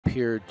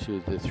appeared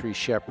to the three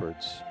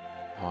shepherds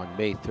on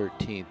May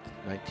 13th,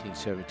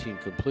 1917,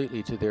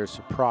 completely to their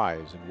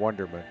surprise and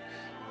wonderment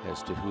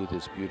as to who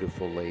this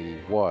beautiful lady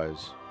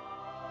was.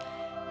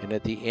 And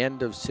at the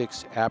end of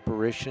 6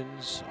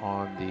 apparitions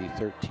on the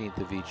 13th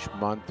of each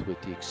month,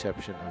 with the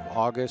exception of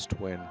August,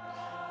 when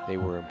they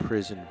were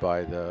imprisoned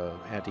by the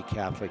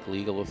anti-Catholic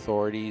legal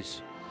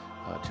authorities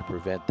to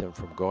prevent them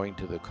from going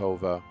to the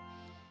cova,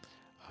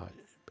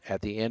 at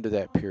the end of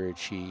that period,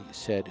 she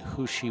said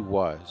who she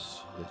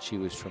was, that she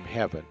was from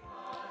heaven.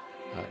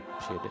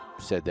 She had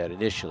said that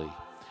initially,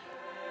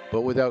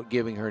 but without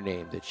giving her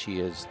name, that she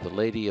is the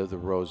Lady of the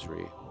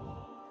Rosary.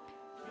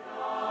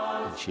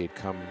 And she had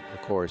come,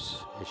 of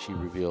course, as she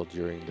revealed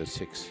during the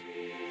 6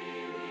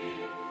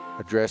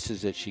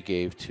 addresses that she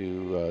gave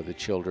to the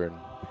children,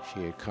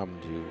 she had come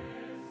to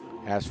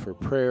ask for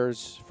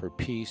prayers, for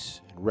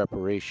peace, and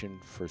reparation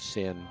for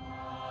sin.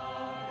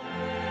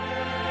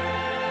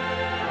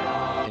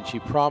 And she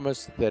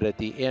promised that at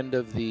the end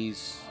of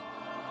this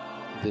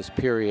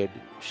period,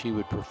 she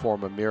would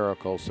perform a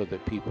miracle so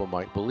that people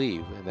might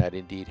believe, and that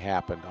indeed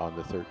happened on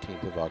the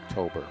 13th of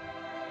October.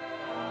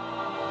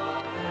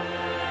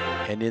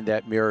 And in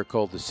that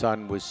miracle, the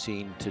sun was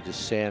seen to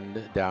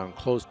descend down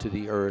close to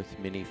the earth.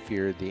 Many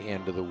feared the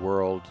end of the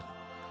world,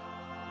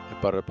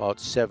 but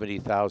about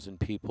 70,000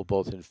 people,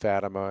 both in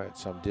Fatima, at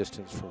some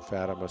distance from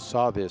Fatima,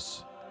 saw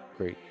this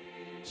great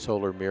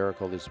solar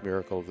miracle, this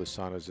miracle of the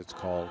sun as it's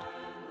called,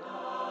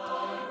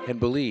 and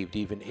believed,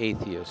 even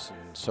atheists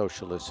and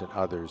socialists and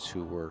others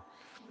who were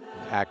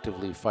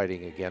actively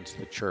fighting against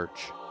the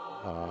church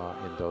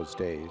in those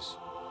days.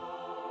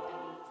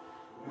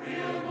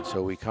 And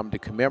so we come to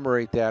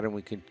commemorate that, and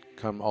we can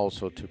come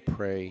also to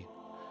pray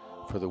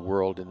for the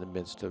world in the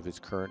midst of its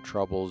current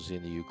troubles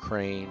in the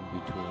Ukraine,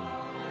 between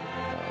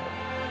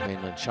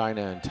mainland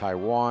China and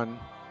Taiwan,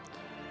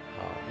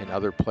 and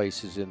other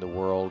places in the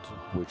world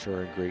which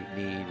are in great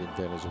need. In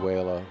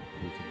Venezuela,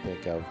 we can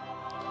think of,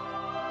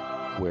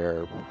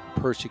 where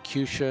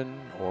persecution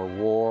or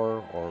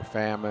war or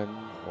famine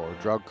or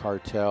drug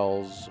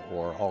cartels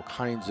or all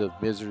kinds of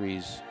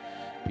miseries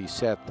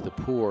beset the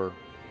poor,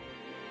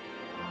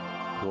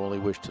 who only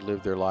wish to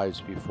live their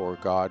lives before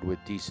God with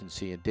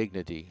decency and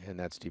dignity, and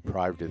that's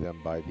deprived of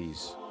them by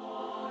these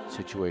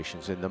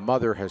situations. And the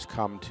Mother has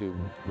come to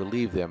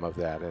relieve them of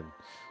that and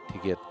to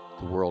get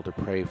the world to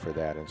pray for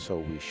that, and so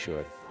we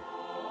should.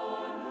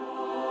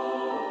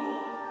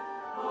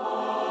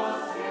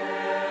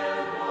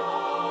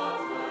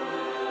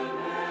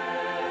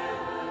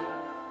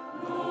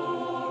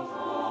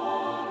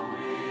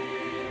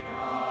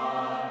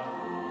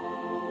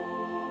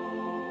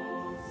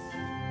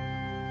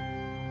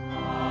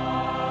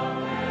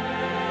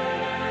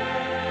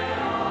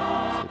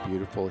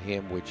 Beautiful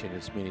hymn which in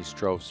its many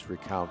strophes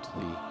recount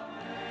the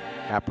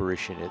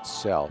apparition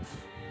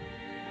itself.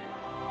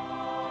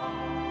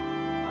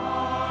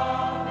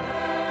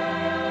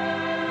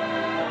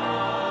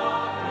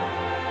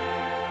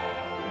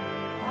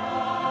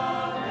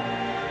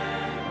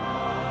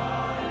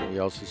 We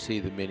also see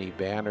the many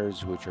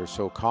banners which are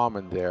so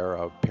common there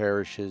of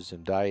parishes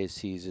and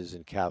dioceses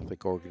and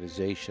Catholic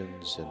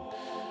organizations and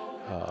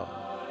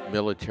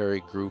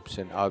military groups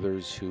and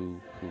others who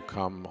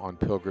come on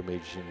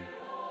pilgrimage in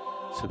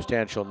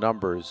substantial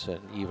numbers and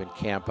even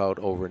camp out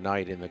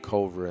overnight in the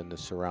cova and the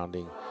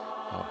surrounding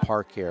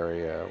park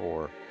area,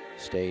 or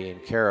stay in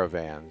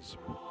caravans,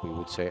 we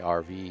would say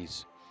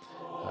RVs,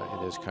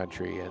 in this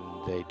country, and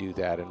they do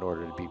that in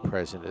order to be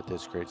present at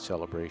this great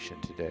celebration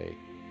today.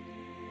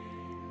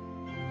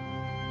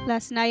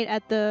 Last night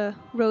at the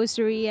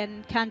Rosary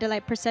and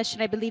Candlelight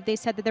procession, I believe they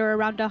said that there were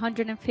around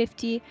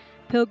 150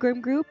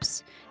 pilgrim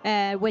groups,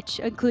 which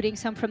including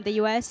some from the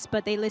US,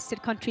 but they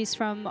listed countries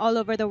from all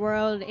over the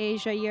world,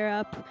 Asia,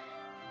 Europe,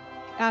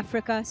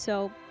 Africa,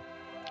 so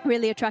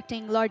really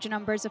attracting large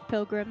numbers of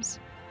pilgrims.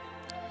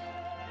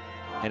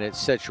 And it's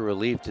such a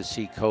relief to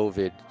see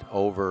COVID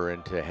over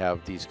and to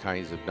have these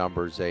kinds of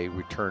numbers. They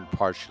returned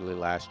partially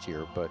last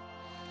year, but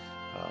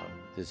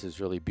this is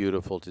really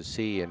beautiful to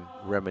see and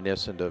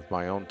reminiscent of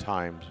my own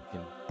times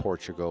in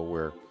Portugal,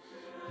 where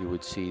you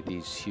would see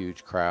these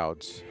huge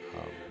crowds.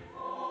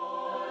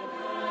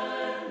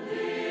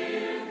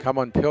 Come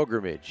on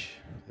pilgrimage.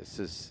 This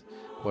is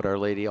what Our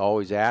Lady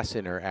always asks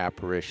in her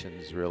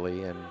apparitions,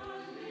 really, and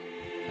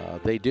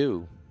they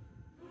do.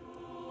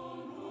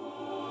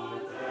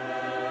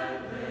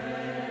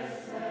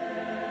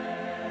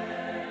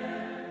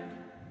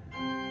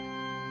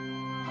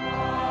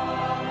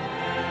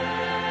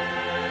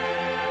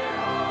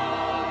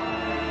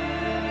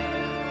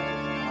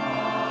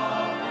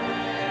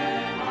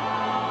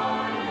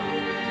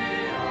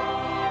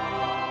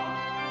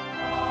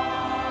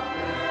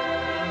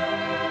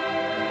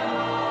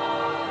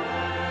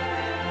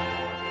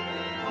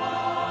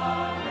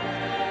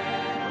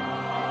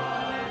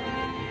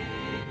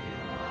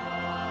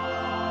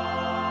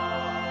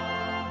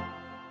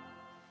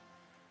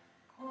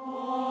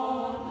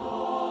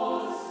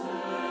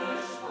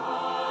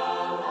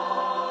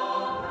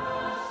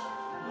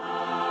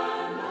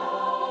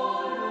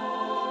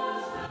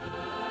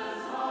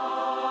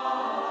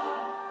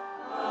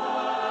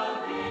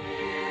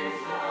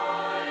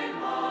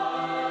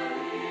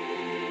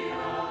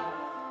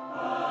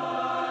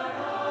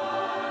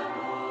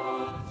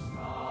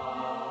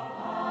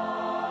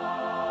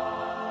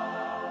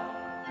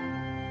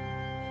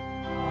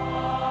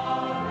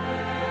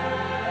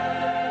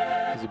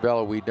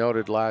 Isabella, we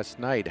noted last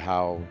night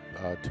how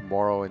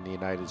tomorrow in the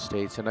United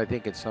States, and I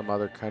think in some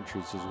other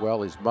countries as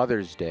well, is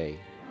Mother's Day.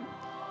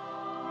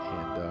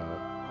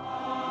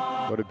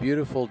 And what a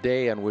beautiful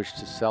day on which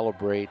to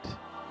celebrate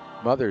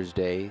Mother's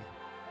Day,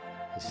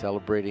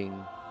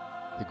 celebrating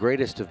the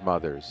greatest of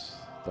mothers,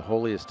 the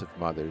holiest of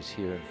mothers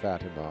here in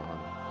Fatima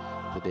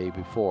on the day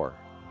before.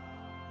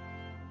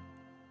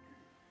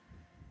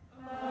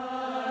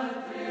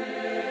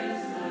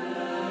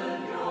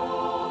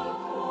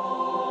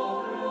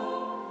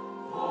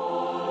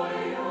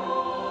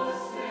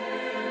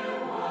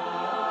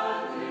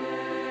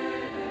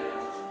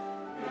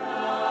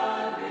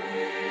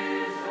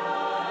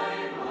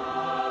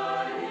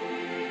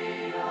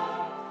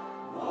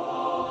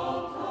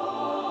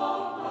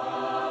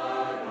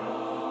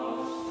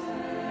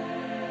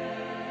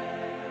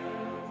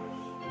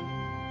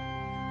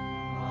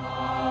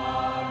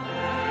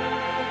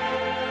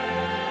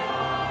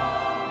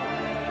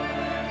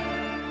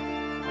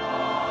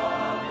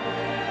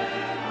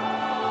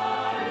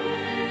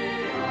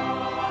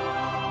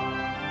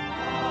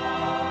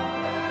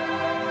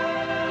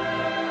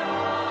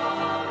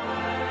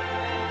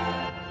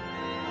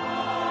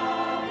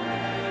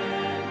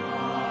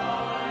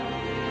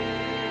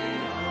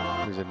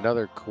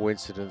 Another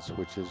coincidence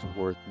which is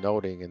worth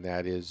noting, and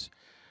that is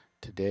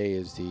today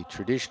is the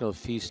traditional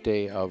feast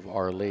day of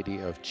Our Lady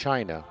of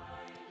China,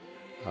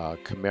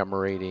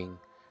 commemorating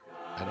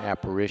an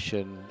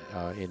apparition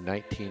in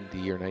the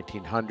year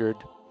 1900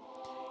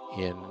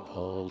 in a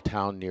little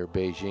town near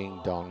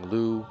Beijing,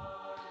 Donglu,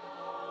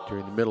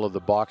 during the middle of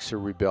the Boxer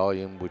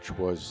Rebellion, which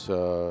was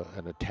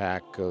an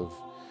attack of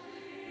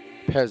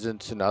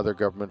peasants and other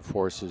government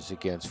forces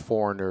against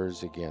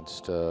foreigners,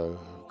 against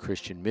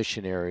Christian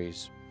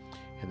missionaries.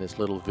 And this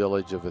little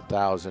village of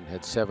 1,000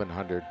 had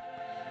 700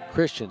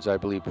 Christians, I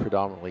believe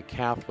predominantly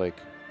Catholic.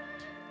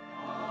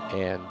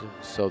 And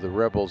so the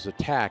rebels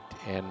attacked,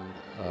 and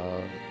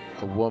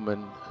a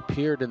woman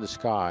appeared in the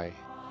sky,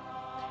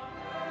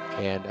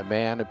 and a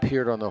man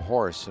appeared on the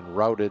horse and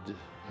routed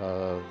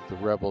the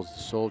rebels,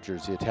 the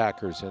soldiers, the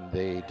attackers, and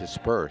they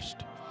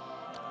dispersed.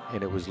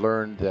 And it was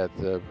learned that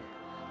the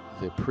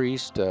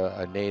priest,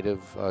 a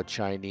native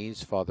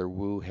Chinese, Father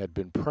Wu, had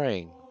been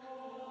praying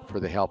for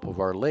the help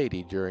of Our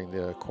Lady during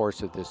the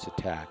course of this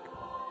attack.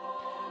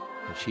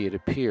 And she had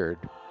appeared.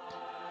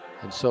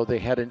 And so they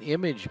had an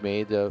image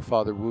made,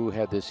 Father Wu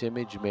had this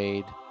image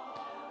made,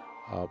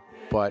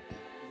 but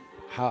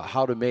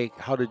how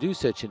to do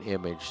such an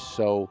image.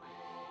 So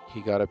he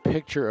got a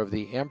picture of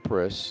the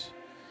Empress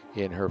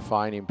in her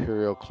fine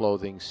imperial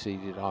clothing,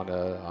 seated on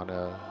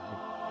a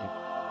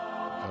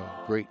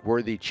great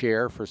worthy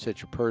chair for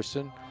such a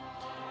person.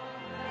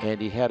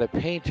 And he had a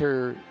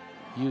painter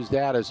use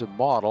that as a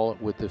model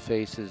with the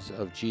faces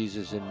of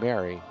Jesus and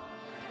Mary.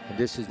 And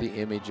this is the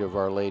image of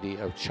Our Lady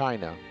of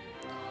China.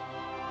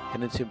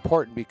 And it's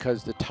important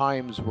because the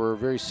times were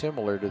very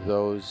similar to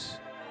those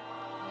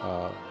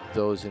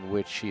in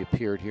which she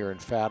appeared here in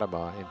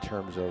Fatima, in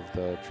terms of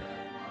the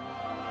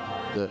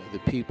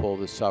people,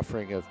 the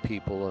suffering of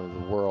people in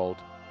the world.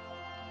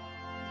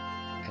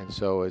 And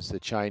so as the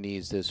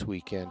Chinese this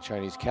weekend,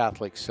 Chinese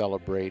Catholics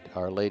celebrate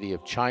Our Lady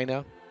of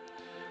China.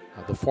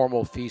 The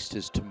formal feast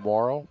is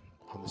tomorrow,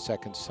 on the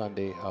second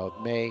Sunday of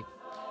May.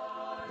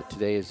 But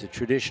today is the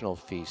traditional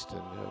feast,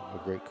 and a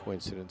great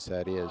coincidence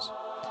that is.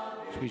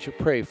 So we should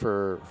pray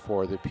for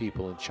the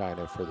people in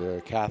China, for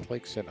the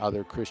Catholics and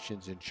other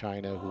Christians in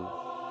China who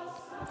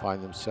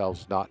find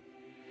themselves not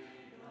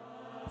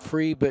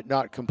free, but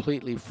not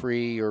completely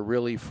free or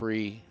really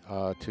free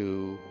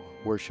to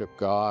worship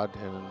God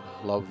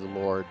and love the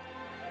Lord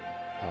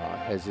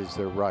as is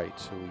their right.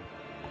 So we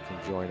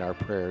can join our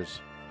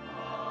prayers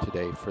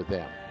today for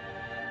them.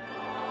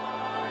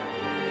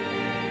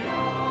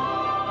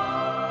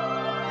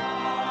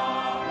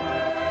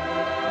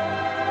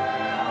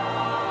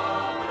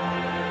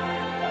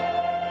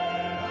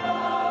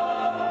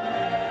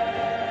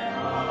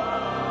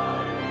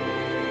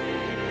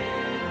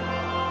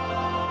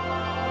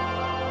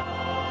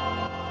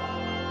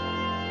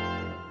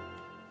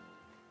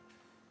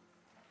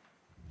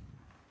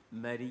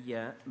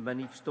 Maria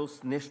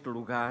manifestou-se neste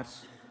lugar,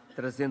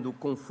 trazendo o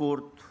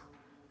conforto,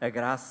 a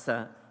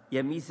graça e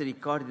a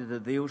misericórdia de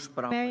Deus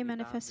para a Mary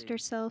humanidade, manifested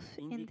herself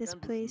in this indicando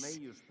os place,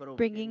 meios para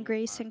bringing obterem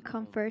grace paz and no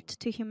comfort mundo.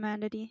 to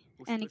humanity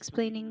Os and seus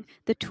explaining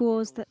peregrinos the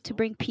tools viram to os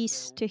bring dons do peace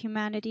céu to e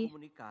humanity.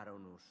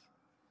 comunicaram-nos.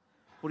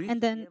 Por isso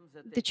And then viemos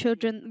até the aqui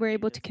children esta were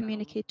able to peregrinação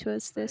communicate to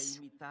us para this.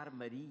 imitar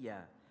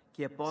Maria,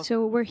 que após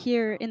So a we're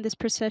here Anunciação in this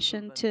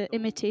procession to levantou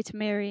imitate e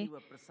Mary seguiu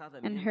and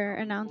apressadamente her ao encontro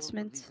de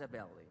announcements.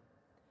 Isabelle.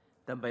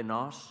 Também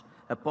nós,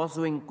 após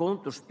o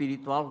encontro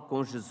espiritual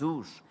com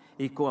Jesus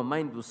e com a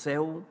Mãe do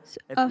Céu,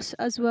 Us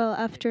as well,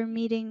 after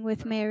meeting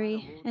with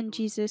Mary and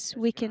Jesus,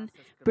 we can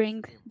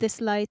bring this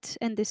light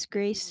and this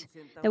grace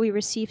that we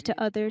receive to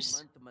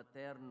others.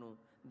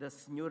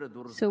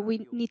 So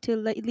we need to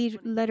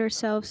let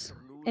ourselves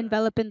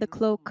envelop in the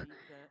cloak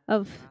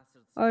of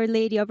Our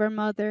Lady, of our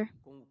Mother,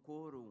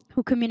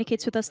 who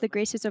communicates with us the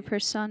graces of her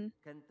Son.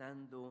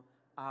 cantando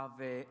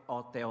Ave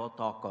o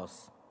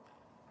Theotokos.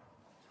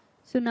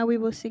 So now we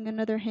will sing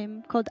another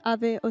hymn called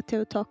Ave o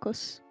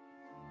Theotokos.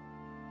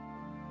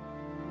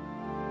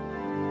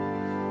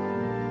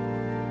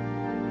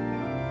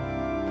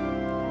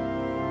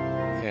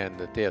 And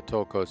the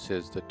Theotokos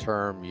is the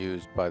term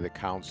used by the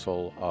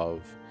Council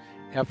of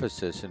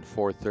Ephesus in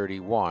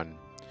 431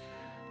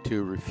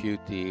 to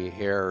refute the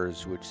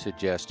errors which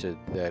suggested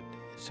that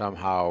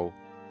somehow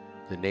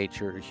the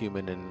nature,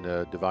 human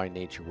and divine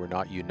nature, were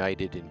not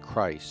united in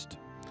Christ.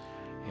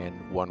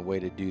 And one way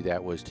to do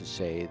that was to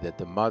say that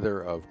the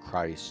mother of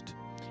Christ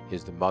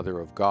is the mother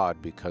of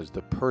God, because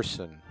the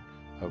person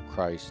of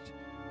Christ,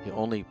 the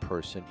only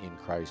person in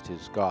Christ,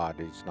 is God.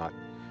 It's not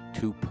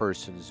two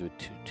persons with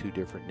two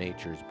different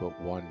natures, but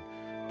one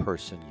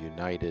person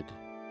united,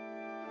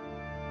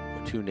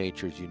 two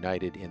natures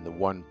united in the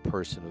one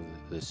person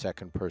of the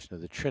second person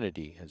of the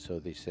Trinity. And so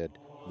they said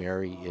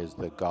Mary is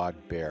the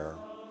God-bearer.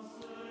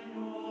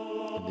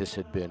 And this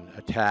had been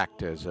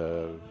attacked as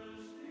a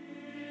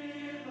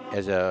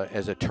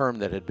term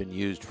that had been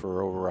used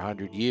for over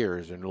 100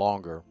 years and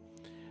longer,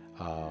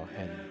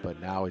 but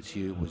now was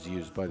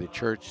used by the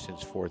Church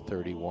since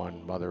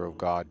 431, Mother of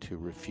God, to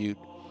refute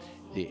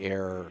the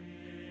error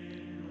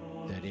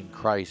that in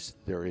Christ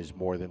there is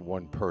more than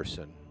one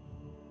person.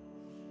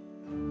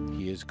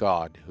 He is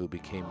God who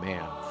became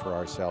man for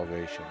our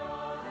salvation.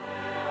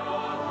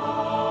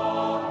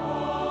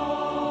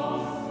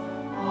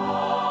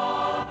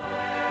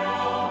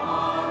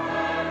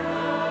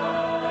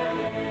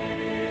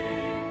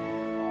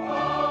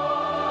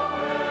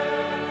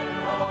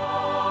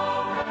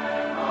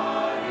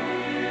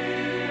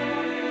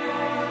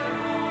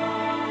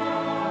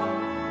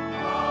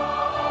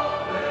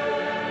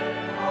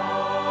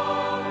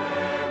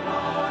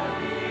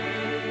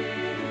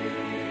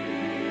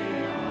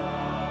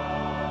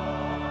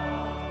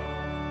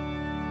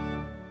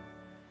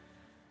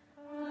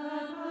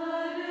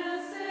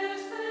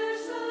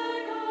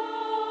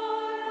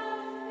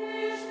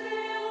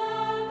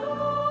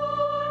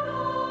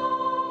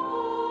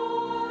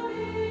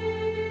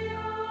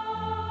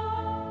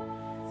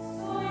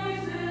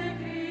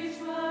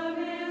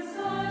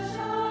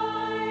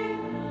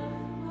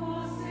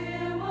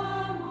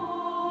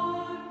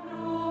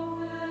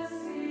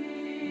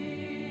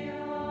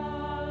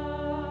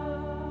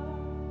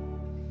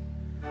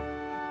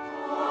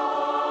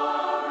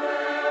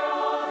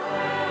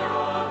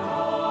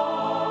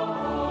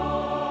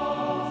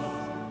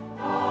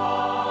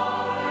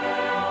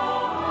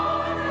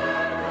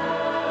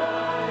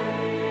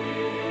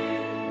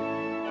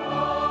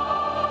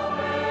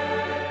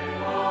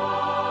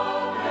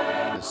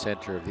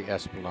 Center of the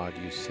esplanade,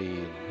 you see,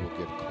 and we'll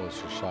get a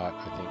closer shot,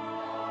 I think,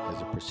 as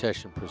the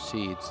procession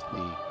proceeds,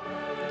 the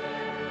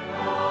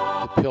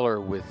pillar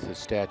with the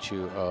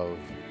statue of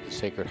the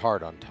Sacred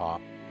Heart on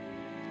top,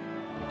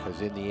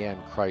 because in the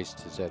end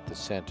Christ is at the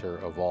center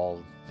of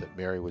all that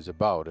Mary was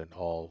about, and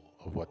all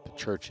of what the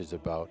Church is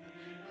about,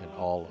 and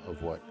all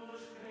of what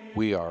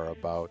we are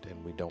about,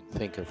 and we don't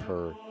think of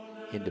her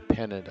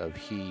independent of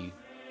He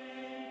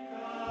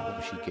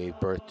whom she gave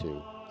birth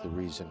to, the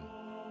reason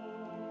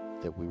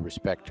that we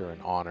respect her and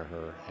honor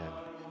her and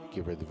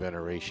give her the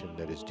veneration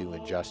that is due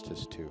in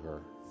justice to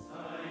her.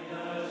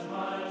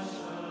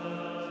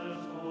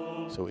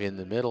 So in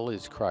the middle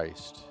is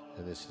Christ,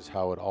 and this is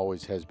how it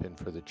always has been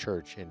for the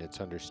Church in its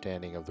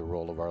understanding of the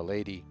role of Our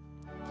Lady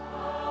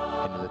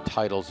and in the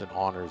titles and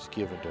honors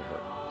given to her.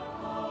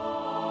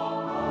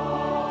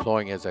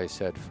 Flowing, as I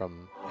said,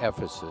 from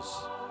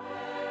Ephesus,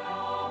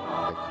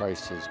 that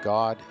Christ is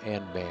God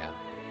and man.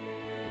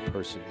 The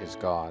person is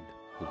God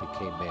who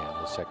became man,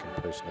 the second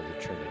person of the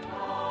Trinity.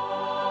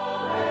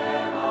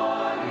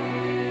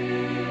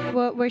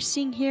 What we're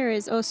seeing here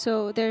is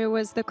also there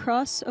was the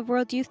cross of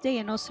World Youth Day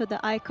and also the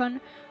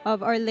icon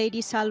of Our Lady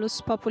Salus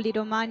Populi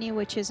Romani,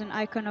 which is an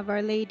icon of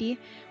Our Lady,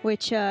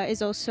 which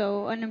is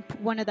also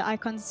one of the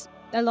icons,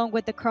 along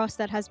with the cross,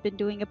 that has been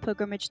doing a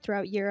pilgrimage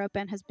throughout Europe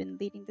and has been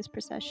leading this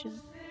procession.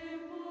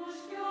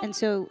 And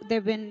so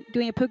they've been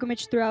doing a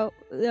pilgrimage throughout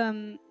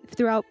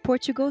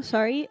Portugal,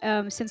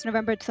 since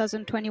November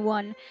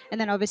 2021.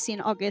 And then obviously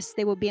in August,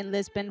 they will be in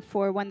Lisbon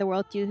for when the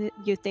World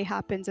Youth Day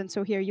happens. And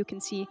so here you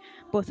can see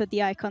both of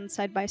the icons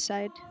side by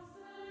side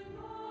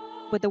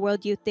with the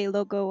World Youth Day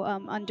logo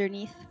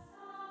underneath.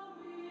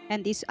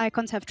 And these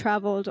icons have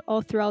traveled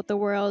all throughout the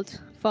world,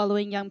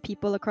 following young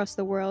people across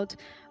the world.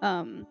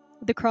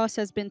 The cross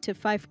has been to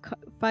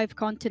five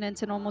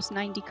continents and almost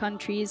 90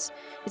 countries.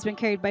 It's been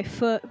carried by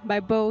foot,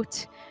 by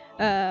boat.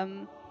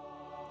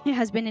 It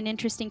has been in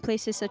interesting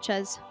places, such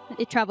as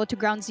it traveled to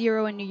Ground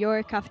Zero in New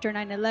York after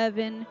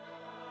 9/11.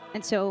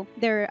 And so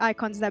there are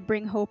icons that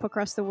bring hope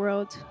across the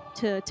world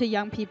to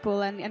young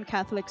people and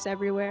Catholics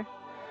everywhere.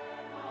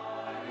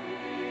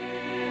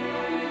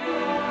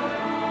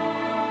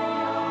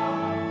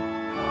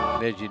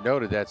 And as you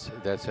noted,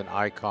 that's an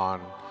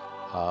icon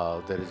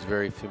that is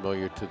very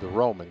familiar to the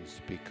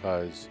Romans,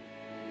 because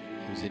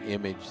he's an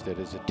image that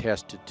is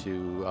attested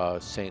to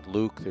St.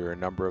 Luke. There are a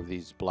number of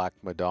these black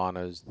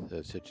Madonnas,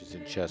 such as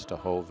in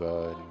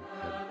Czestochowa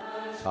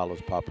and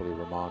Salus Populi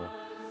Romana,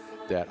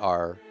 that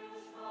are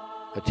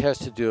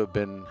attested to have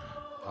been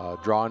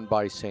drawn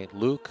by St.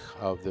 Luke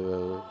of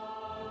the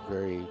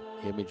very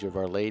image of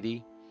Our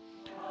Lady,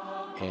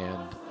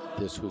 and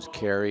this was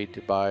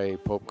carried by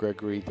Pope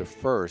Gregory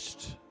I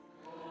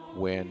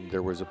when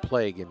there was a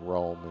plague in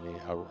Rome, and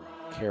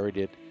he carried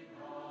it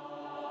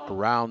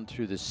around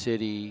through the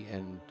city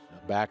and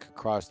back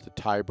across the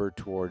Tiber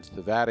towards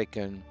the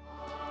Vatican.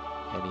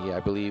 And I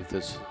believe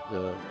the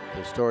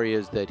story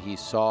is that he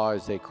saw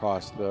as they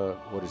crossed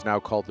what is now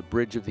called the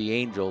Bridge of the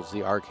Angels,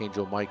 the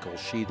Archangel Michael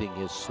sheathing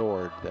his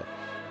sword, that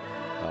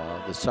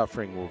the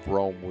suffering of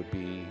Rome would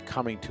be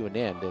coming to an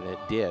end, and it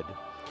did.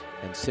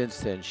 And since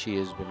then, she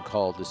has been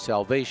called the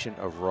salvation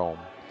of Rome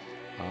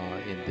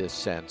in this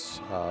sense,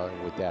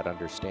 with that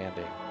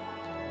understanding.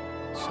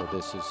 So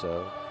this is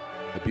a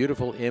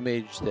beautiful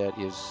image that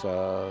is,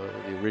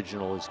 the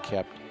original is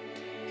kept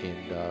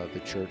in the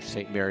church,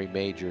 St. Mary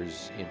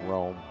Major's in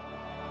Rome,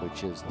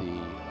 which is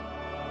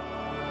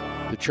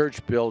the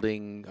church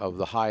building of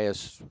the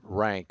highest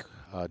rank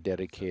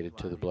dedicated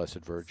to the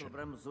Blessed Virgin.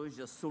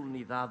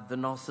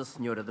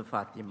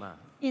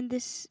 In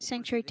this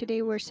sanctuary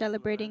today, we're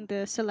celebrating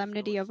the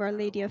solemnity of Our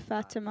Lady of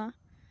Fatima.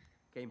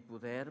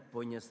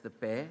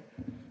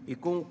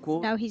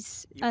 Now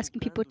he's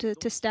asking people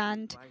to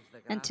stand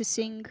and to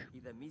sing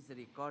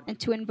and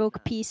to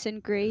invoke peace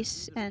and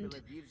grace and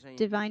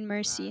divine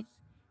mercy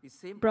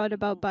brought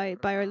about by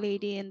Our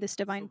Lady in this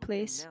divine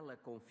place,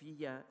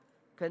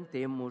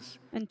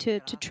 and to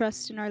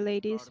trust in Our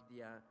Ladies.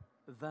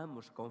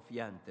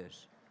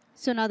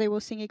 So now they will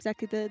sing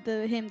exactly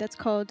the hymn that's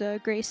called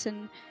Grace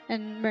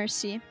and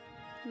Mercy.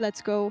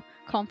 Let's go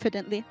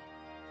confidently.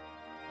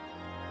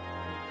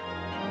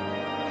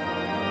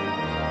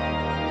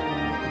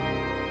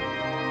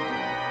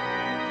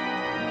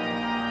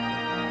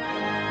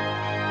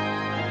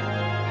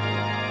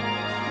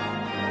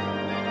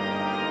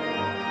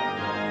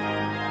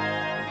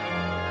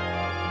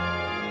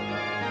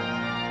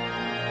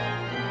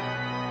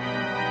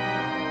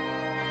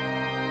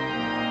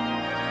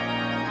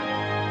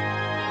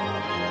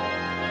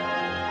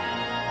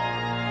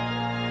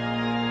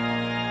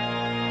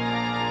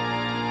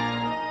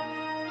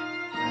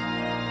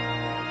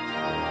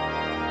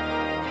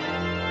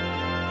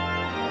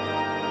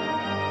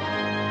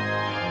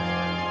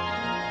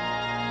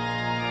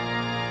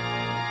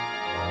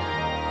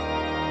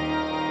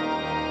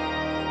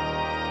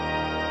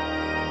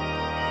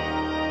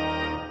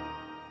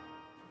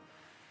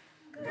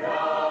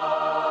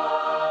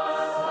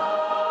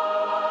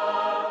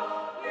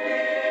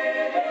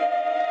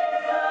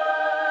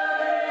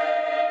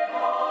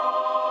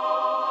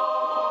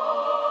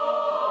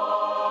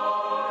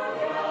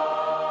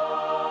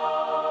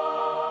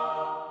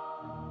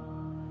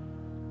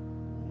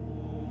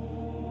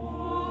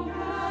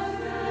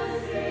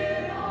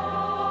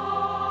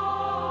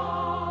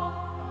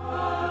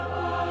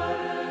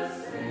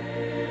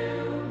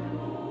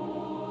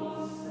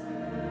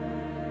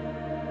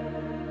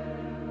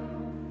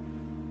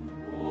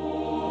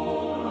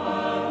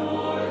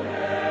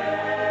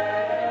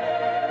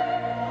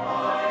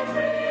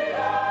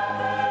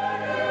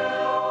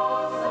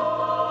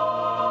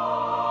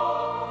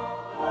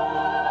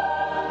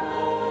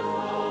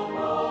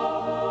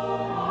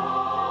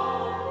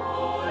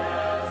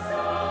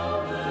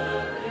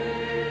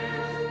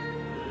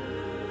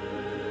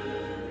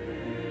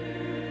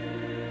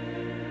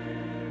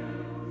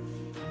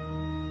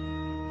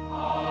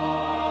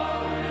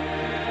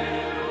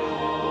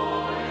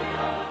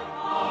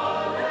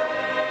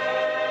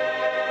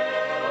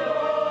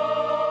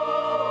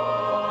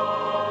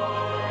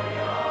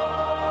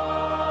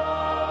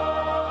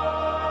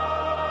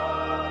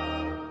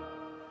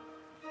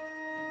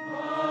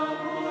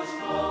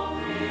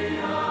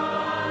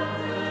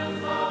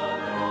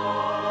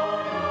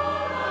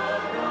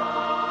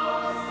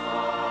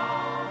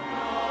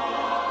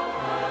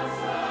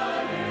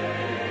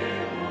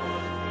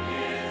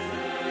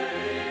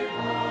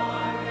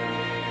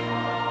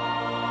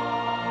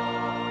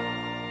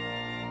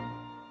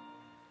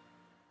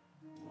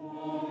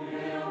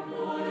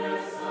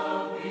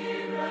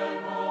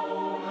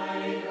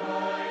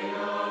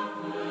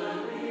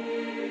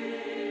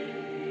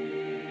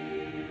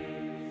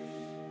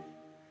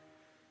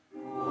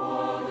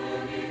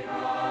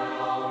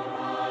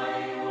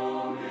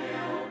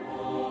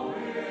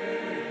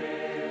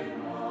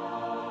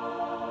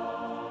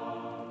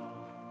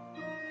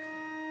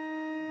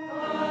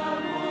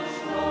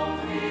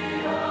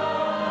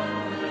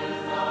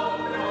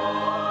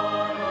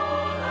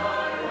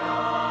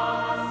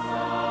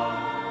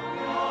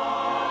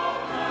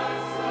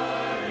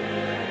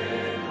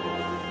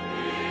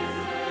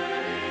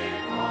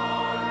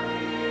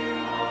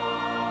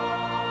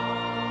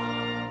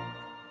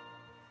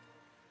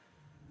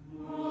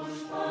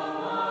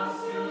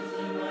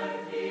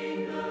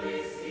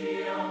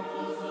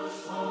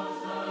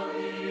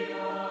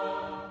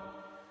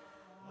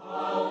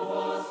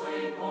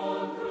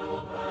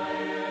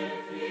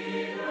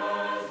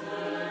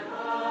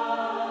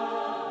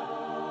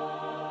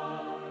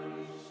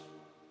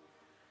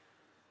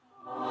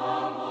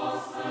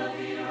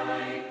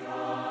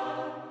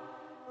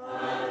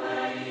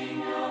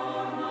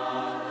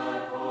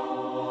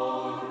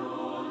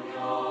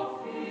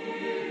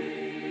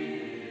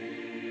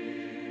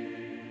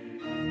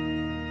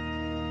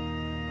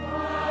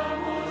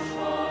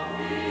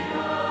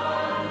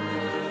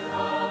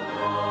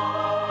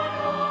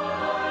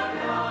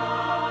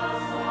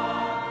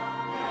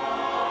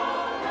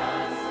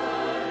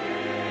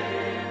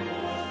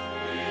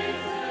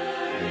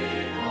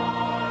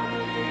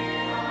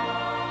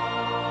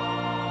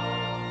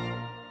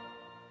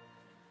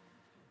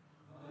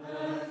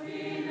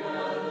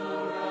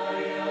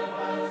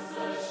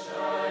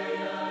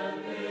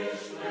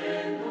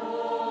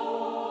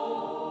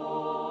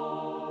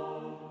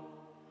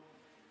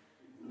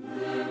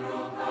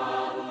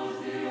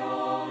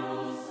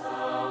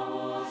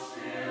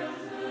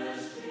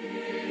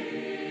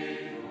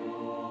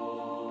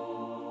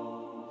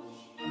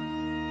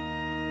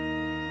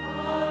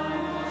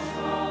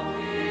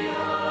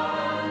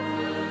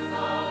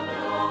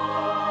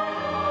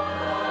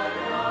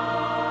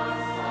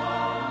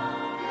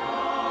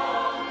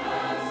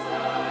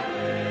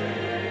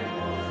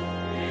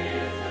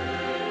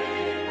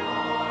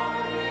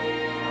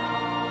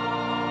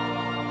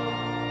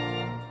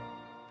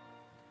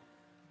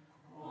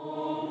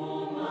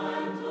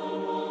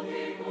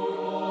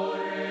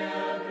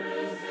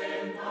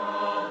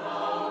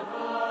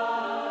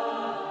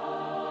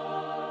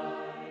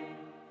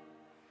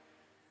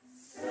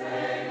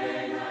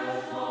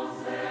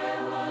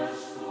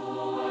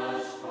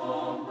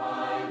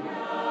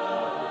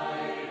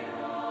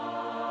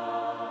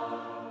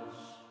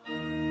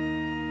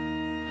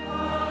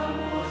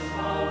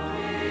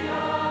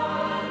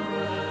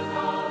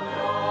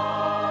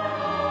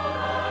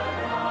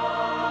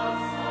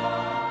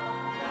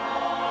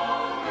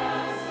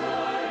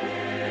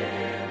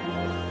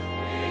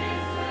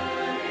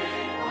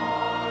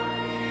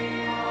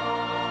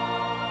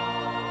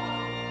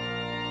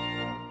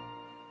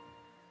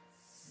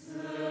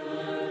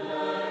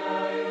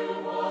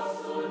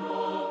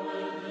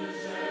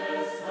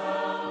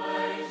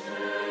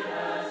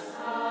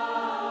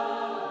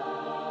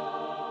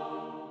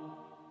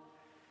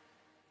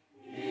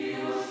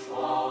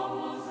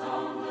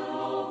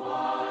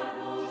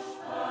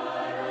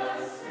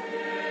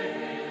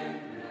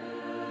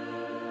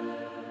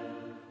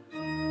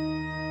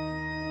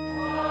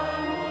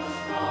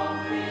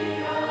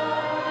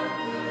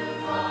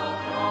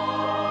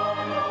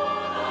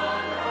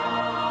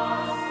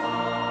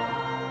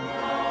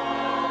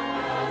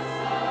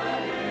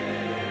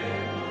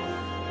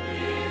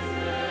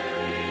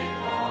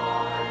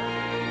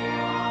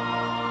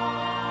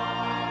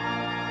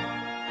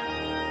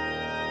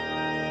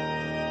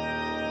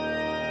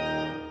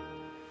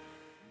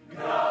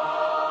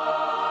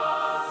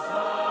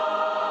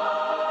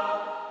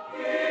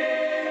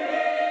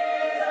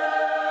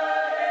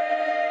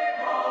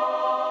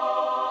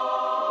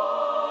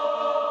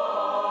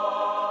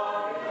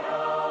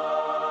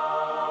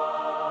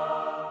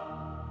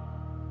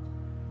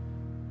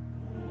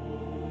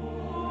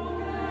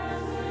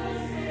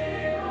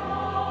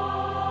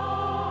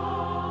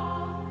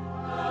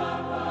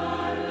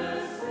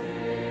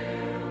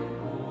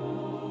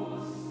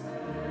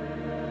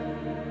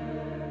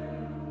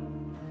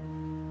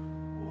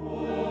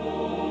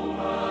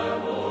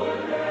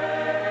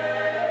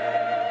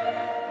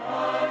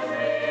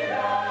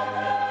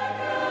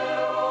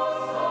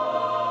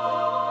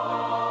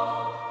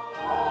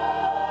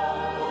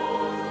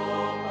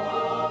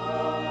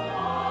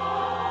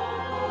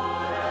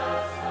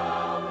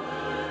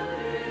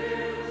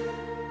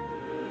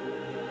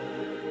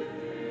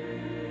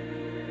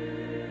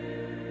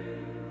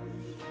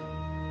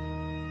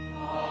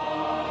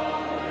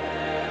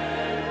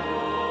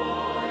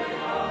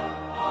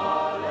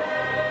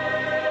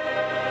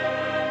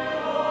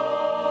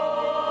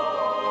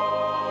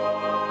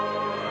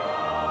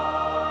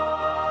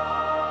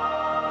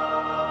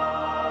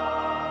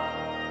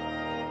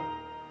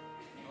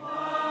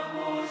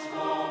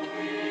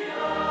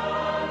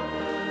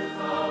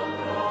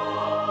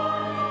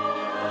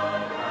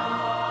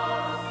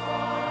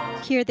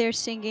 Here they're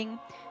singing,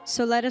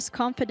 "So let us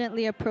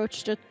confidently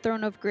approach the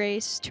throne of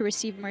grace to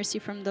receive mercy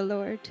from the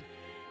Lord."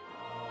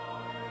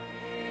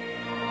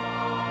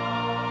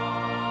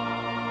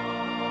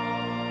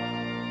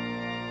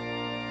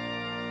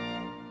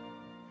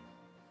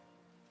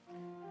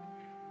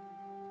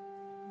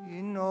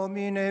 In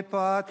nomine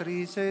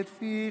Patris et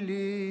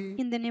Filii.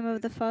 In the name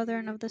of the Father,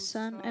 and of the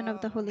Son, and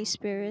of the Holy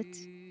Spirit.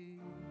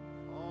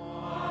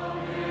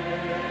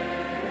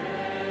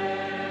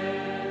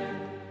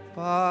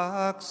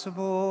 Pax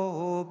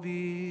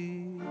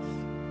vobis.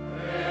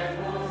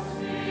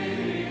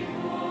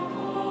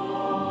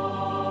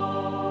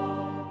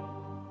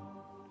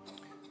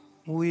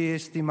 Muy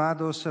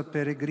estimados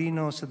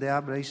peregrinos de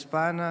habla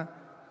hispana,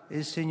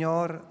 el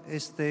Señor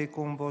esté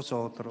con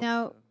vosotros.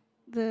 Now,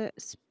 the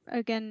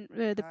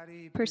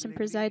person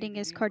presiding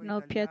is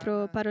Cardinal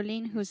Pietro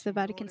Parolin, who's the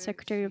Vatican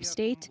Secretary of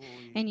State,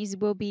 and he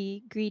will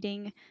be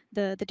greeting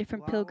the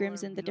different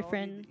pilgrims in the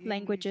different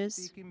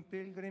languages.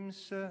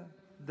 Pilgrims,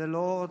 the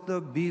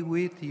Lord be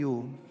with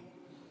you.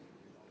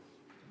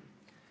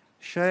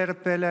 Chers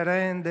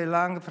pèlerins de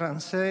langue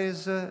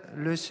française,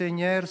 le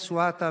Seigneur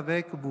soit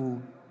avec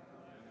vous.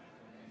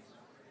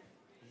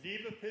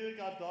 Liebe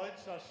Pilger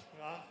deutscher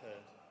Sprache,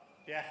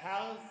 der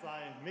Herr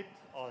sei mit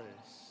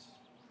euch.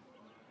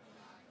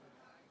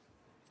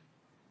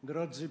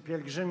 Drodzy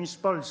pielgrzymi z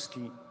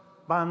Polski,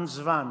 Pan z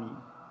wami.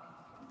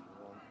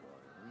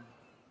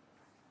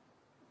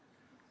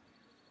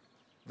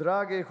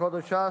 Dragi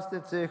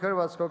hodočasnici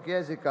hrvatskog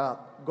jezika,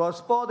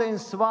 Gospodin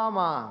s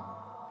vama.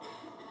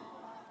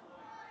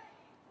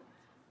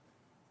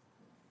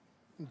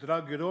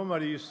 Dragi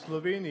Romari iz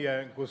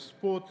Slovenije,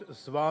 Gospod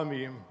z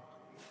vami.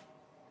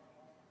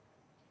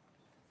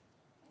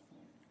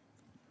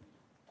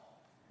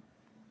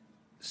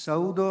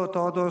 Saludo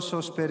todos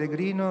os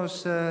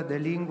peregrinos de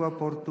língua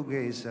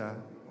portuguesa.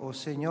 O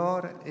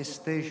Senhor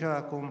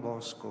esteja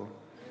convosco.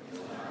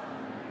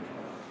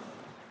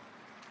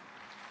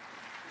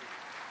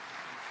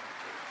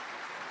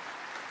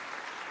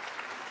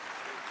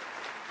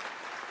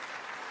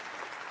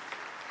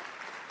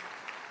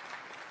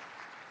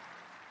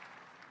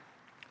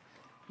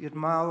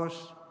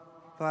 Irmãos,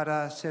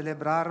 para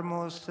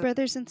celebrarmos.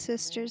 Brothers and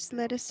sisters,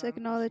 let us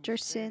acknowledge our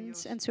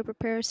sins and so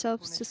prepare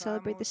ourselves to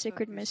celebrate the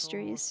sacred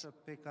mysteries.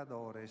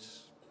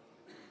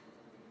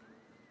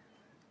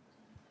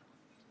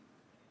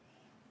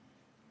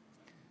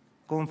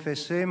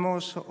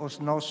 Confessemos os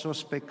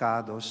nossos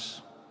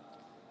pecados.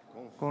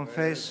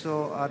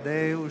 Confesso a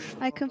Deus.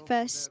 I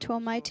confess to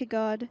Almighty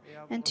God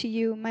and to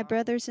you, my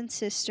brothers and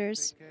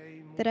sisters,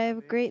 that I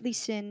have greatly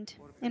sinned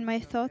in my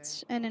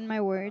thoughts and in my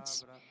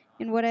words,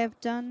 in what I have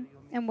done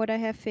and what I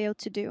have failed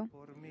to do.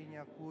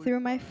 Through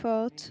my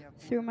fault,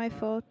 through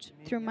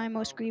my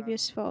most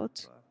grievous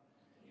fault.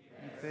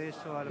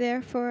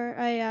 Therefore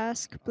I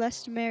ask,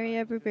 Blessed Mary,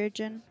 ever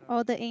Virgin,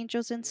 all the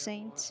angels and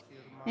saints,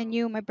 and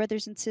you, my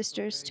brothers and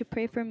sisters, to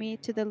pray for me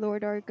to the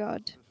Lord our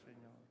God.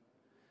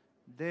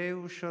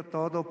 Deus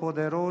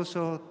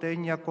Todo-Poderoso,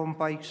 tenha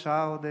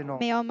compaixão de nós.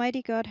 May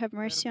Almighty God have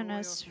mercy on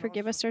us,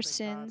 forgive us our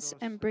sins,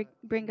 and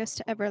bring us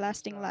to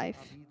everlasting life.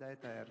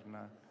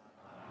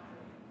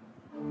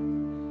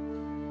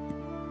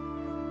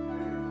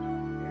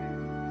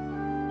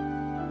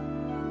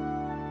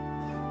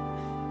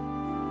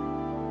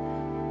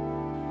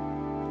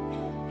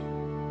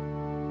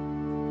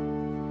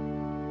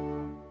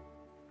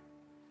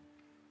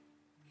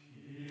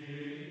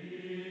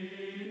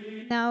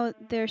 Now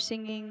they're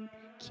singing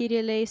Kyrie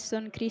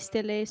eleison, Christe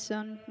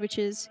eleison, which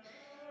is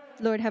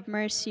Lord have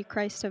mercy,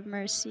 Christ have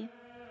mercy.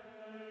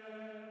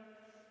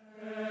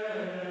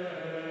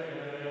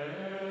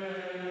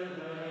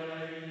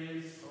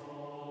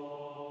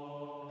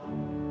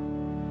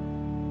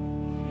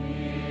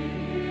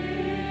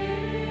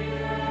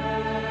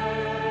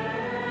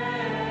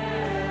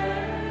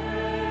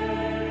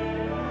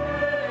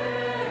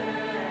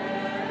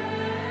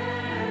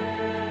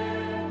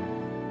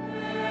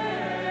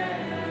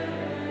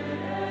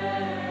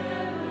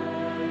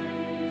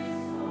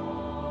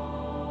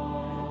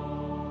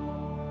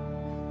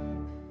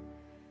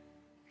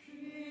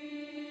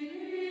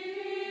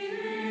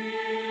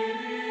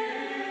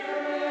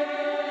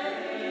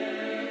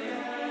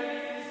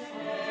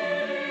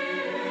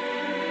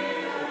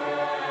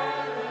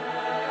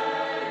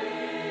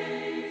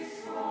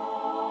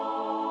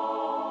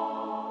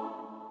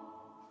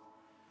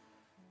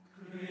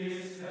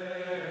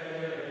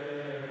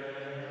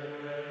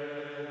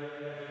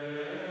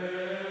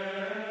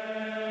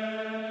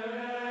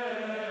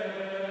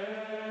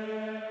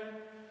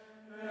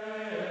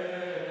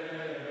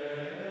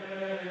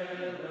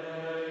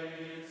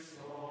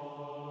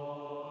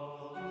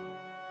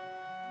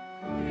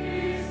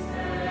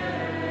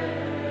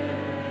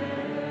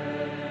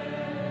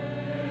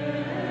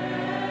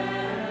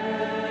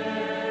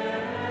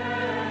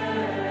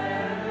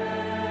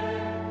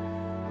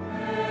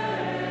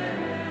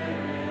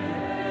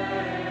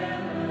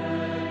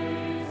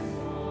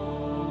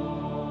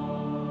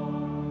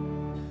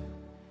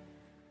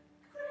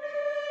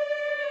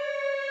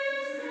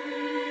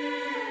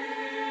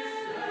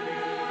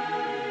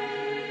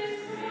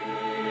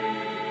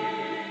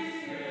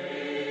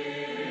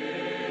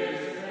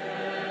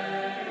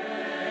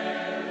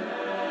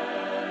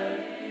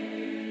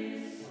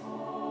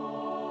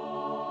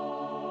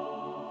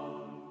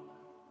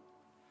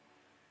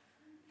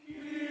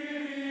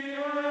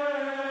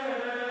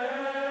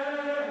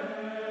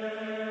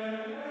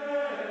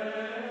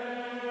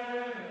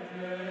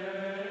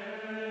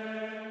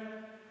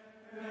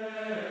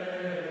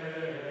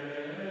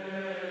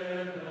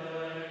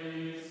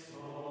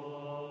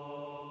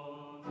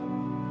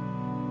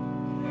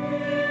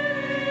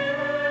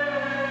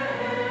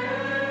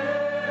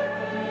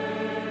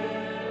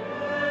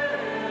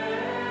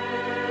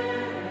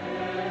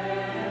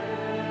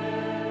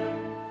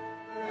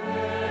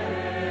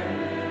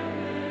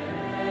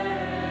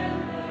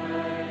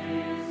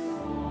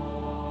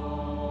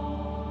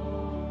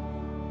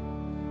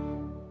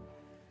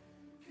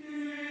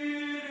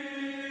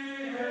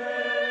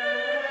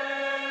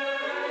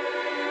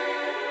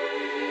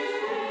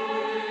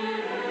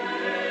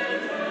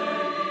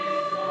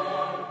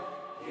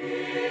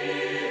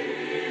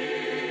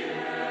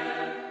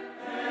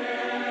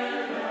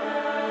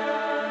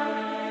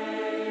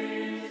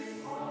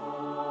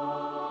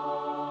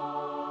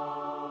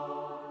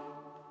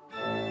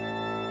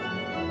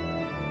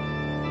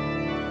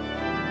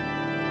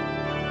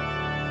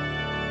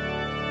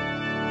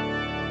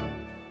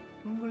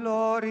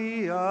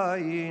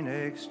 in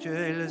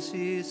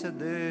excelsis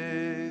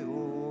Deo.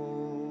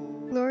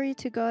 Glory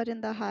to God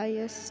in the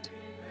highest,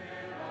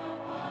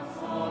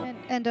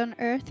 and on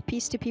earth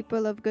peace to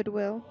people of good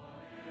will.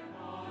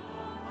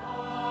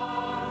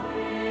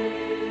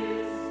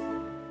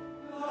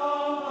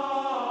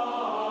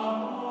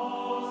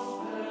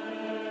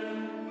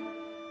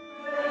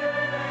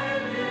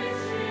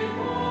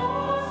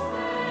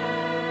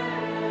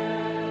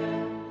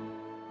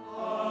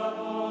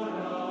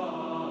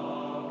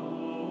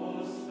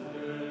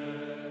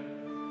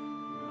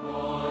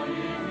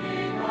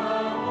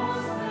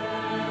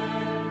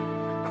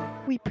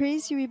 We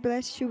praise you, we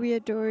bless you, we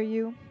adore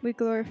you, we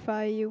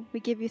glorify you, we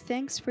give you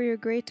thanks for your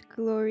great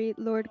glory,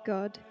 Lord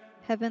God,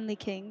 Heavenly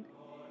King.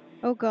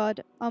 O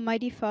God,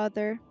 Almighty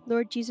Father,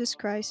 Lord Jesus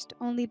Christ,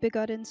 only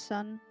begotten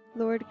Son,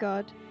 Lord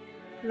God,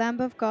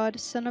 Lamb of God,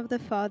 Son of the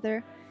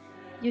Father,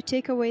 you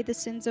take away the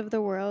sins of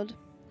the world.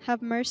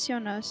 Have mercy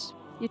on us.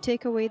 You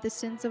take away the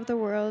sins of the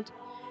world.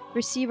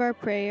 Receive our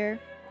prayer.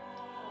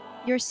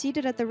 You are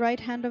seated at the right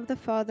hand of the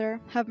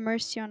Father. Have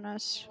mercy on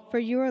us. For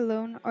you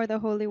alone are the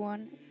Holy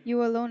One.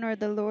 You alone are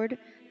the Lord.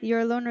 You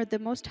alone are the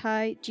Most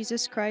High,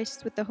 Jesus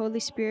Christ, with the Holy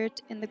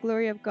Spirit, in the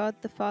glory of God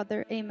the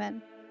Father.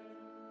 Amen.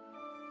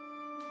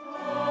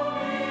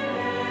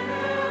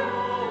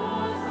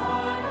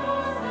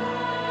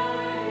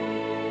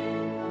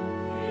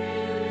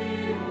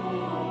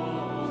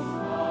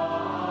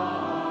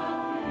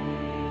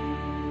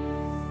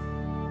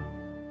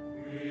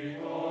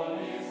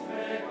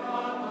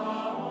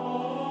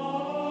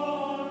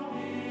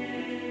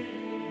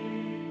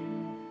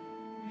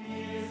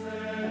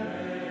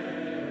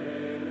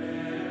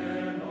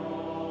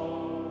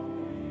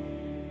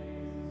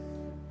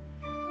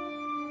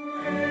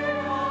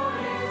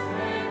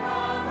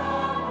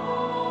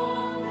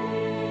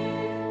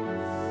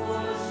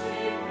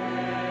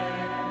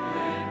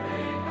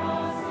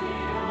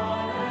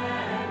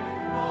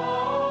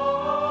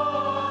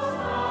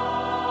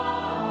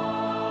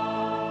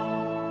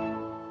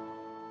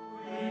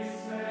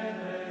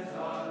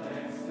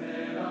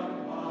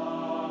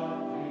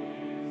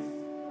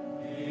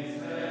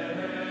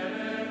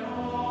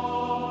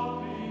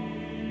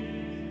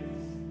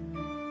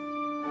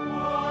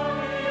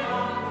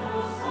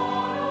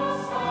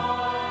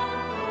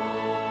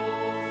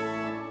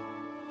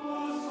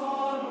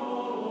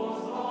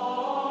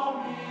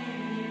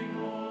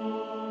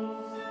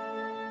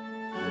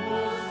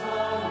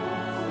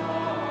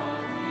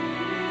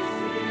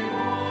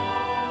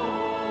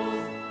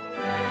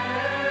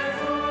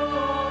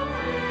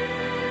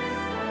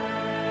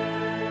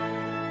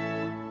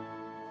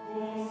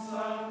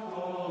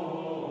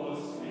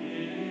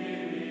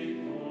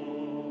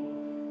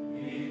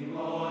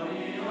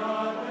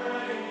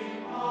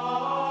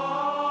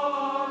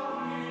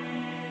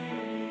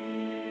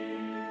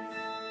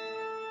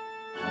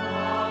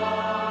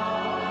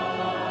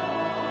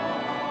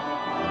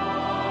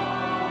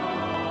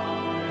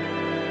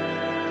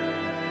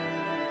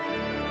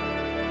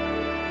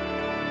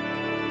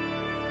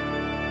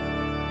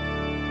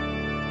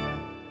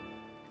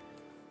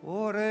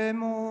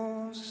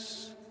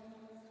 Oremos.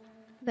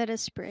 Let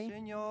us pray.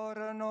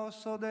 Señor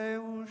nosso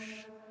Deus,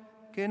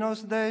 que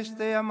nos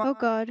deste amar. O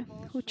God,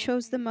 who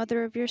chose the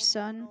mother of your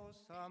Son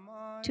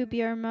to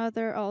be our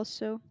mother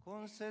also,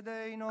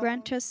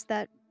 grant us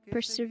that,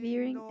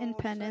 persevering in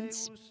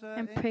penance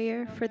and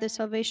prayer for the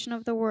salvation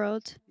of the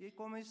world, E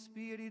com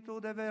espírito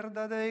de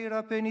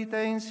verdadeira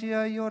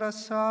penitência e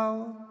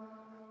oração,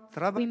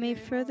 we may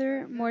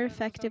further more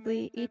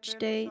effectively each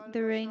day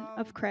the reign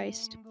of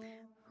Christ,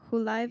 who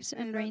lives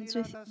and reigns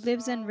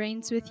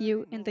with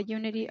you in the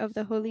unity of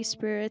the Holy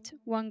Spirit,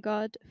 one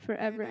God,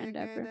 forever and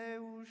ever.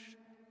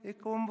 e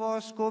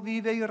convosco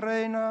vive e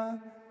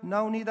reina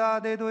na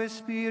unidade do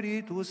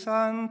Espírito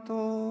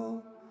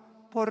Santo,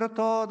 por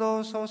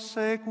todos os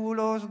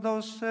séculos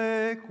dos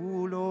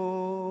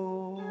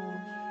séculos.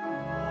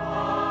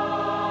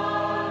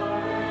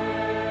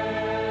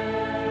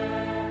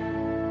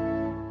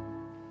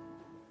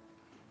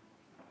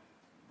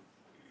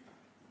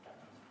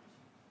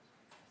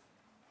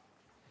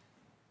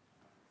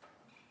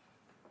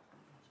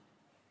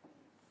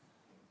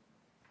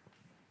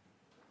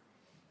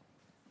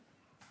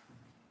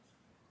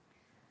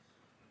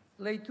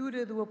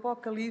 Leitura do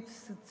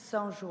Apocalipse de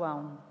São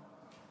João.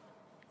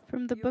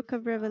 From the book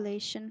of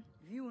Revelation.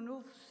 Vi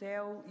novo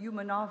céu e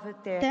uma nova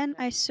terra. Then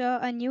I saw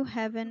a new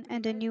heaven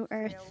and a new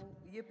earth.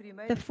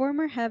 The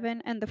former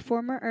heaven and the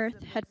former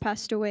earth had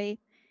passed away,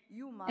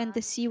 and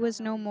the sea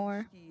was no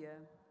more.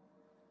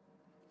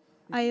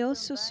 I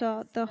also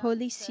saw the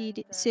holy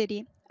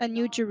city, a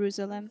new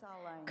Jerusalem,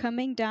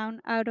 coming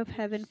down out of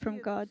heaven from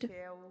God,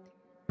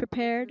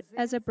 prepared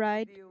as a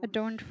bride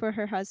adorned for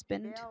her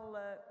husband.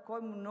 Ela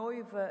como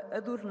noiva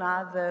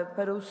adornada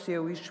para o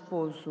seu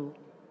esposo.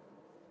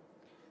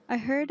 I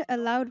heard a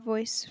loud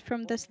voice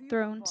from the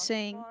throne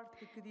saying,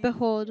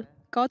 "Behold,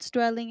 God's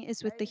dwelling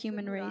is with the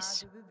human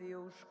race.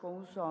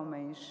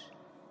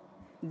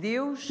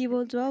 He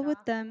will dwell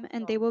with them,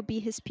 and they will be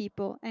his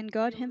people, and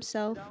God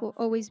himself will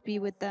always be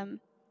with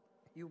them.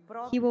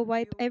 He will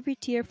wipe every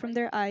tear from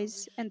their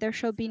eyes, and there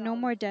shall be no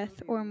more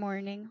death or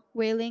mourning,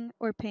 wailing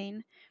or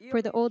pain,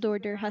 for the old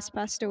order has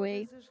passed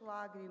away.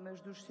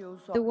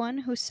 The one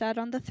who sat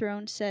on the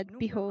throne said,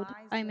 Behold,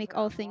 I make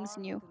all things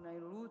new. Nem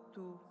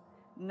luto,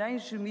 nem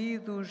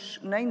gemidos,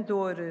 nem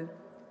dor,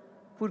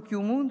 porque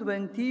o mundo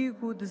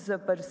antigo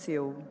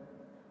desapareceu.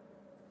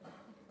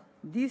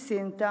 Disse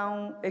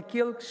então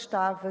aquele que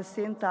estava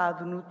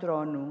sentado no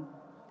trono: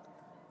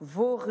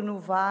 Vou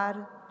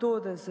renovar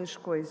todas as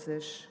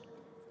coisas.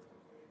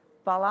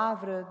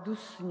 Palavra do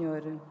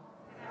Senhor.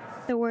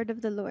 The word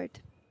of the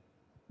Lord.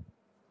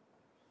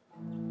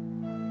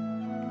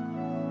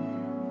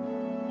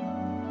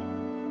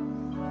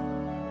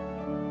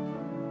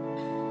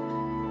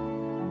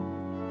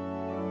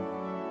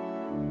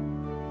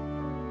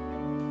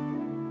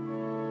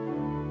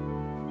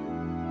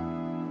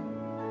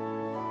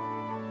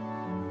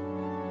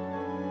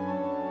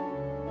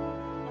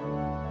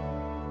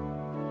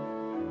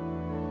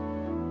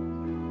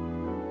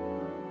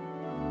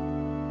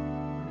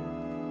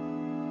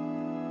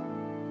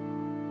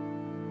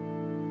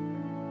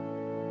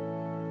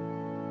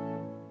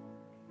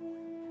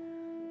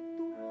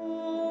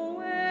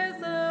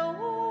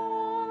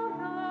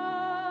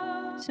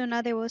 So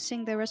now they will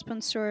sing the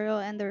responsorial,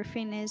 and the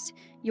refrain is,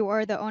 You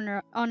are the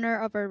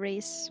honor of our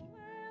race.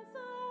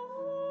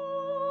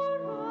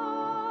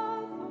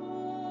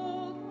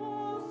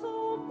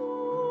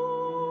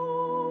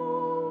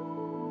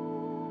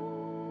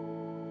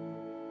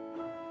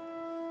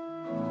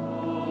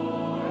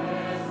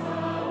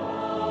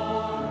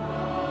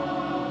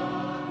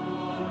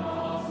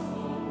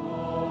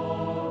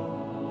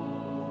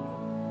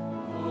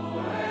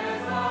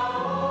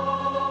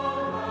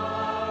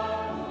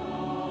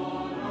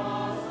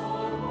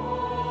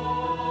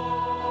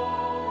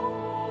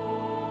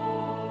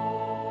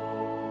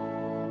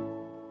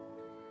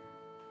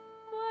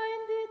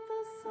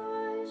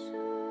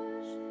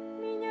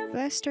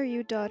 Blessed are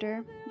you,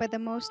 daughter, by the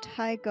Most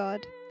High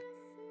God,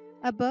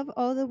 above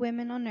all the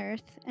women on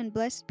earth, and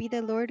blessed be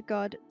the Lord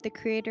God, the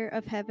Creator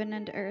of heaven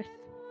and earth.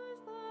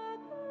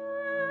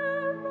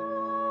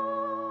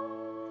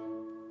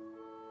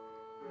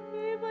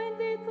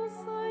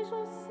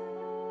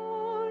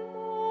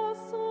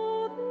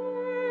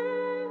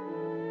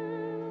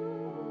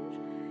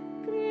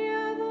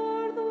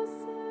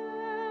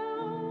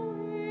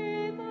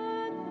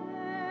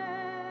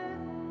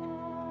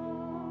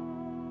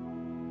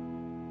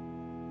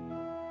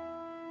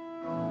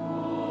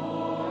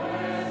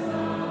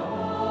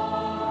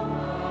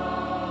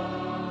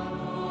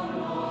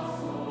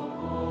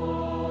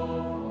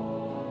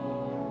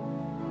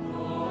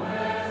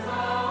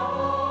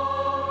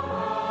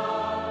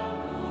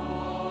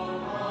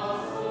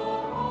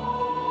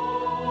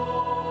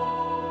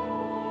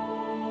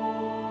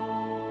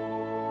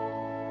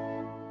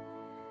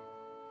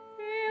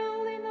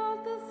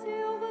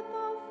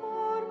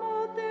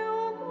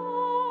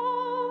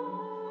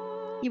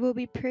 You will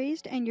be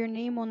praised, and your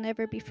name will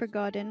never be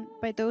forgotten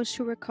by those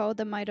who recall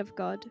the might of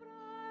God.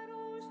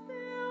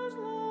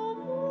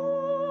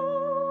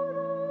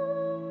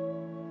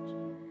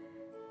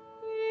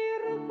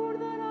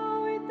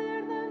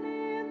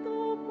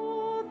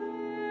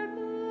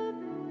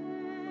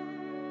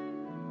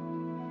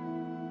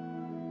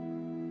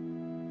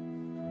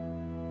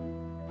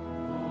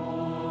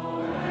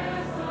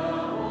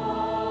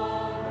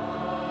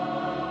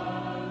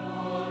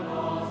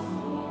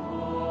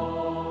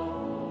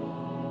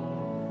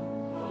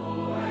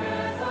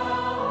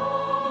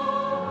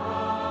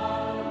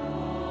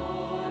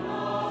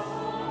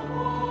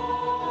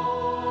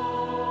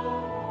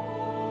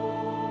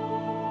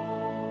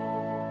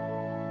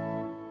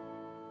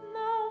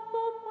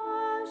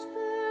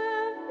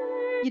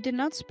 You did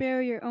not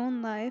spare your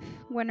own life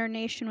when our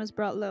nation was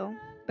brought low,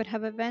 but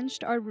have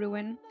avenged our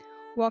ruin,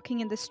 walking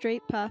in the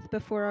straight path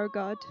before our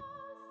God.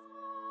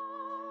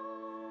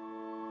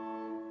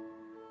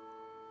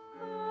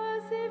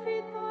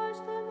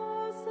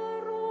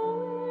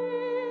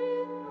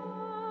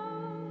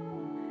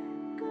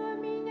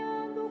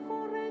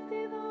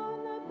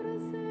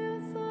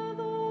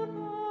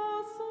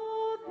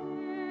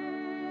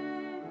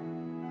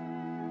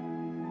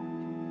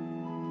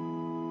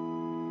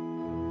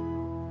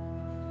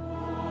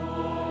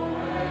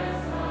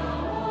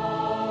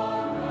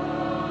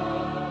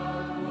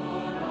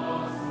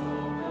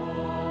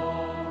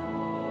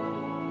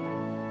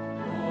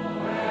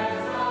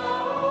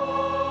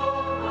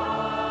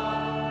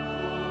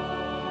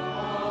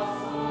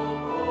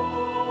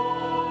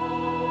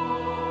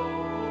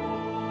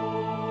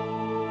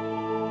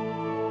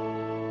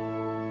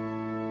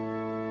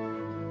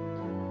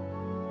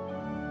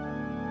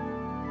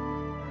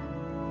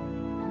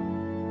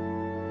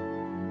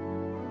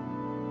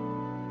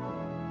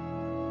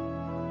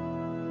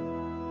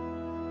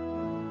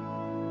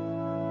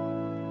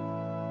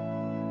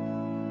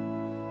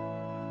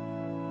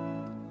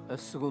 A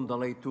segunda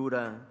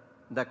leitura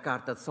da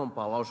carta de São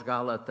Paulo aos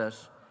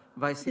Gálatas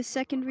vai ser. The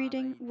second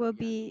reading will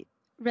be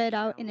read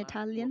out in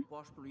Italian.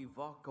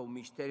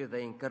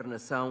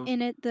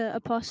 In it, the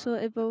apostle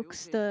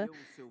evokes the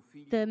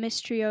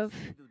mystery of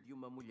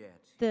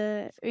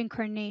the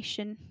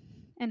incarnation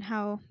and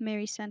how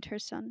Mary sent her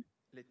son.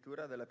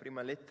 Lettura della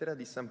prima lettera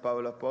di San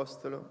Paolo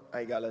Apostolo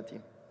ai Galati.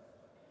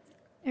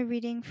 A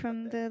reading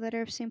from the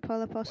letter of St.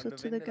 Paul Apostle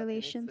to the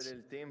Galatians.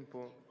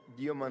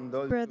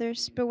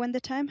 Brothers, but when the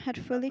time had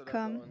fully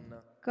come,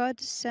 God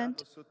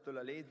sent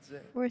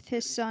forth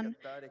his Son,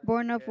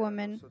 born of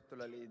woman,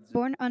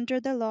 born under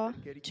the law,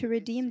 to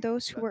redeem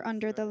those who were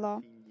under the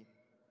law,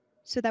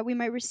 so that we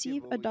might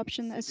receive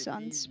adoption as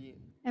sons.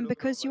 And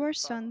because you are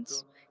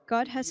sons,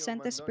 God has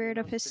sent the Spirit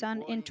of his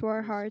Son into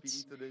our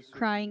hearts,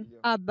 crying,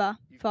 Abba,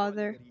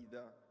 Father.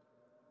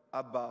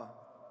 Abba,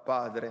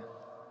 Padre.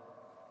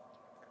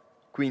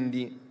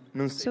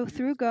 So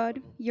through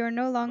God, you are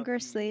no longer a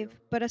slave,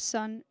 but a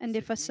son, and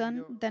if a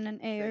son, then an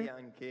heir.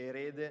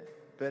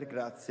 Per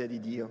grazia di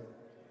Dio.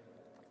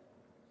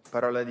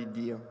 Parola di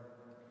Dio.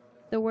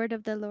 The word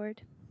of the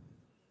Lord.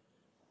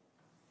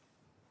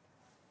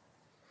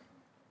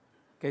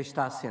 Quem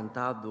está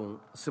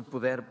sentado, se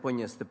puder,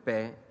 ponha-se de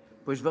pé,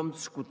 pois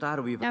vamos escutar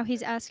o Now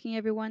he's asking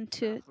everyone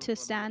to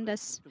stand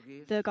as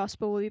the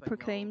gospel will be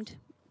proclaimed.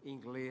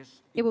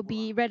 It will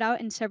be read out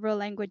in several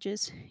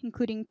languages,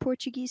 including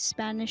Portuguese,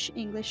 Spanish,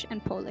 English,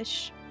 and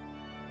Polish.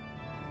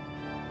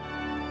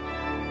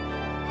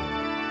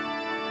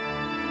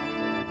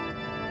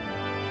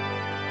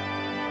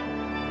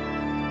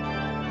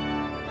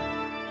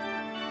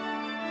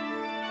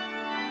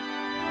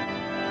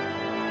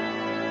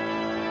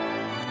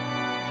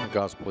 The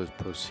gospel is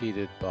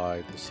preceded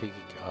by the singing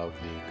of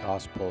the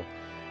gospel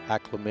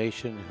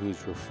acclamation,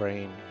 whose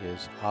refrain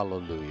is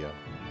Alleluia.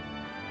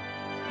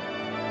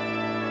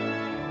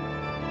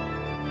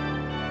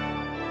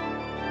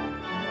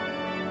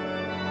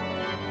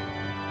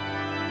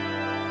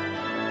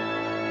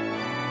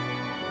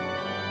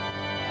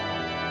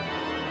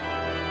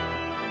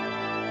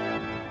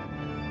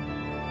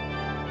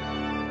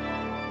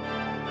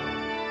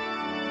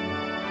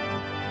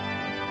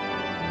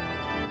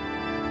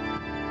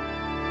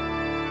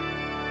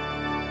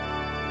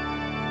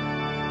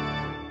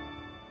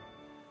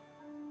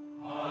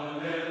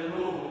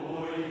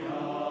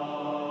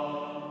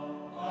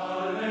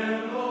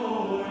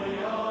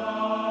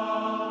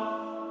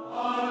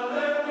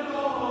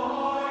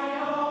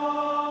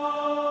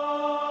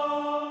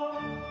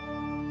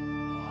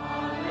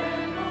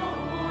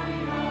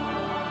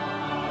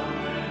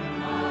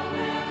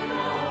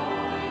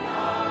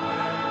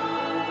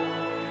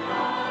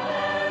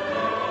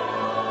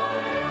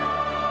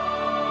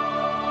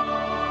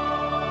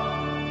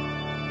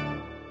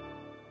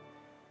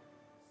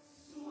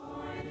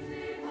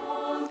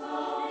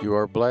 You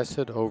are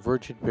blessed, O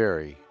Virgin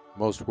Mary,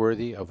 most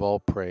worthy of all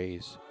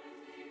praise,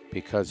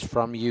 because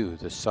from you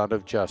the Son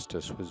of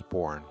Justice was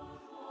born,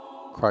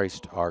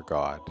 Christ our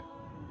God.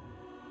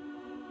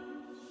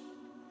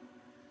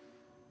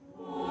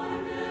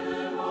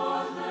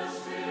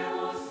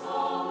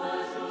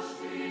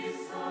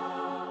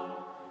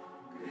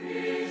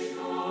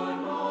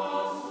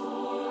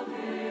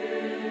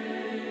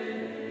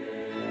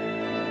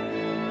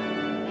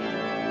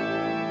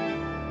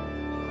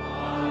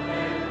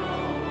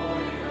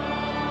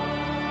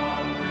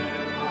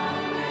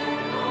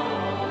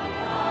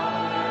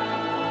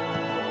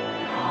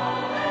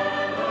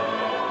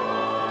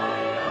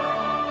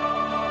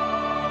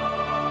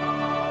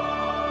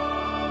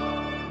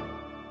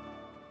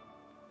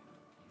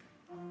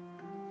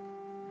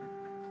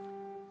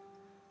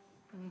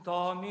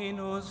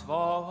 Dominus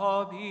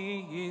vobiscum.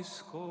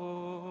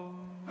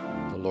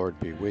 The Lord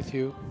be with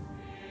you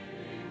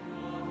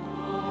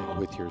and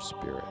with your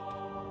spirit.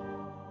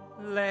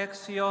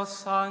 Lectio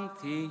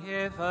Sancti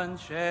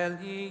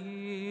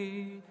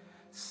Evangelii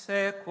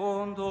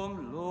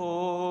secundum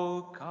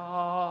Lucas.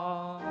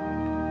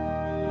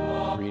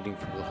 Reading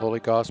from the Holy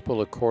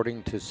Gospel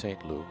according to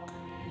St. Luke.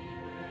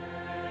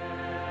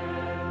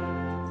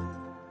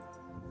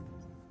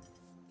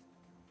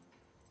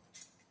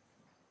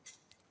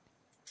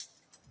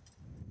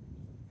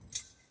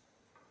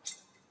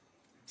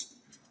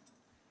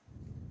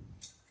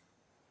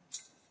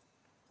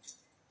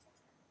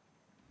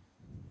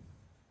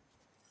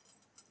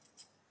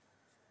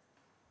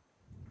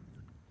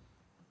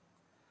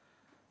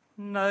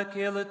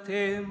 Naquele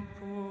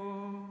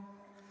tempo,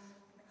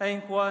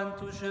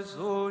 enquanto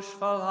Jesus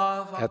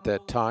falava. At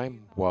that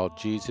time, while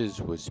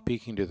Jesus was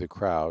speaking to the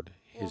crowd,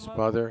 his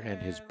mother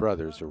and his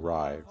brothers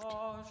arrived.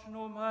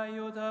 No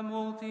meio da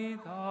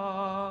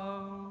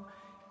multidão,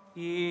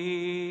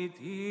 e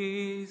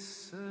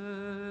disse: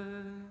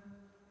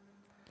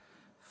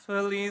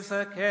 Feliz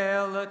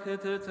aquela que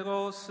te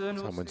trouxe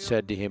no Someone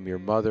said to him, "Your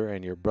mother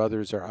and your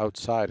brothers are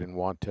outside and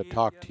want to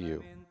talk to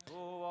you."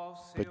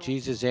 But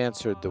Jesus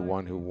answered the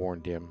one who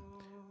warned him,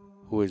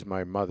 "Who is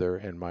my mother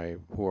and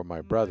who are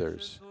my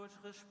brothers?"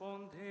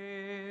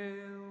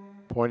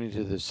 Pointing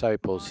to the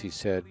disciples, he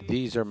said,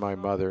 "These are my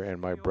mother and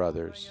my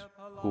brothers.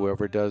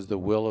 Whoever does the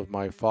will of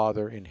my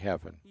Father in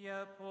heaven,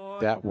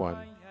 that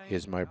one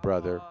is my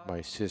brother,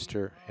 my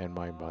sister, and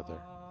my mother.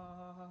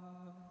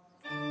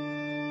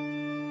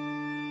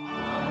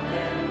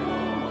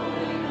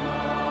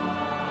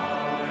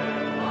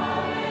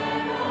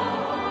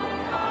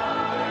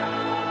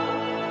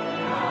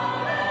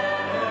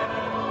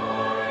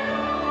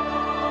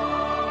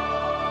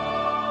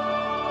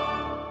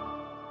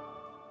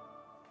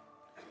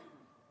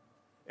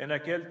 En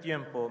aquel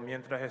tiempo,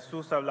 mientras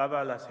Jesús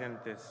hablaba a las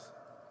gentes,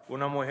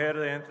 una mujer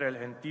de entre el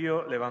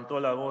gentío levantó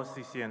la voz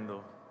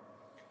diciendo: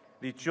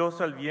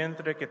 Dichoso el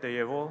vientre que te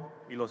llevó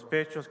y los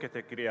pechos que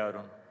te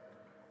criaron.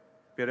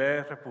 Pero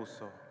él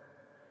repuso: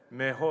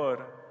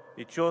 Mejor,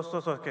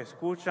 dichosos los que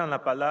escuchan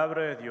la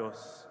palabra de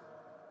Dios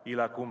y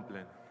la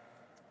cumplen.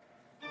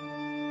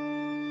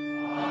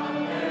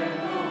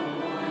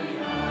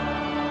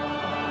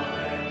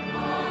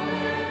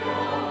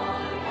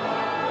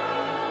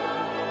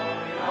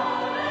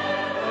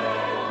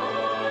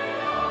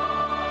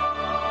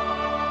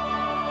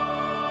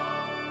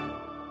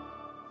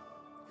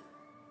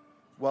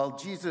 While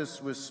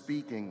Jesus was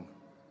speaking,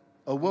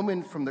 a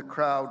woman from the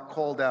crowd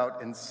called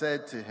out and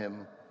said to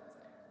him,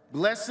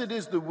 "Blessed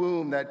is the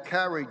womb that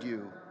carried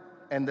you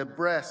and the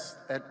breast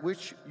at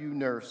which you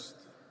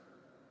nursed."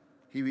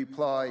 He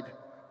replied,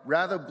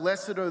 "Rather,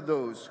 blessed are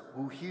those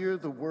who hear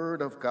the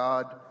word of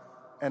God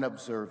and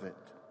observe it."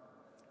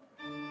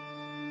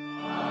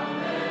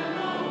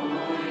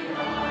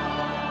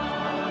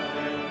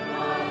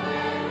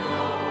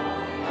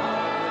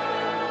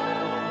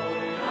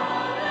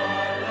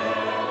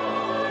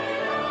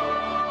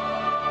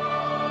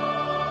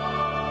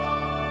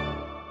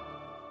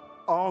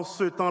 En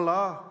ce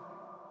temps-là,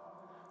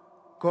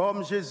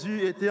 comme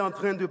Jésus était en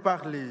train de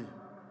parler,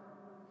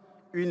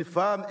 une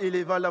femme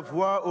éleva la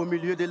voix au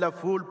milieu de la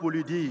foule pour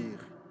lui dire: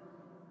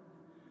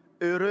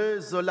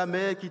 Heureuse la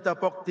mère qui t'a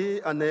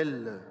porté en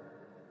elle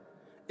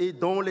et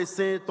dont les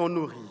seins t'ont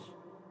nourri.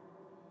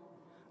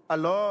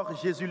 Alors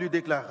Jésus lui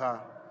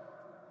déclara: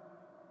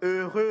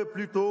 Heureux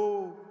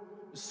plutôt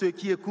ceux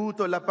qui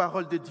écoutent la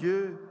parole de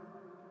Dieu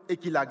et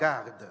qui la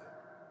gardent.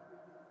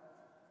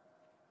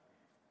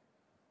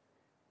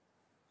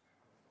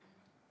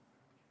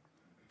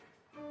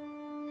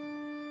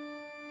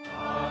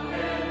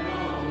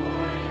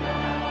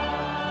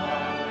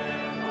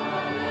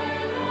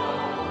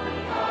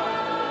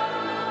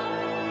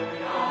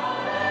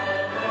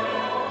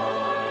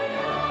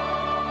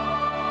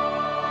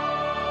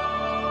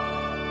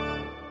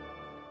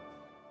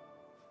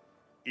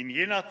 In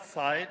jener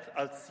Zeit,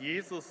 als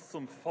Jesus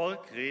zum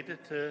Volk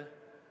redete,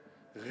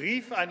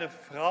 rief eine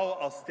Frau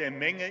aus der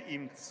Menge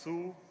ihm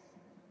zu: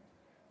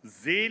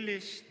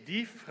 Selig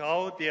die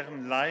Frau,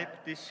 deren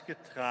Leib dich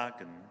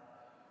getragen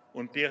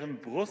und deren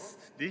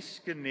Brust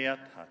dich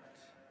genährt hat.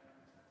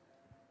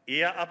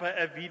 Er aber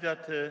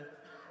erwiderte: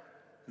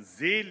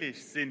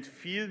 Selig sind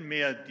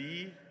vielmehr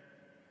die,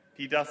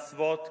 die das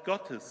Wort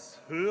Gottes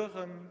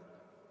hören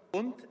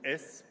und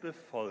es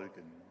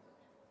befolgen.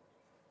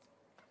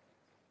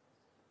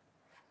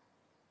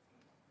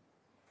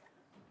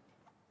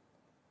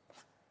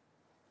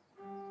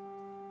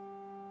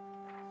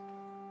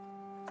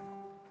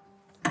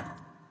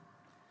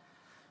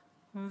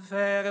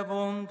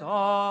 Verbum Domini.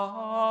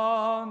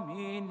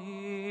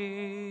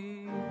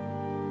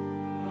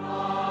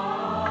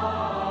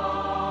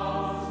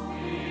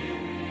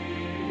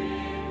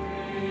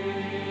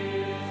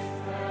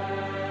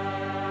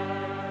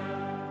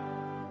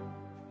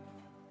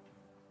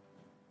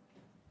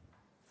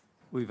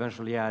 O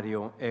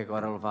evangeliário é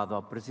agora levado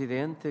ao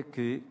presidente,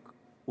 que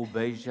o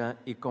beija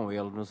e com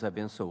ele nos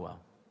abençoa.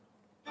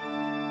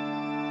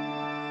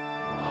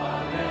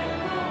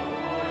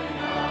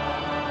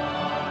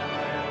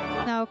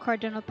 Now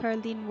Cardinal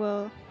Parolin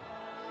will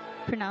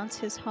pronounce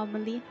his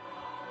homily.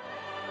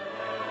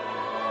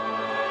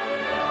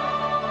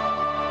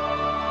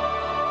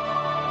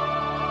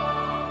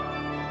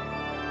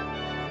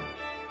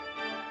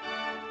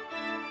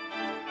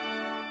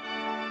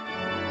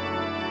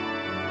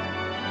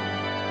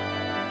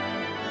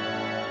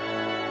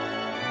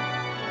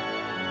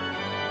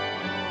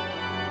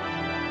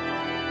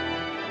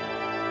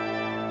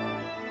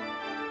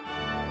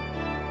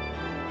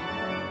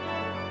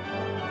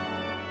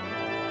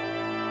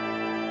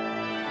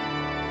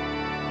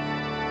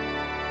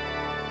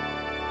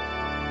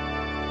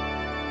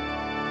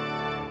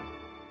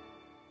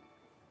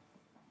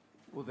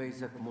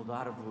 Podeis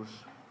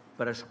acomodar-vos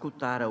para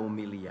escutar a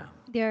homilia.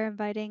 They are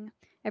inviting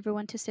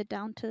everyone to sit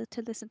down to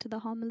listen to the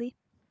homily.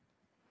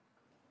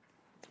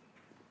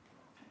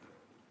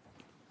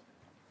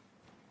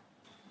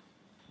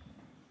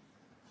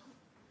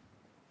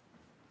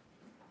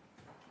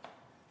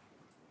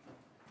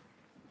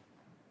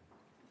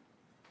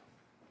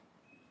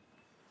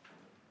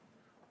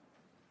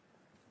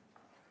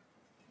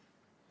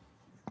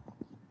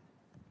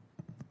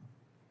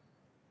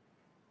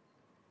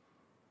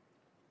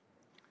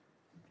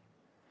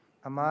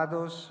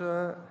 Amados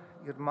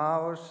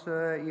irmãos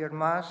e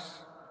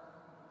irmãs,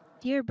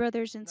 Dear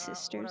brothers and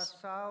sisters,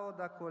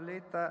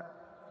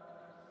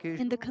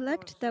 in the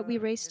collect that we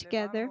raise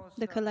together,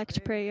 the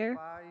collect prayer,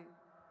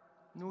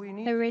 that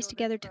we raise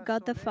together to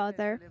God the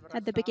Father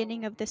at the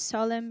beginning of this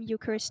solemn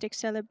Eucharistic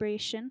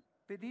celebration,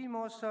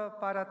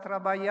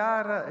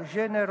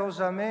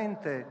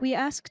 we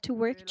ask to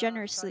work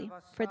generously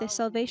for the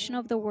salvation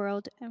of the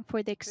world and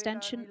for the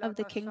extension of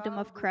the kingdom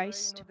of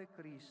Christ.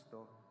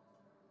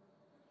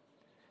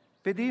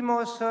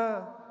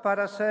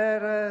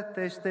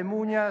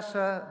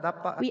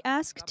 We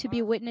ask to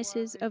be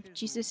witnesses of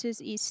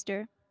Jesus'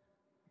 Easter.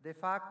 De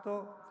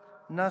facto,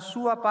 na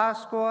sua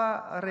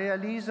Páscoa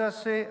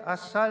realiza-se a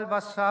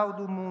salvação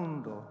do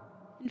mundo.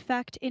 In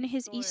fact, in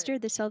his Easter,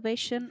 the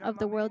salvation of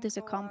the world is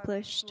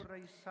accomplished.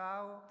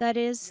 That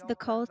is, the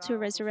call to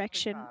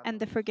resurrection and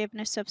the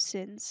forgiveness of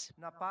sins.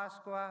 Na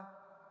Páscoa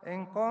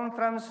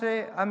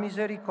encontram-se a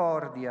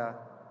misericórdia,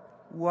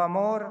 o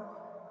amor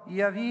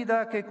e a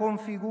vida que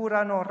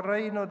configuram o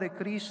reino de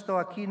Cristo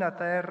aqui na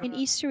terra. In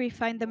Easter, we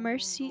find the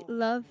mercy,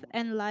 love,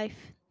 and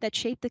life that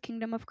shape the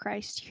kingdom of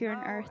Christ here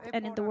on earth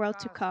and in the world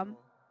to come.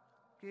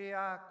 It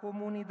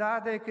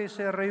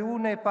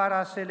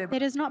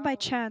is not by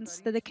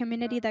chance that the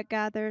community that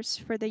gathers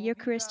for the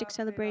Eucharistic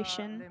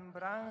celebration,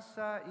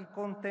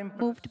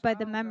 moved by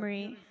the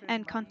memory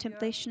and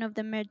contemplation of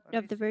the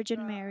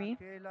Virgin Mary,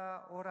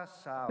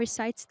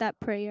 recites that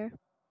prayer.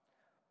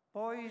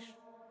 Pois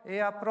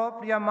é a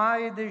própria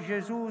Mãe de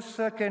Jesus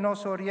que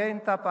nos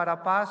orienta para a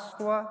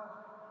Páscoa.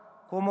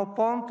 For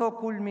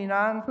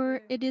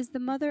it is the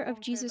Mother of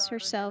Jesus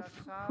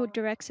herself who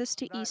directs us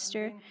to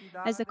Easter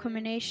as the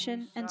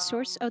culmination and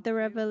source of the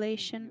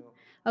revelation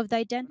of the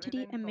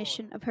identity and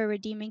mission of her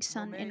redeeming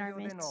Son in our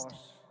midst.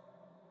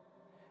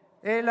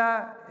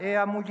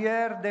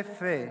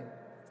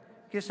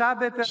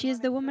 She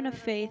is the woman of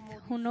faith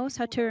who knows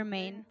how to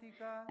remain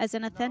as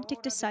an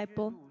authentic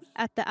disciple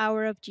at the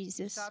hour of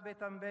Jesus,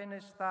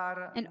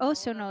 and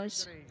also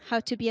knows how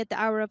to be at the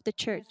hour of the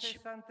Church,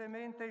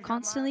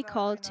 constantly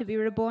called to be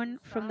reborn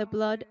from the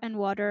blood and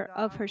water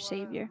of her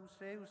Savior,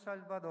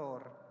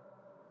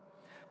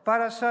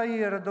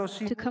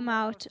 to come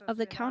out of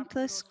the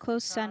countless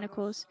closed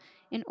cenacles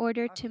in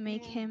order to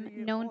make him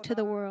known to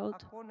the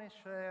world,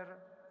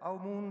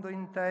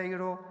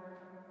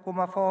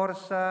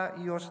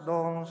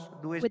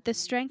 with the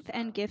strength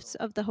and gifts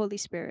of the Holy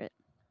Spirit.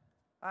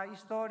 A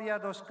história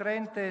dos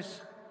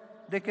crentes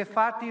de que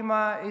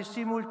Fatima é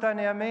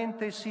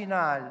simultaneamente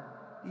sinal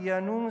e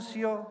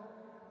anúncio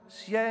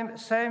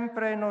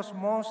sempre nos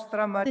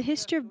mostra. The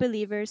history of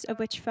believers, of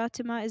which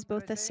Fatima is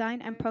both a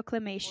sign and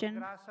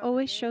proclamation,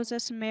 always shows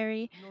us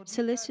Mary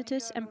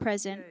solicitous and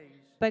present,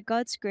 by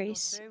God's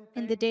grace,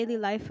 in the daily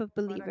life of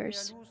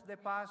believers,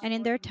 and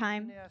in their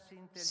time,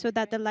 so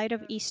that the light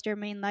of Easter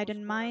may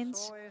enlighten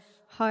minds,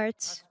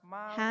 hearts,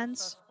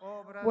 hands,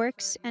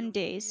 works, and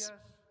days,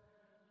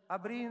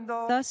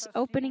 thus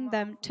opening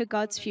them to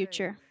God's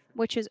future,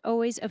 which is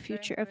always a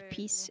future of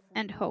peace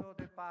and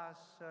hope.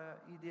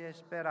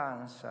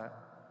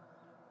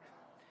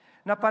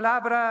 Na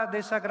palavra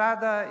de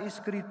Sagrada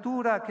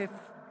Escritura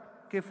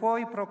que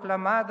foi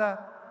proclamada,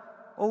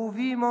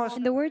 ouvimos.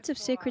 In the words of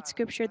sacred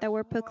scripture that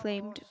were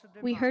proclaimed,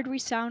 we heard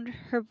resound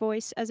her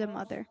voice as a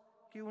mother,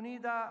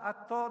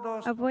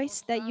 a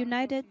voice that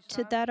united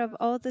to that of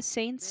all the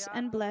saints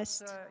and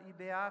blessed,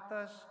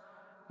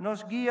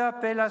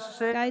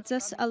 guides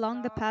us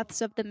along the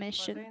paths of the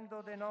mission,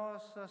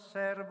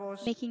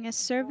 making us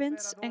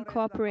servants and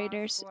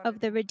cooperators of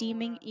the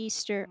redeeming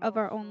Easter of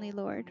our only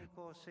Lord.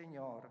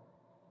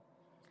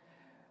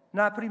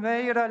 In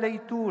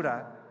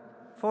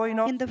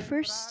the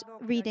first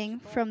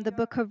reading from the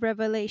book of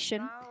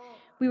Revelation,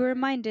 we were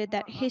reminded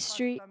that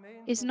history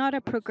is not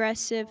a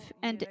progressive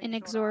and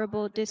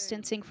inexorable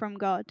distancing from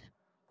God,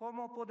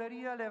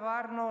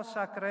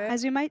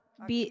 as we might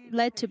be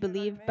led to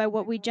believe by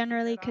what we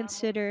generally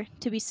consider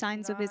to be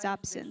signs of his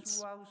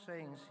absence.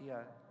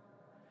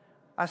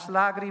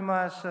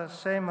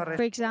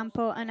 For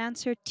example,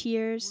 unanswered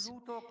tears,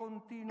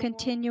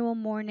 continual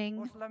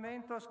mourning,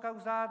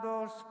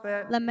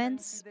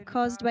 laments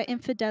caused by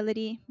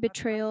infidelity,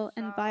 betrayal,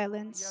 and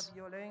violence,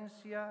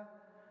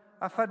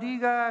 the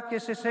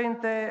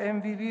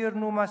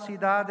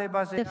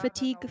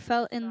fatigue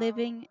felt in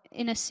living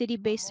in a city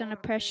based on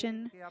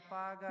oppression,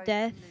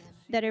 death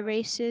that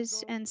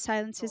erases and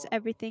silences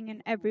everything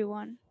and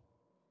everyone.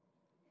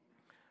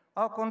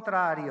 On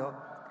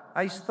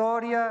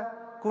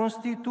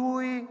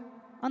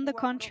the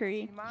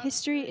contrary,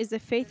 history is the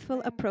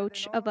faithful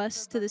approach of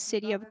us to the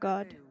city of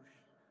God,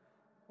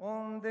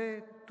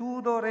 where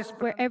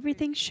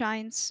everything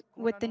shines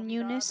with the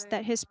newness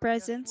that his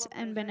presence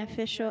and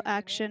beneficial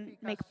action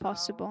make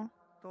possible.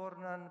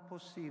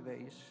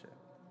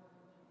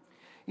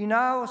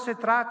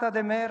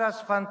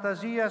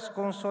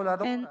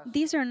 And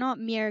these are not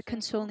mere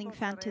consoling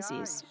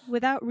fantasies,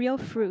 without real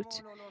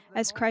fruit,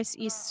 as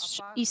Christ's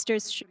Easter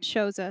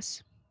shows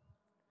us.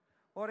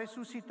 O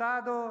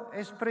ressuscitado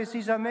es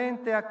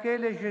precisamente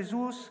aquele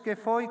Jesus que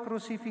foi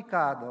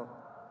crucificado.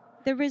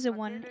 The risen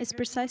one is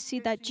precisely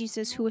that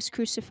Jesus who was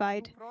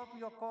crucified,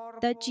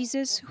 that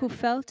Jesus who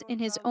felt in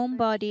his own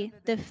body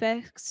the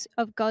effects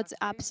of God's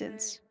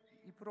absence,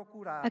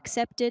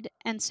 accepted,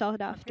 and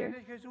sought after.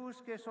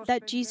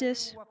 That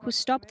Jesus, who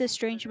stopped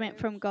estrangement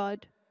from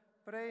God,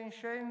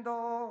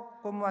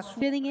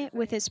 filling it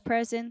with His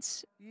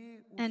presence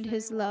and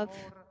His love,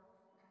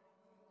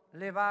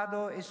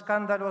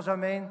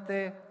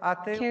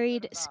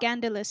 carried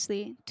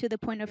scandalously to the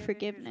point of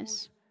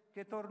forgiveness.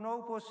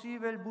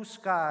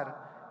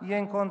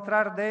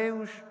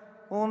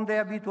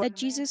 That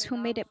Jesus who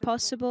made it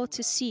possible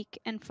to seek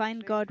and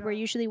find God where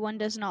usually one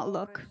does not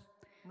look,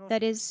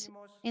 that is,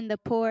 in the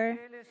poor,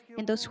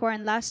 in those who are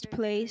in last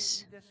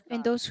place,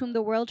 in those whom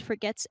the world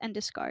forgets and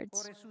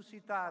discards.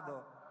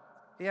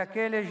 The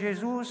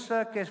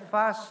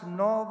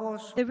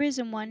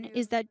risen one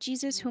is that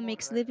Jesus who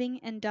makes living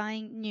and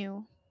dying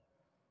new.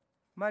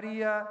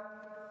 Mary,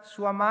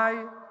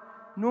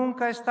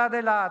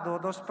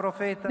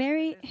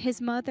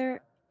 his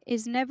mother,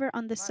 is never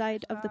on the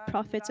side of the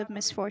prophets of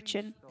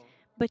misfortune,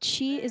 but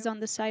she is on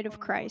the side of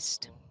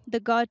Christ, the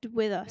God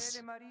with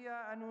us.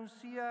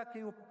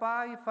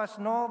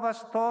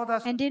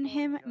 And in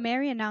him,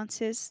 Mary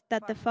announces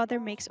that the Father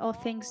makes all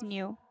things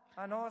new.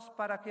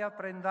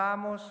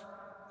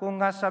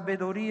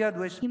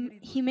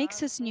 He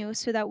makes us new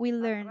so that we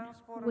learn,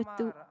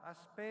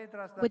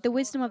 with the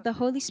wisdom of the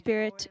Holy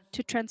Spirit,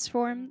 to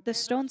transform the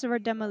stones of our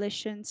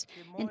demolitions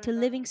into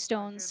living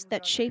stones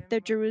that shape the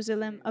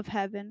Jerusalem of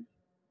heaven.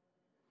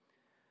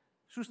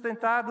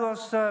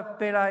 Sustentados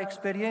pela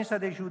experiência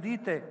de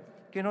Judite,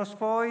 que nos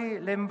foi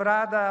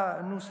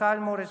lembrada no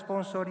Salmo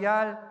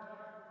responsorial.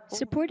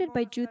 Supported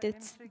by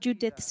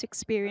Judith's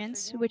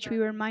experience, which we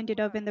were reminded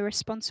of in the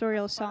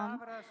responsorial psalm,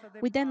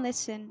 we then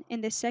listen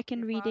in the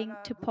second reading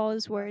to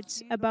Paul's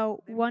words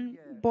about one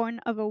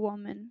born of a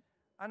woman.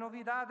 A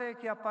novidade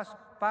que a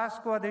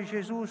Páscoa de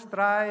Jesus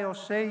trae o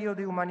seio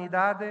de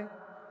humanidade,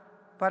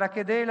 para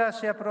que dela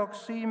se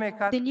aproxime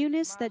cada. The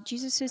newness that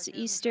Jesus'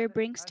 Easter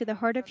brings to the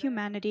heart of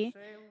humanity,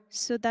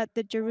 so that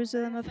the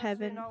Jerusalem of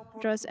heaven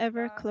draws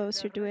ever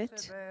closer to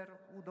it,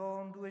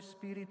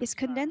 is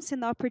condensed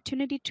in the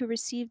opportunity to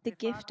receive the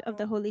gift of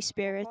the Holy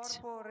Spirit.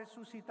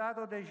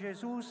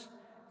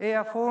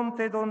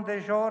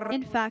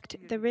 In fact,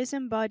 the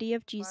risen body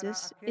of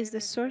Jesus is the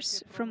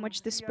source from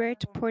which the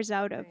Spirit pours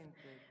out of.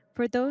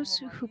 For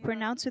those who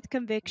pronounce with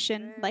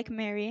conviction, like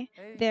Mary,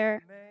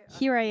 there,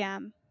 "Here I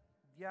am,"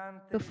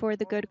 before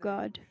the good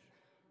God.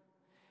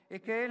 E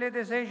che Ele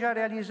deseja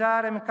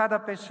realizar em cada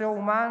pessoa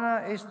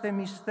humana este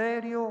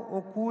mistério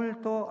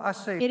oculto a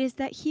sé. It is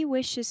that He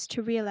wishes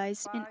to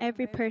realize in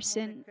every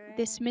person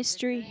this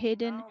mystery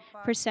hidden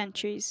for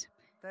centuries,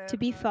 to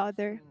be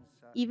Father,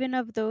 even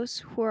of those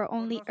who are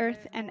only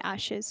earth and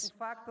ashes.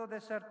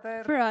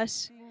 For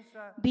us,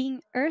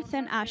 being earth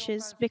and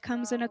ashes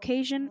becomes an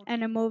occasion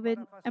and a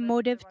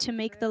motive to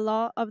make the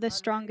law of the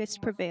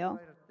strongest prevail.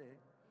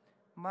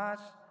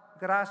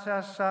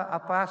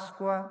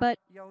 But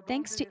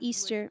thanks to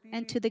Easter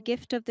and to the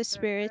gift of the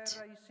Spirit,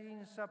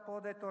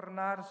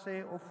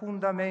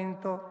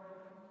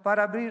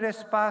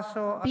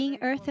 being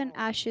earth and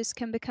ashes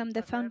can become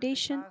the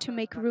foundation to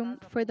make room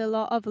for the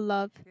law of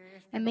love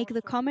and make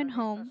the common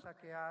home,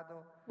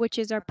 which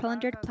is our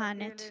plundered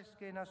planet,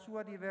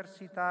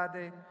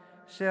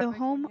 the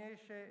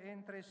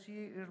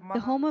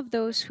home of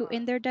those who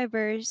in their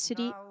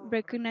diversity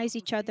recognize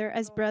each other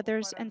as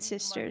brothers and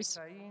sisters.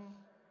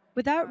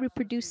 Without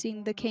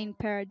reproducing the Cain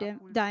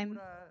paradigm,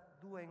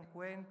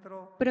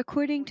 but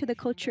according to the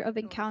culture of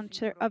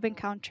encounter,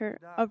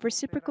 of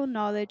reciprocal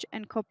knowledge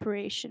and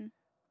cooperation.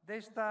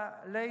 Desta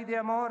lei de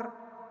amor,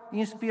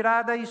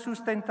 inspirada e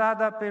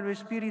sustentada pelo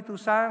Espírito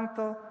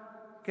Santo,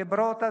 que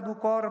brota do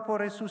corpo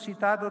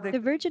ressuscitado de. The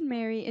Virgin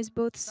Mary is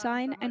both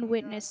sign and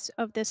witness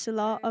of this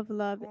law of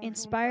love,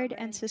 inspired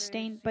and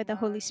sustained by the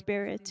Holy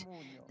Spirit,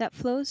 that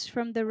flows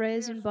from the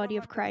risen body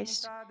of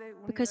Christ,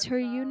 because her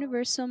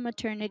universal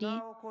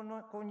maternity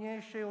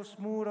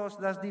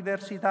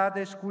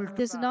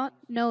does not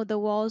know the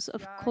walls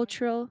of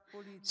cultural,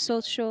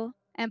 social,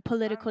 and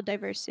political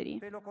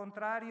diversity.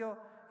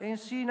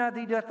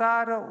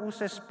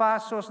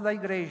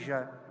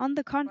 On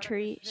the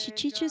contrary, she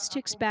teaches to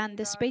expand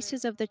the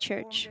spaces of the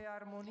Church,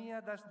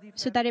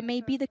 so that it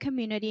may be the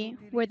community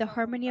where the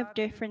harmony of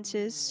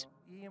differences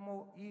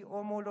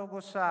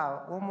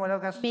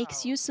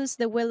makes useless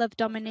the will of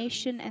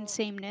domination and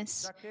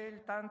sameness,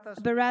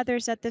 but rather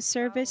is at the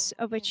service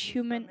of which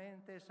human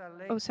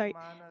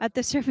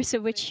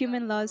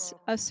laws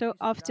are so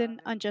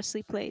often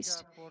unjustly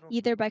placed,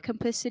 either by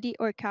complicity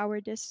or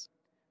cowardice.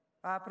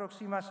 A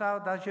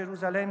aproximação da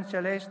Jerusalém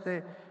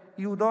celeste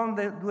e o dom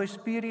do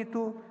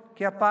Espírito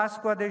que a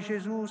Páscoa de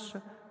Jesus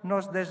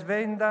nos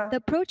desvenda. The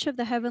approach of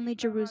the heavenly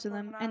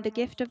Jerusalem and the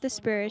gift of the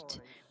Spirit,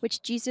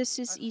 which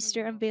Jesus'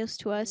 Easter unveils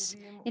to us,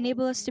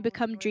 enable us to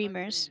become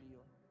dreamers.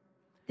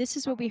 This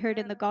is what we heard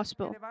in the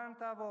Gospel.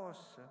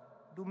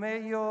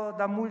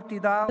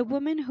 The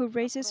woman who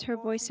raises her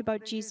voice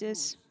about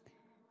Jesus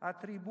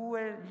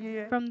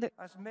from the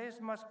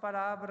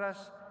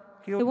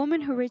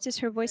woman who raises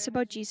her voice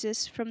about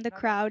Jesus from the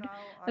crowd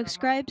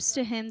ascribes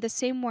to him the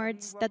same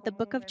words that the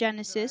book of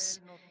Genesis,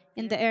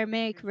 in the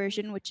Aramaic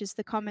version, which is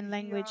the common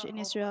language in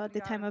Israel at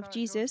the time of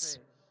Jesus,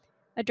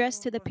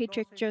 addressed to the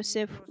patriarch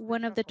Joseph,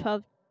 one of the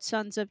 12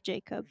 sons of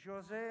Jacob.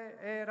 José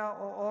era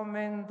o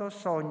homem dos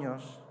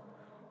sonhos,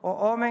 o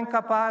homem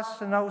capaz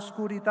na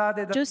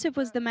oscuridade da Joseph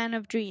was the man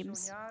of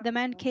dreams, the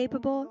man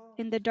capable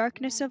in the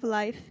darkness of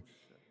life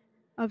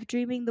of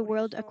dreaming the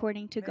world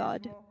according to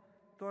God.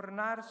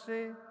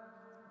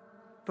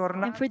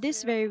 And for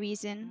this very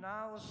reason,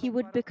 he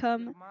would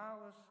become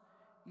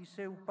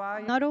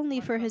not only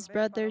for his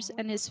brothers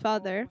and his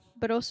father,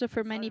 but also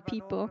for many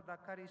people,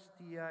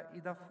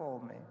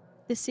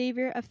 the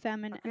savior of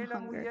famine and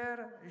hunger.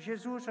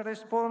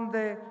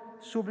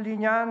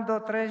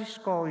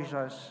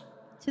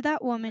 To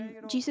that woman,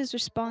 Jesus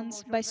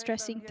responds by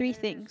stressing three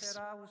things.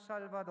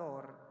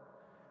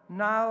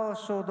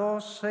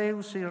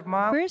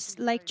 First,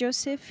 like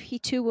Joseph, he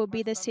too will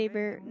be the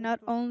savior not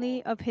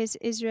only of his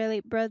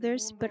Israelite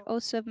brothers, but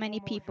also of many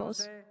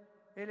peoples.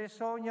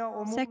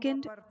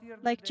 Second,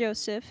 like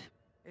Joseph,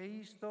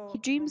 he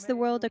dreams the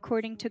world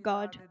according to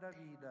God,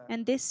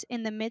 and this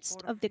in the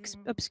midst of the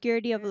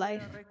obscurity of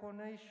life.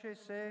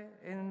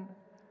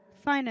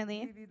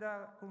 Finally,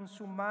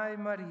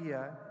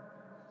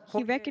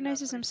 he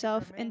recognizes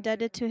himself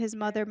indebted to his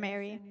mother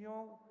Mary,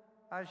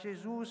 as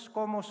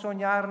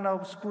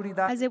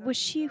it was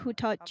she who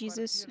taught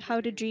Jesus how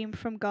to dream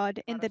from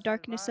God in the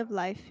darkness of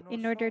life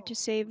in order to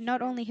save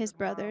not only his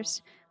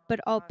brothers, but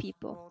all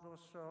people.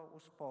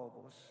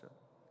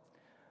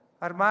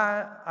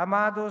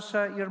 Amados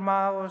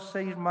irmãos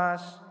e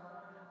irmãs,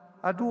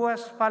 há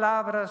duas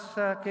palavras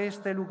que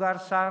este lugar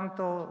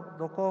santo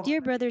do Cova.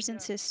 Dear brothers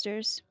and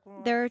sisters,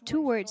 there are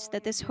two words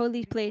that this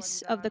holy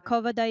place of the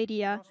Cova da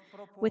Iria,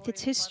 with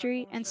its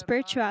history and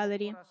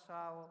spirituality,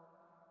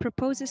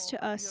 proposes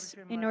to us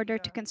in order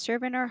to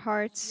conserve in our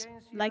hearts,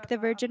 like the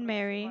Virgin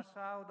Mary,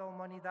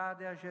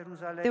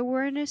 the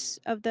awareness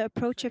of the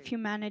approach of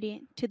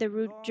humanity to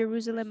the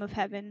Jerusalem of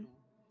heaven,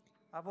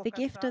 the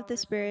gift of the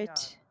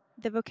Spirit,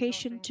 the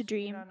vocation to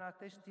dream,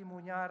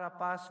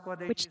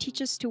 which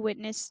teaches to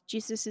witness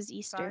Jesus'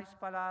 Easter.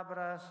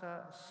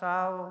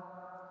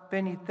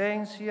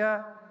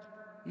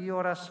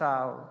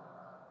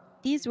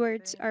 These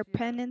words are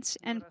penance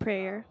and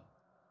prayer.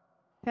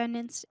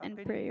 Penance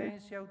and prayer.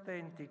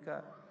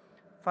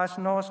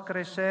 Faz-nos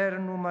crescer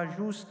numa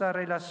justa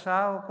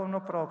relação com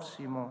o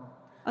próximo.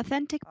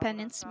 Authentic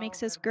penance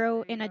makes us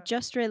grow in a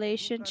just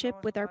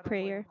relationship with our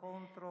prayer.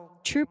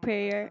 True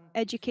prayer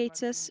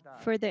educates us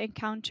for the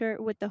encounter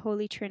with the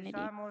Holy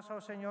Trinity.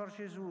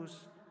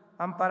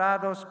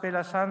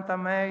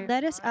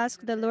 Let us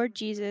ask the Lord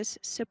Jesus,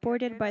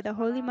 supported by the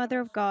Holy Mother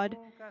of God,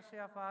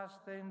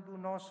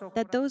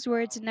 that those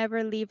words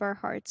never leave our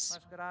hearts.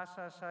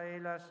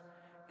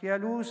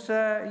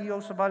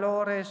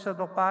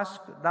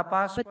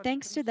 But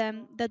thanks to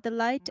them, that the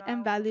light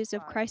and values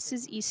of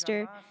Christ's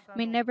Easter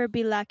may never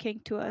be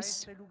lacking to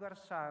us,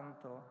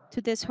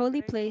 to this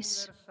holy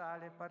place,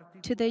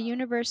 to the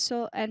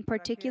universal and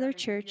particular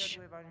Church,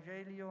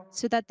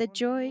 so that the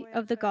joy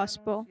of the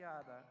Gospel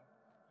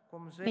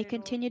may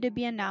continue to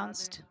be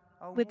announced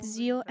with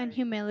zeal and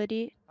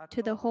humility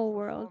to the whole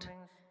world,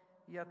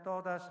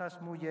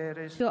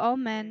 to all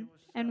men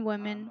and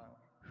women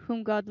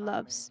whom God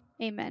loves.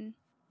 Amen.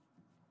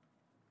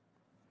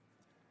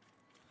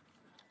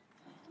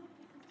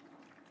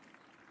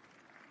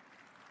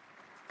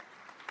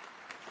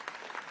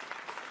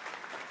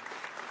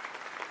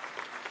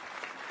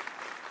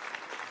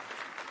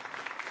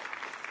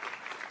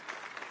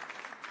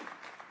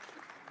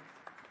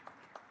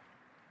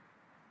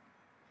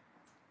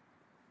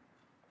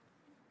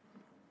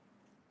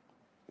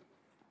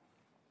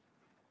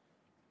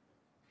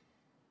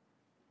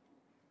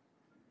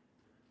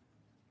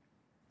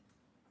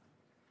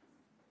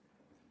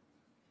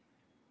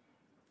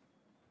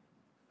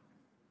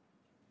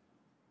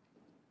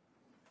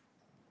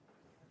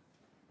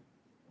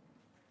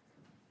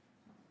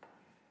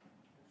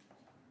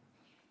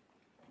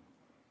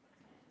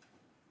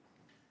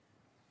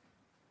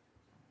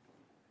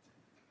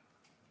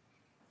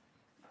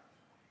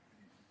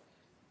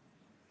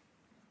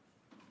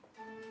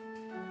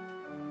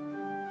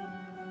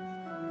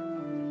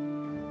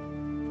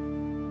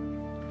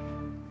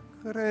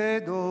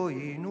 Credo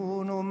in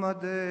unum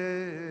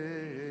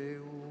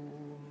Deum.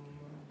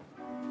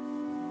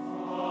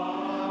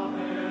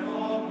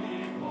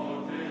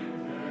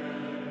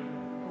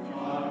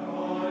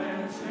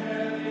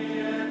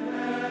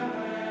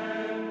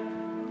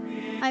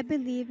 I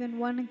believe in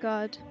one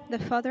God, the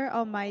Father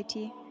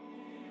Almighty,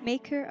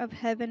 maker of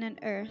heaven and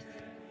earth,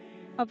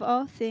 of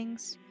all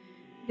things,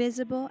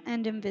 visible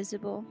and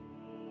invisible.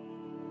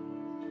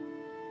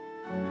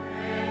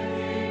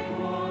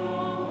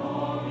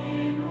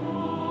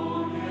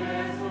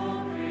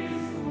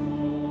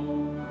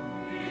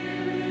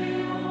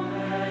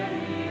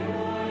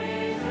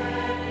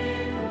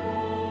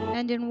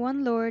 And in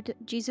one Lord,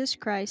 Jesus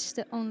Christ,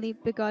 the only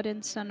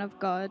begotten Son of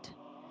God,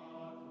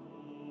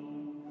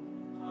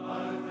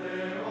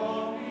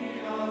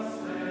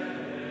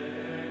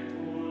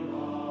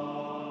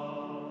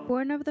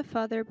 born of the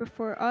Father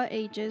before all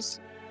ages,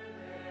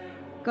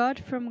 God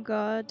from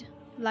God,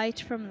 light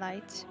from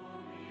light.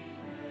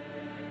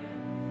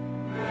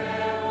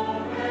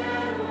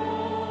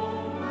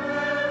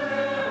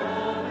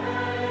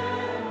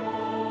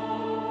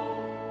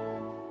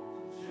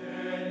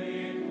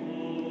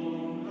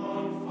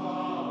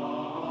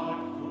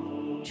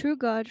 True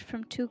God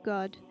from true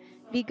God,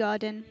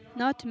 begotten,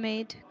 not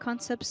made,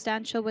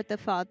 consubstantial with the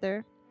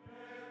Father.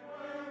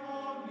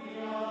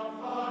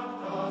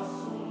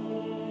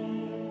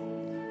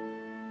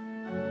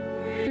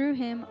 Through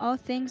him all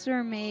things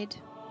were made,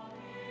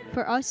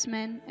 for us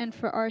men and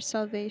for our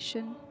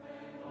salvation.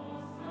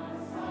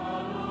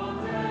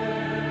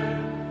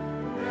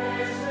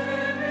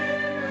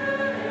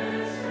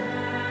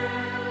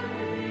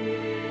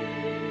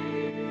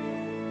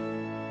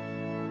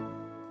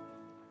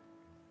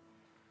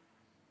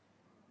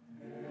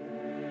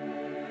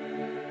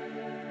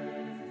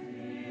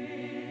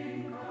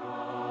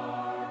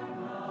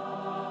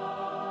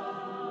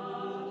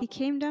 He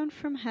came down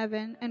from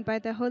heaven and by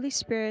the Holy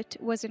Spirit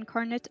was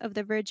incarnate of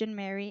the Virgin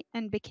Mary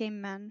and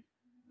became man.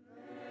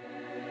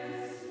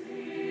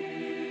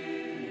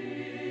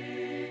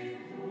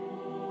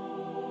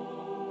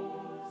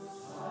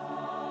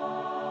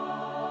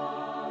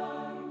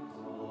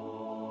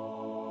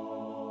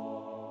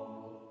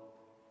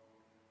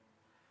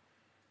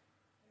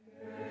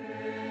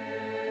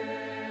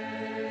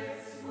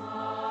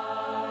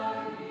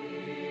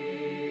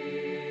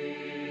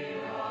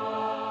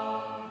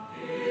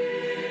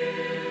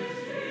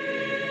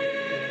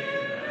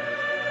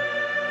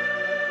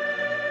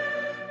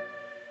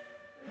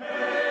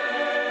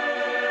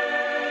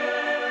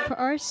 For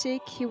our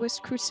sake he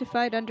was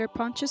crucified under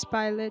Pontius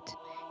Pilate.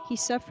 He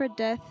suffered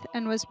death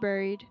and was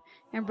buried,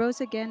 and rose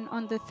again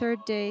on the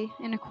third day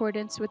in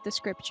accordance with the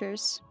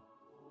Scriptures.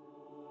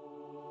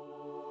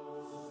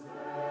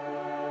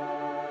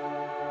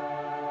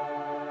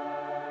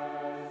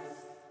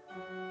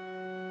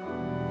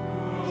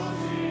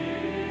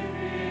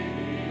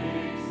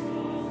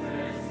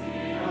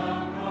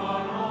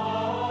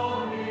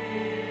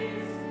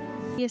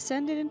 He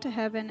ascended into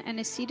heaven and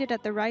is seated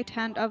at the right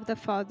hand of the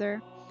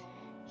Father.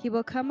 He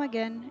will come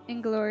again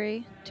in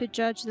glory to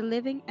judge the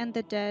living and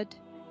the dead,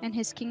 and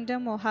his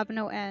kingdom will have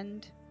no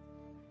end.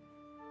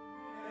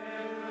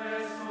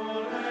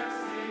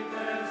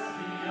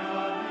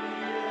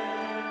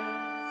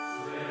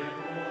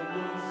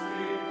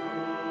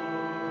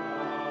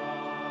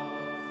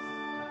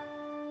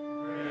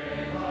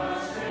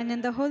 And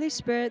in the Holy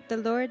Spirit, the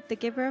Lord, the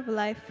giver of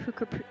life, who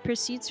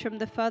proceeds from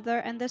the Father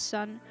and the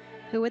Son,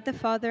 who with the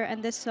Father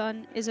and the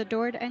Son is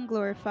adored and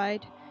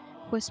glorified,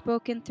 who has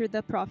spoken through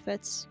the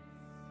prophets.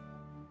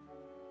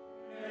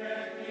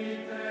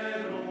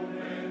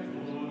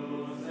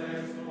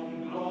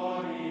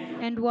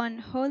 And one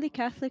holy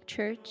Catholic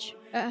Church,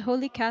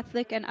 holy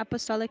Catholic and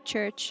Apostolic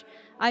Church,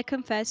 I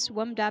confess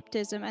one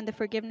baptism and the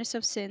forgiveness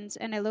of sins,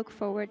 and I look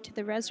forward to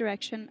the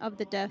resurrection of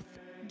the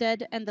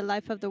dead and the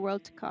life of the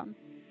world to come.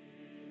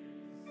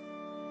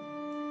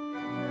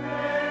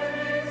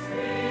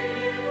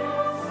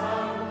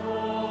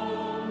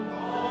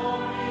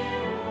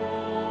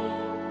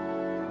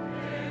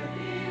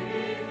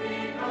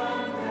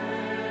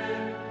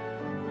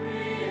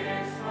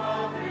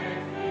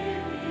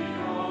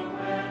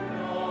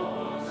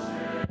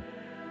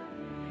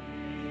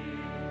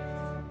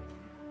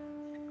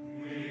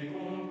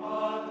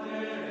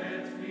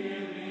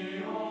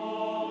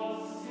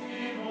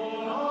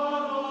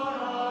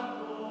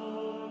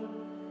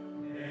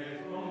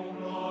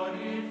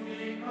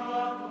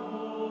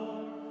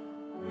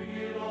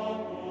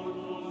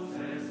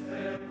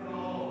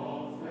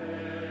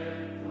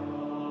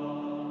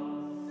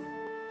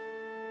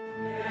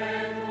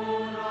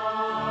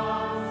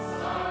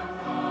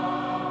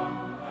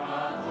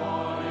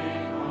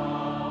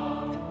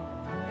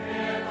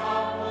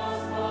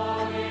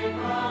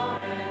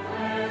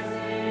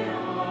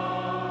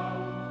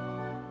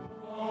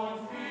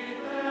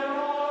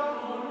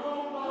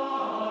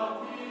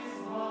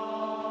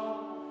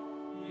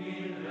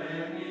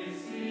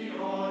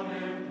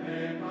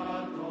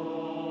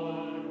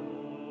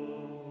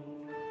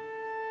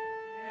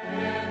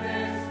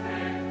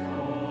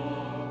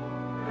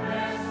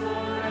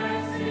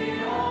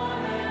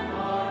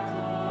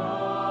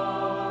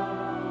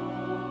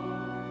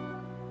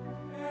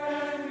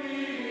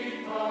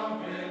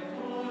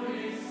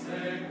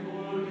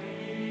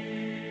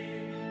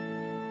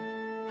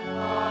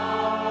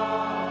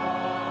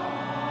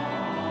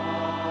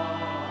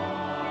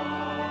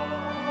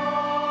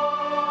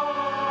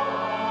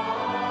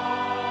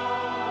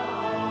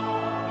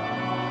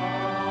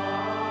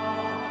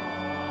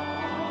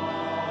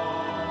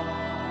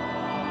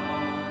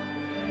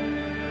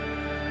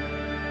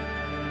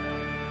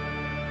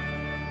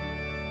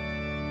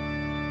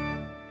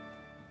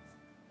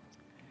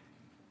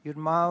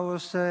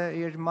 Irmãos e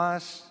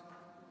irmãs,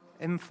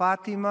 em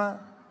Fátima,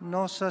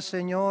 Nossa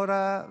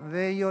Senhora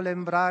veio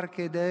lembrar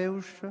que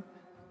Deus,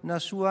 na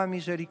sua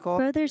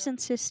misericórdia, Brothers and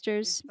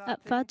sisters, at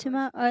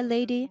Fatima, Our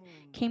Lady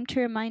came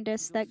to remind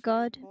us that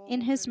God,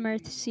 in His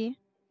mercy,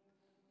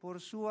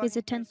 is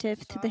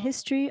attentive to the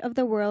history of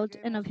the world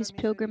and of his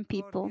pilgrim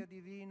people.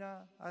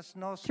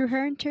 Through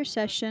her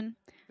intercession,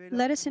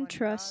 let us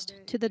entrust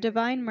to the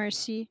divine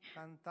mercy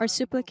our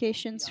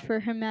supplications for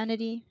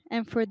humanity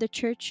and for the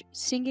Church,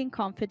 singing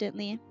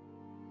confidently.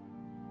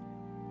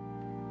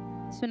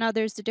 So now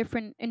there's the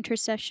different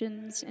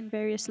intercessions in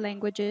various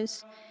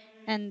languages,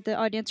 and the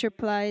audience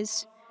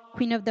replies,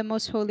 Queen of the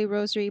Most Holy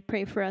Rosary,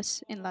 pray for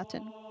us in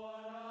Latin.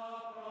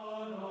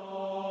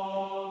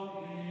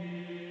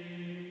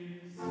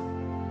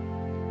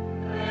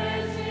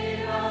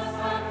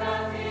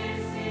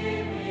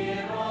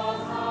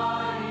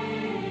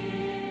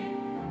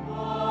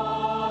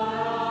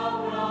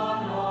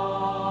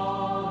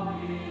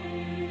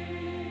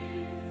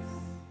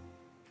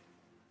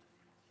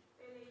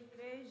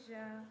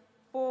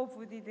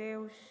 Povo de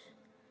Deus,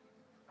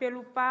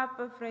 pelo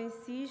Papa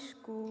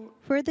Francisco,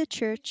 for the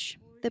Church,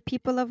 the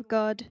people of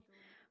God,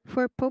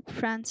 for Pope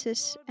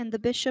Francis and the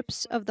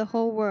bishops of the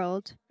whole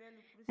world,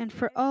 and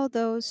for all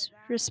those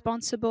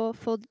responsible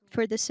for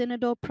the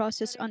synodal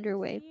process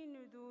underway,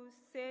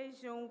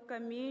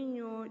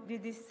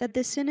 that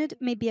the synod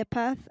may be a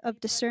path of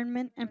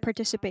discernment and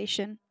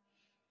participation,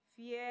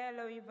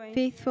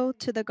 faithful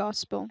to the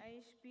gospel,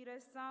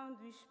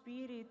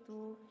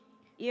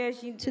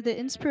 to the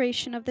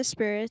inspiration of the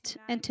Spirit,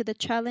 and to the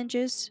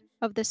challenges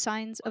of the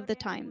signs of the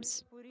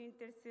times.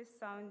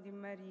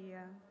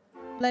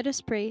 Let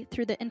us pray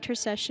through the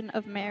intercession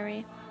of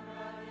Mary.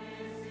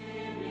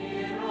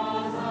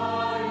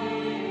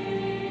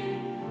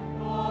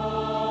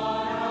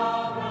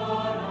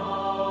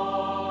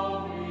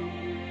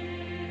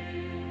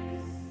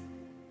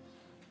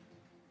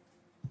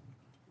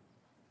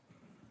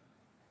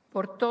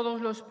 Por todos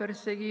los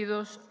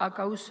perseguidos a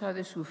causa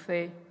de su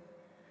fe,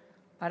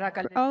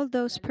 for all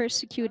those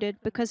persecuted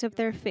because of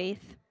their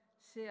faith,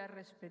 sea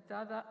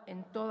respetada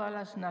en todas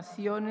las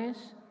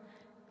naciones,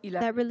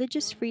 that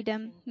religious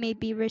freedom may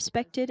be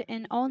respected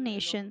in all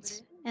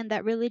nations, and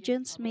that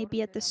religions may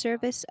be at the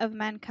service of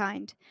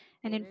mankind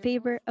and in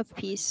favor of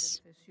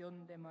peace.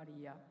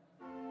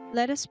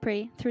 Let us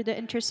pray through the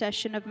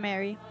intercession of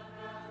Mary.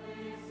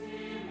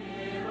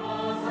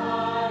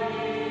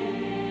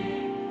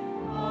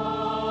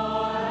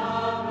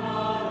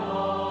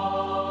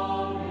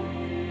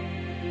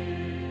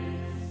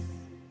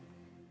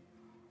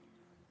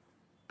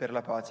 Per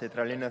la pace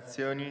tra le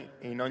nazioni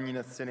e in ogni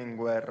nazione in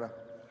guerra,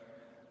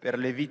 per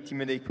le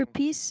vittime dei for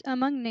peace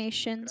among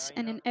nations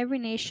and in every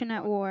nation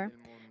at war,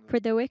 for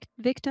the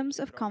victims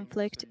of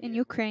conflict in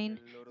Ukraine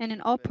and in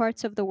all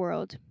parts of the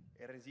world,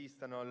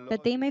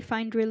 that they may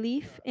find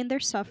relief in their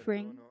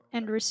suffering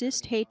and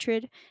resist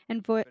hatred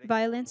and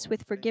violence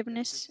with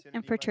forgiveness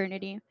and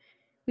fraternity.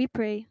 We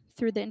pray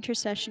through the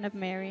intercession of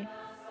Mary.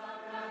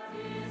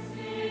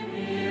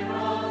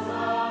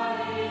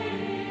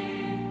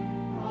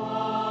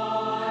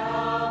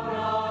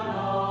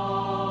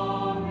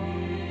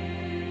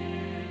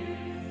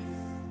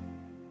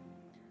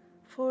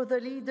 For the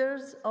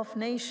leaders of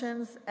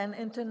nations and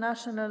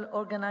international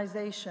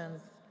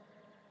organizations,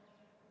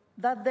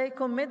 that they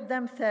commit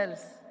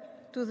themselves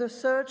to the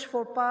search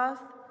for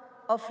path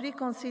of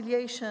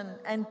reconciliation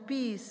and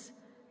peace,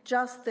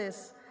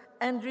 justice,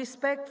 and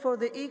respect for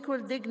the equal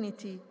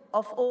dignity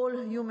of all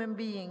human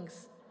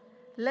beings.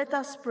 Let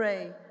us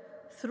pray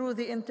through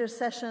the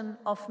intercession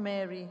of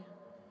Mary.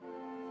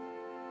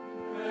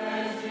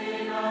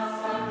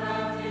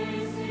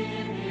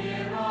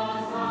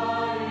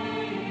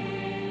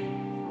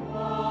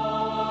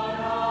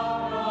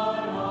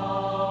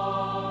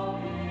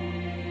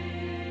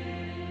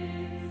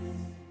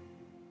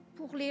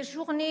 Pour les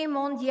Journées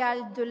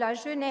mondiales de la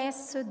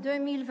jeunesse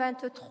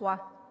 2023,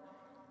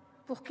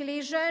 pour que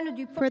les jeunes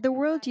du for the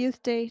World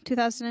Youth Day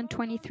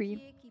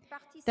 2023,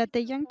 that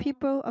the young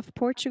people of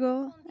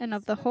Portugal and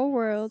of the whole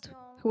world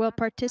who will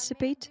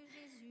participate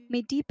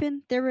may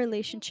deepen their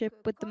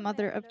relationship with the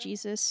Mother of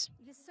Jesus,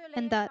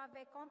 and that,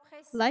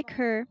 like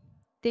her,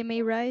 they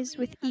may rise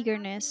with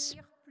eagerness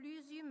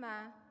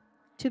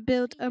to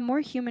build a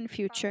more human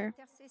future.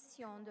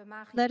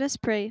 Let us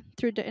pray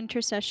through the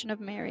intercession of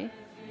Mary.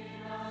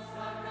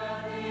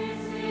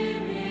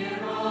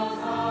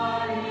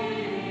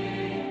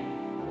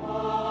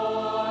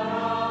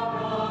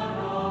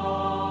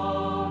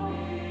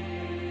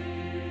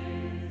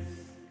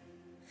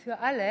 Für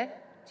alle,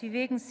 die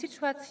wegen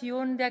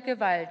Situationen der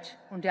Gewalt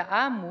und der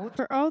Armut,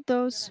 for all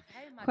those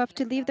who have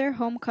to leave their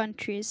home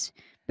countries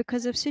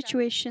because of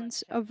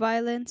situations of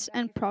violence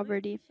and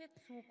poverty,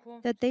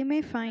 that they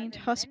may find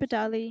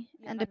hospitality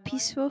and a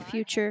peaceful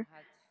future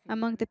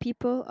among the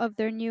people of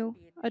their new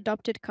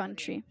adopted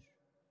country.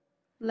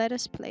 Let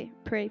us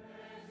pray.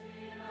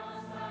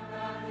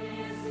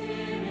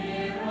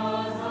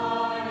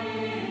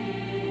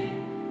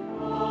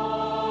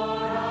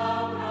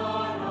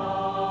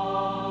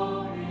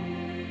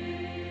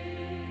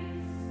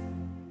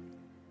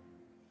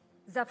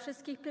 Za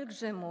wszystkich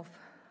pielgrzymów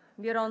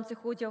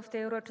biorących udział w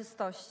tej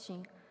uroczystości,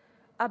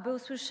 aby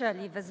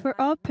usłyszeli for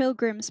all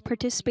pilgrims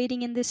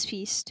participating in this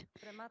feast,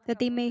 that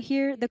they may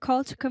hear the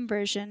call to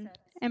conversion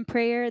and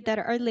prayer that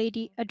Our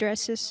Lady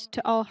addresses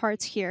to all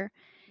hearts here,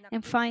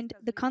 and find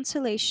the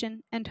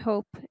consolation and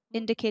hope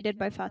indicated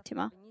by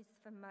Fatima.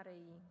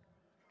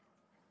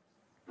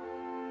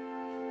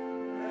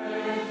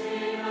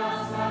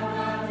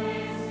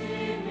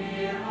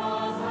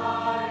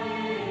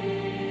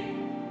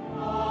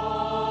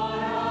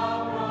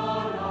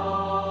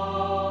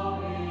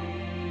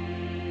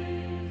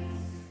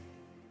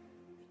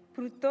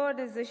 Por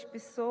todas as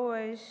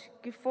pessoas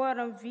que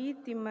foram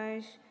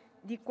vítimas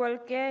de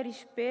qualquer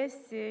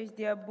espécie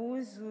de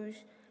abusos,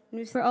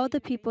 For all the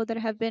people that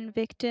have been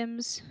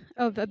victims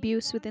of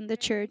abuse within the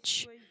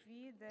Church,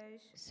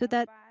 so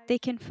that they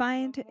can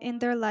find in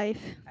their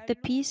life the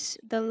peace,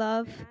 the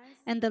love,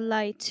 and the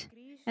light,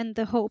 and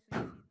the hope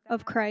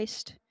of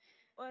Christ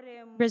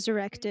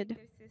resurrected.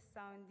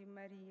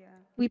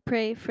 We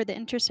pray for the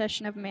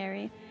intercession of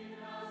Mary.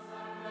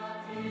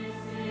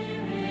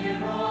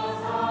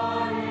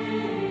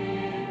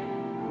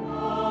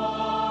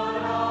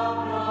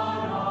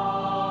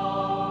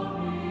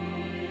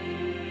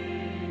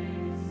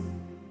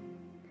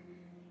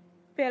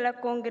 Pela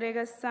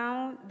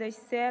congregação das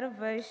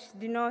servas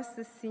de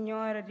Nossa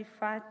Senhora de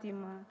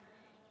Fátima,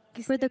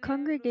 For the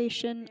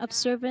congregation of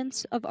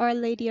servants of Our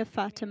Lady of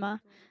Fatima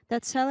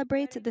that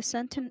celebrate the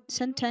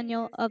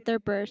centennial of their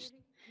birth,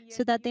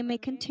 so that they may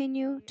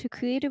continue to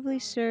creatively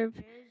serve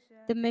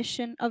the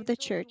mission of the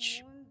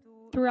Church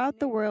throughout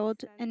the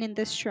world and in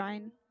this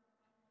shrine.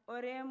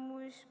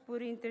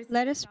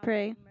 Let us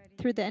pray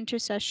through the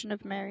intercession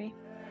of Mary.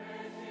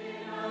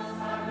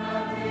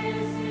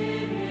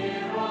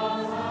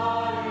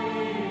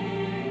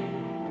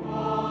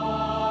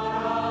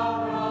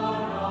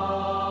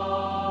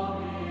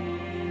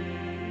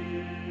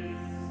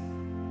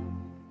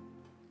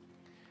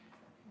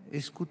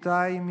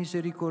 Escutai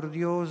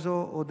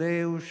misericordioso, o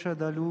Deus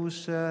da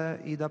luz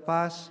e da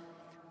paz.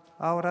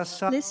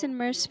 Listen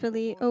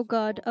mercifully, O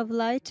God of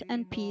light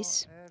and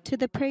peace, to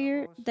the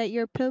prayer that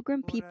your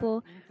pilgrim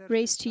people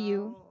raise to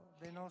you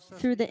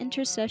through the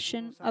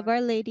intercession of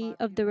Our Lady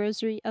of the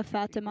Rosary of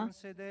Fatima.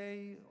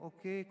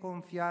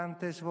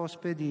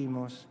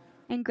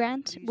 And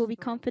grant what we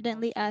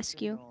confidently ask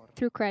you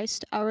through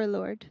Christ our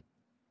Lord.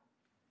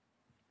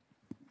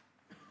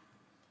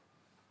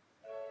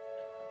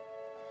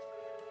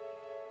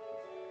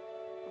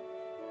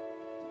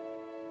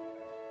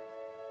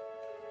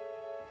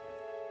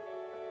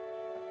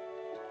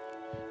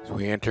 As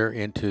we enter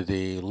into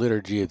the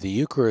liturgy of the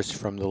Eucharist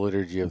from the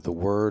liturgy of the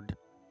Word,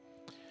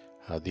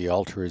 the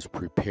altar is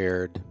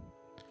prepared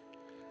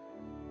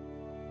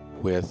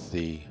with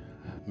the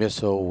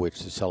missal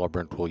which the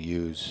celebrant will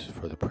use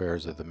for the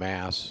prayers of the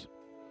Mass,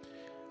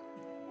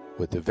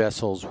 with the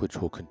vessels which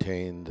will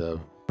contain the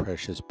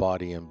precious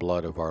body and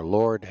blood of our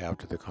Lord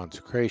after the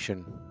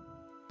consecration,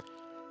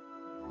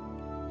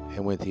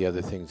 and with the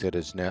other things that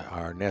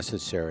are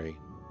necessary.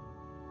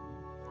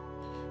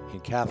 In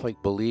Catholic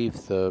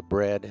belief, the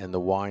bread and the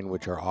wine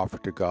which are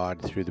offered to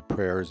God through the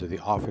prayers of the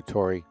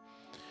offertory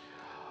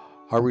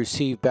are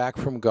received back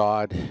from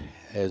God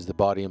as the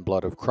body and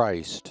blood of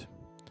Christ,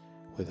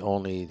 with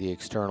only the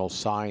external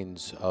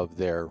signs of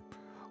their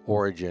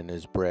origin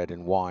as bread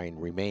and wine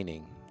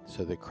remaining,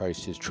 so that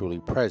Christ is truly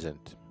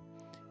present,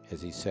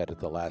 as he said at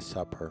the Last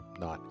Supper,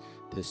 not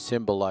this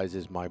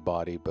symbolizes my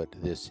body, but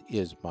this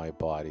is my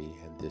body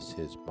and this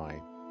is my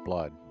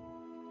blood.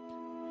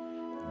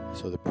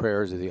 So the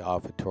prayers of the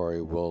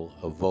offertory will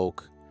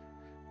evoke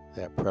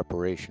that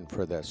preparation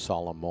for that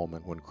solemn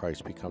moment when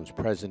Christ becomes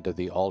present at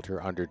the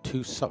altar under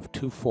two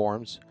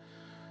forms,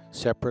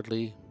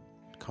 separately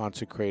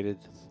consecrated,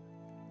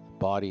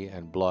 body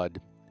and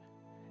blood,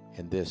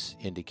 and this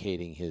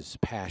indicating his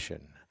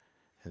passion.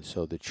 And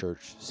so the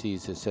Church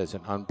sees this as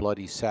an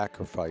unbloody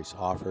sacrifice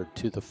offered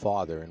to the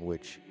Father, in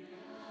which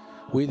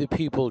we the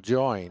people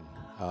join,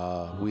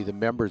 we the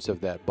members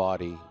of that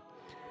body,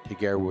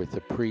 together with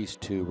the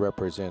priest who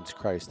represents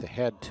Christ the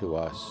head to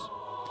us,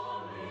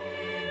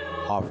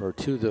 offer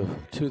to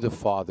the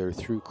Father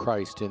through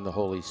Christ in the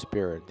Holy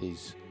Spirit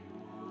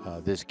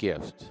this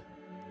gift,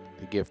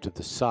 the gift of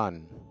the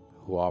Son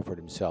who offered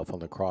himself on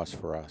the cross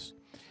for us,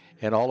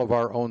 and all of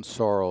our own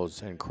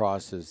sorrows and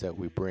crosses that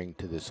we bring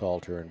to this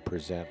altar and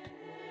present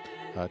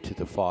to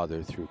the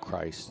Father through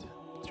Christ,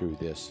 through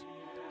this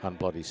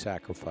unbloody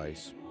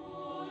sacrifice.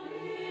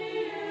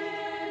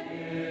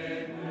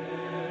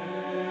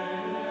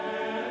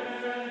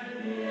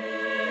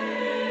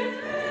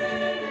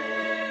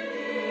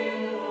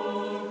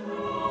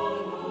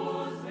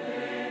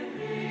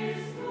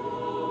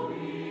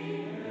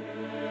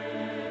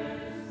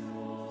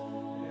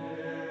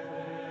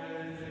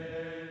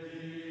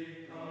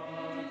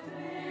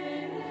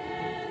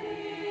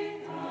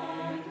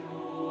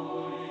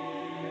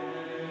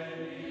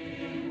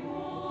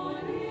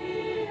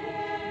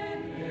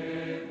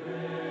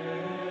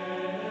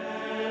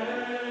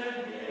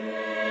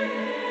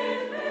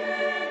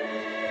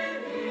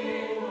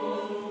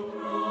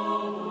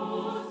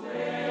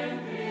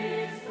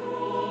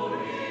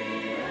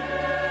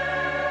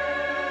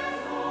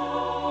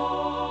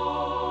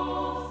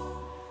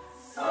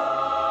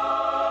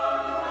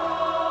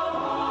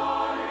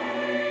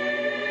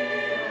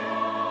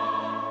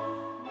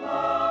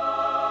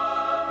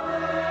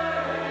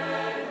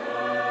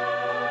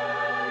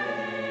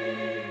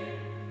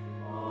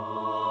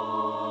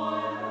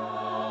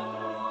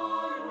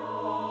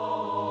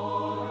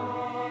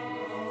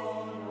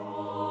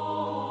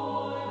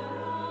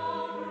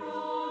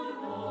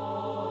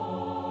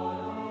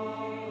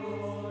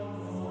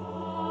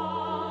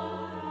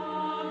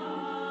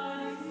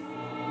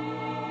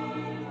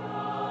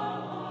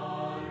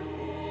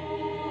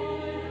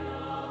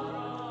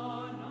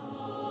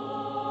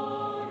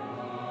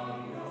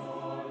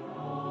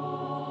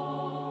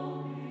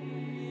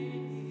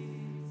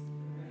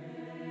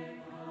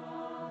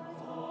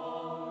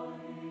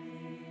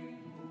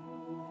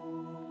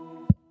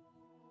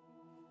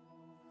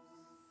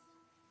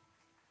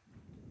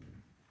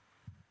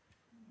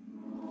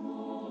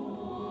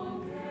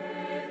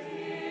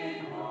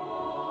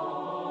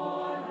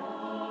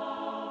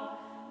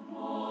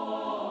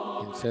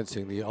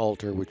 Sensing the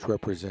altar which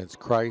represents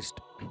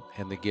Christ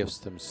and the gifts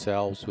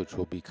themselves which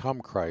will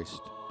become Christ,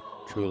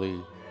 truly,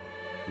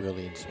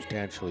 really and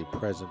substantially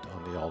present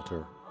on the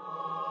altar.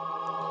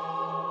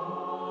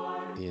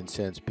 The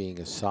incense being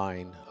a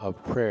sign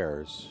of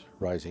prayers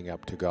rising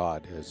up to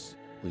God, as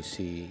we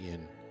see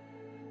in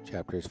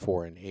chapters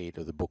 4 and 8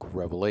 of the book of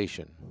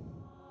Revelation.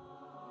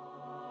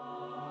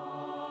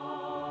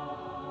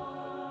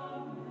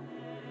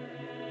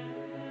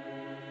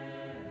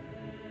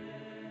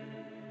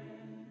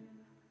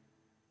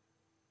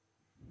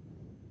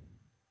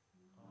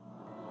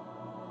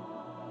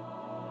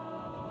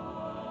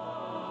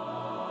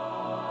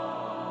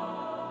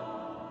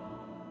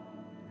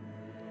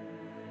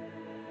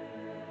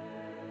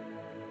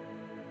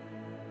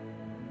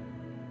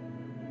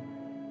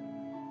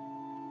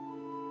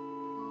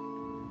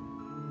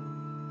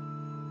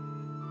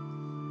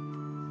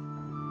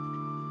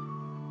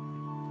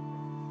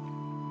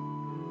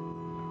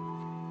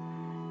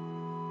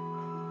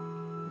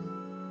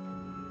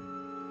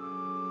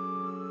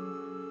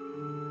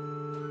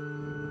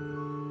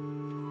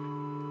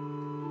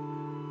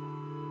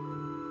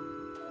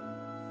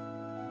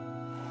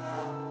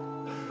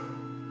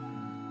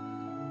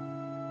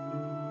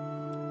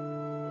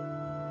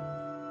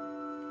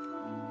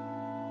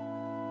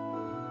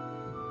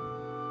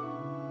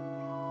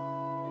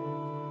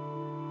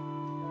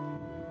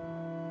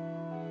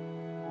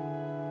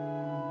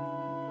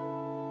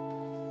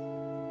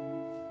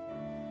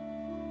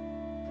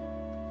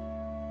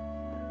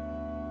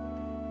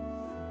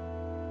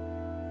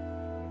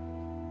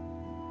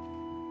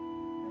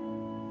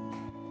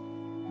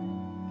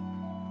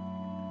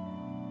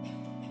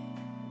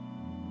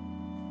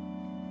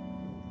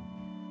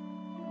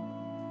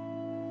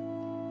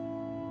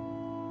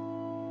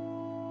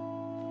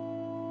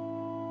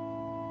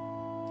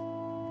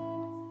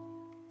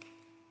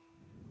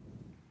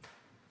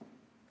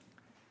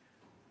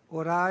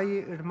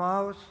 Orai,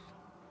 irmãos,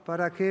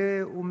 para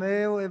que o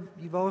meu e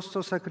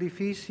vosso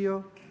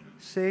sacrifício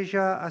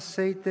seja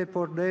aceite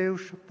por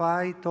Deus,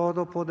 Pai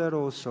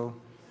Todo-Poderoso.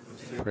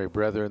 Pray,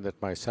 brethren, that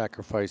my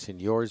sacrifice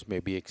and yours may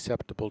be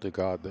acceptable to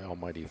God, the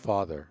Almighty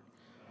Father.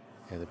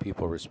 And the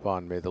people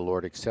respond, may the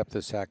Lord accept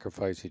the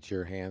sacrifice at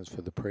your hands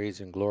for the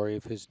praise and glory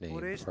of his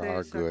name, for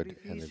our good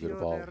and the good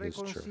of all his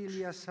church.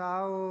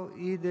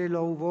 E de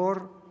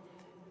louvor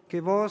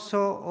que vos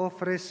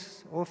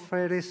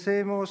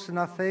oferecemos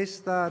na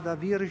festa da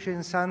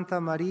Virgem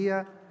Santa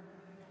Maria,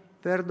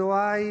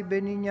 perdoai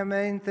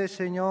benignamente,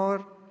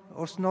 Senhor,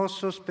 os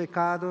nossos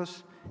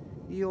pecados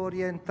e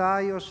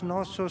orientai os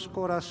nossos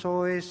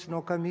corações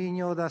no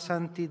caminho da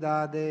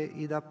santidade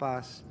e da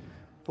paz.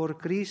 Por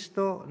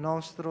Cristo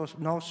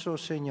nosso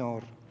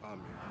Senhor.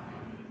 Amém.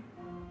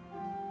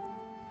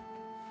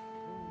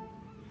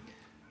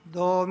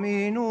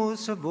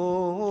 Dominus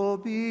vobiscum.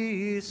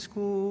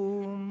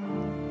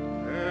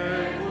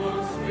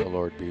 The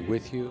Lord be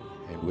with you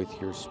and with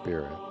your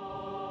spirit.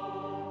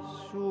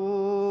 Sursum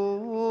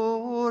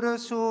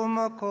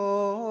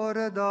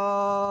corda.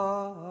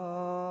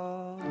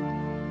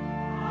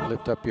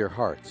 Lift up your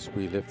hearts.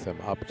 We lift them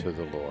up to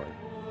the Lord.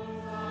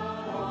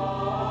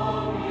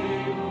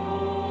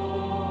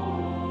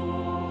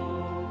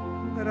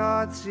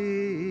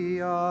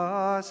 Gratias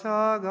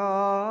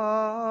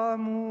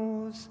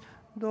agamus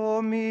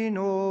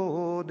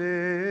Domino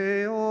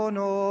Deo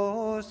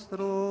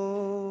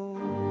nostro.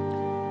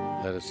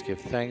 Let us give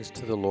thanks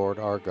to the Lord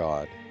our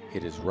God.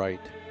 It is right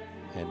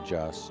and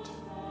just.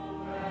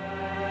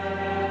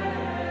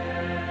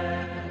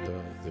 And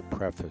now the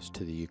preface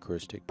to the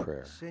Eucharistic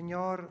prayer.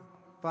 Señor,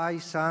 Pai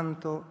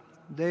Santo,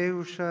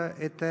 Deus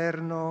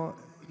eterno,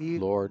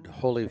 Lord,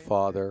 Holy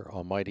Father,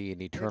 Almighty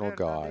and Eternal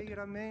God,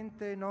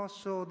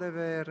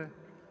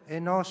 it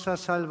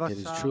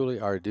is truly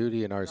our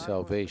duty and our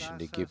salvation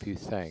to give you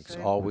thanks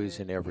always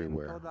and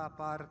everywhere,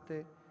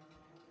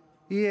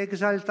 and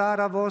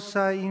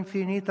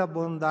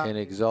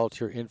exalt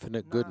your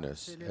infinite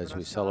goodness as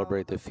we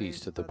celebrate the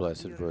feast of the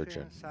Blessed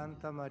Virgin.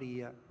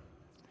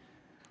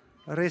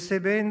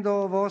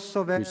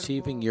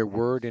 Receiving your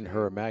word in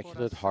her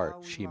immaculate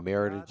heart, she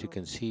merited to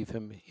conceive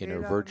him in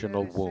her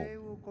virginal womb,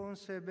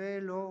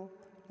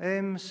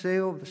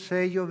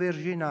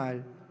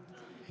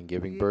 and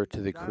giving birth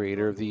to the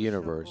Creator of the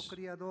universe,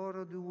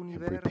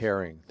 and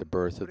preparing the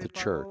birth of the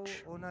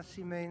Church.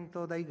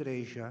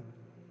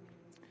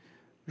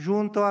 Near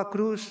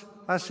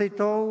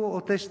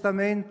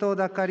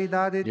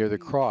the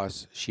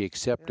cross, she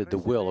accepted the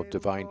will of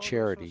divine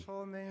charity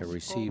and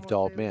received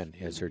all men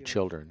as her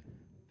children,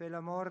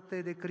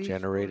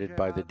 generated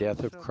by the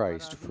death of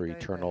Christ for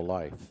eternal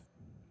life.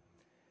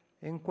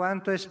 She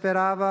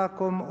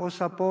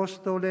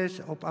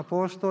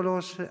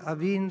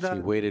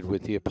waited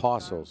with the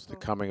apostles the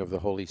coming of the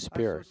Holy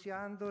Spirit,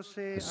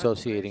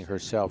 associating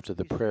herself to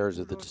the prayers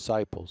of the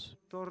disciples,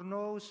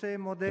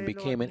 and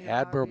became an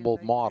admirable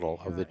model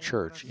of the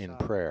Church in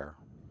prayer.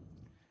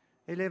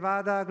 Raised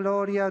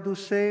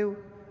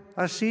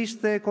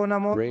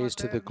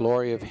to the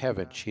glory of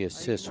heaven, she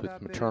assists with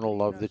maternal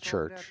love the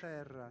Church,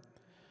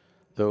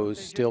 those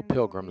still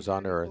pilgrims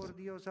on earth,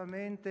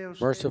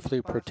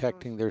 mercifully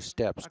protecting their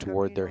steps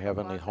toward their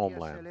heavenly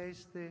homeland,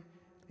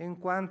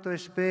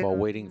 while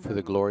waiting for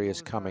the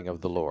glorious coming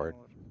of the Lord.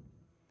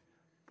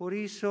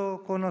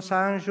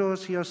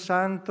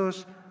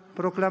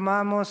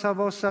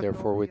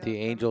 Therefore, with the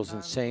angels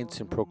and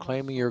saints, in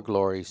proclaiming your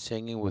glory,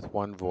 singing with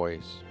one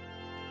voice,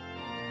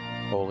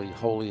 Holy,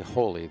 holy,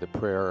 holy, the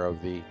prayer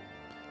of the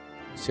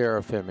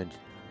seraphim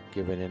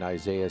given in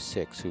Isaiah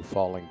 6, who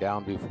falling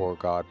down before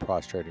God,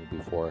 prostrating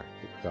before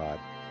God,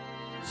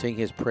 sing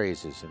his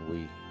praises, and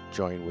we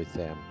join with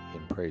them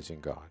in praising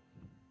God.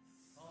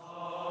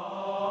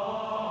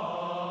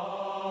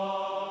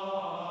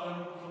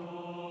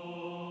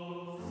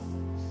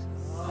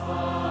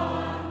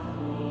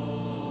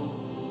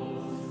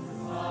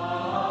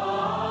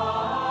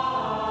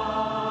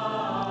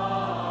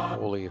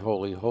 Holy,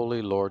 holy,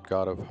 holy, Lord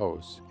God of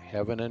hosts,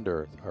 heaven and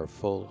earth are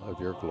full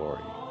of your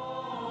glory.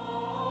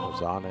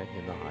 Hosanna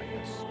in the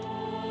highest.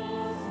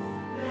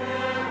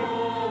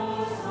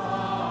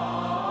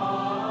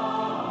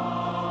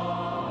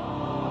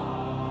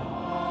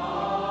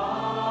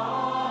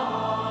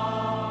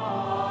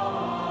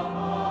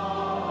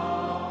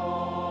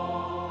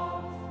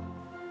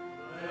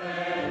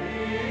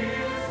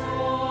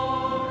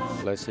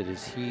 Blessed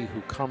is he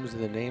who comes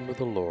in the name of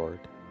the Lord.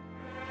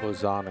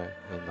 Hosanna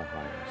in the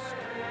highest.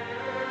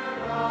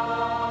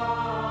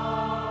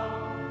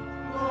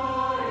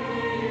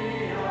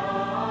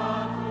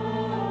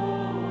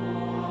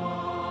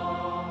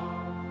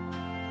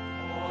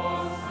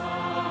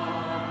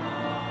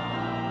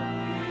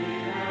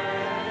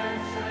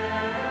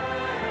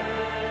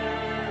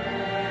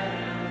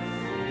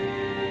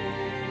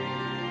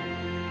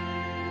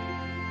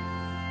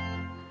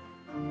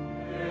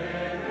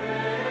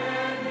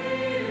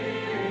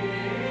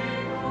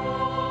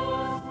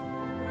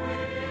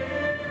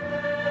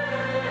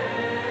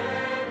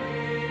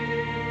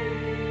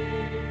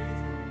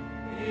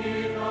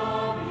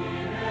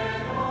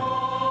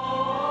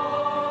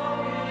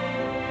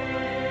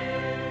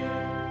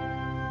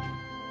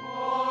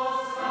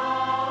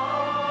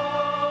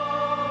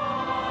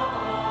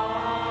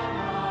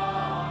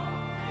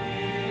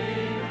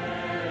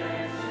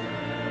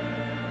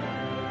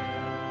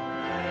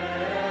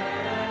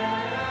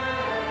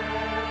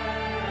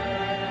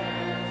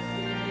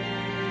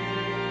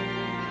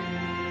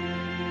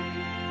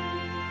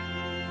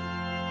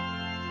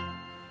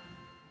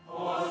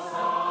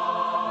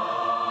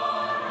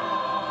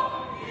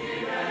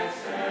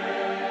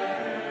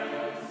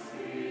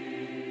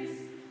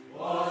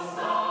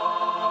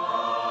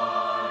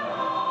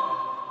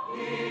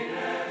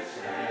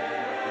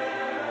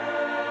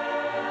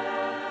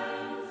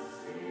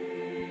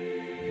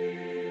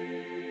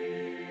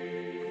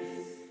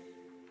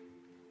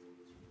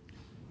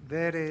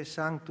 Vere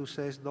sanctus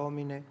es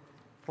Domine,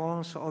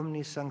 fons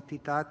omnis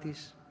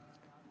sanctitatis,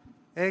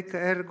 ec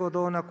ergo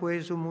dona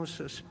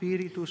quesumus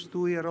spiritus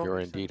tui You are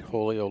indeed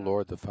holy, O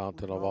Lord, the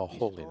fountain of all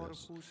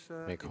holiness.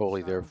 Make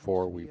holy,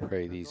 therefore, we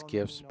pray, these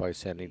gifts by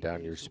sending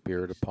down your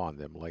Spirit upon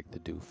them like the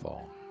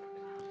dewfall,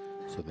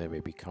 so they may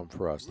become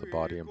for us the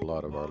body and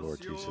blood of our Lord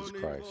Jesus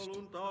Christ.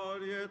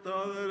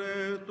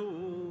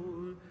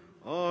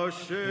 Now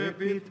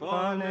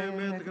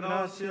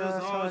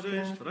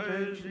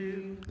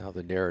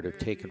the narrative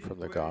taken from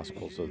the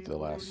Gospels of the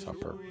Last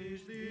Supper.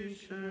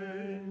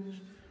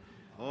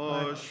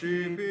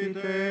 Taking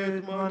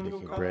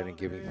bread and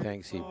giving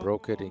thanks, he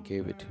broke it and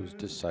gave it to his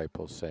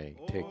disciples, saying,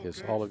 Take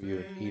this, all of you,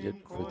 and eat it,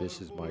 for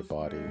this is my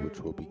body, which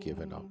will be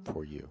given up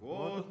for you.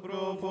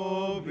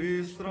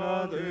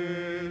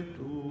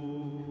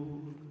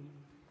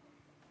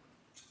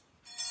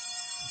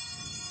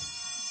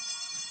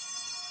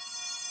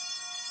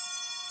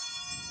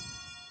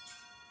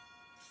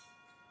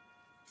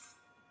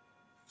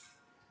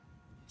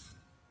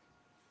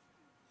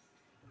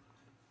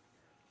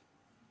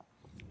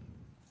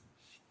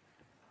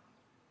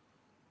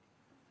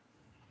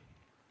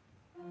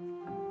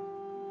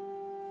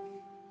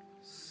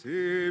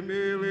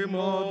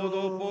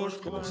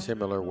 In a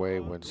similar way,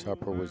 when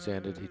supper was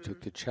ended, he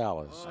took the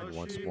chalice, and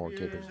once more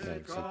giving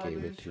thanks, he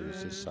gave it to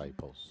his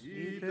disciples,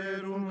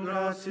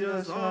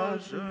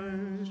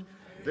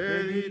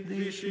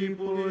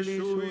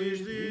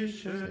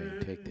 saying,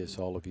 Take this,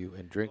 all of you,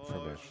 and drink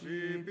from it.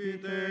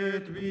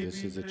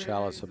 This is the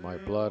chalice of my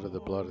blood, of the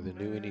blood of the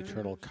new and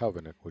eternal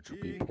covenant, which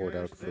will be poured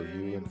out for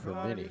you and for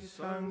many,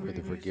 for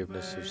the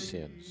forgiveness of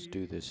sins.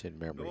 Do this in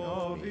memory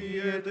of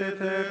me.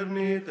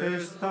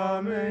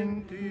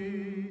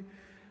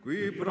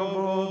 Qui pro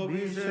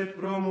vobis et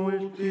pro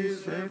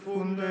multis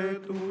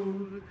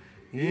effundetur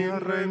in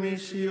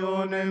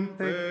remissionem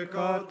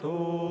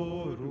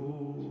peccatorum.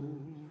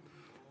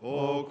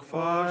 Hoc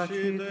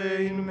facite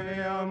in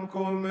meam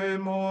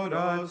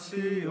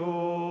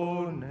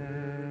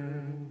commemorationem.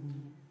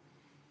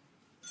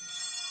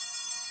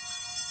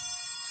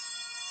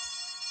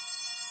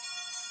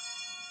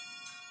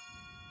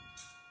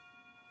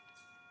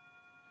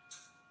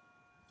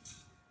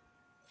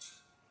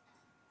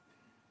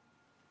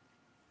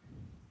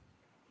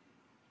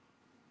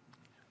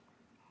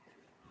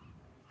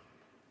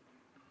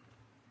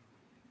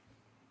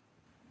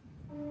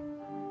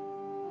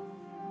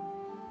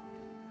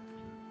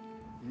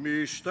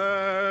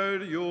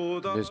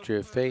 The mystery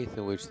of faith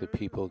in which the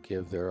people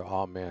give their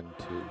amen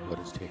to what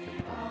has taken place.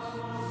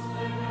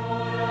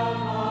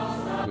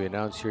 We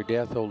announce your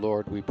death, O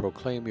Lord. We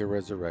proclaim your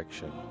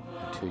resurrection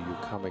until you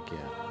come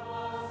again.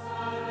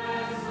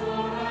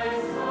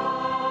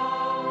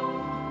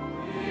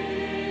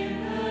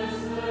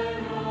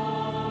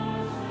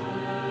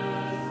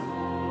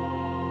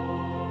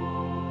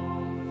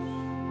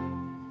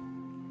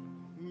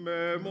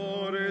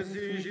 Memores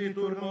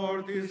igitur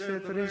mortis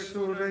et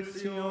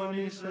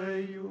resurrectionis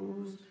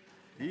eius,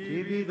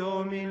 tibi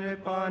Domine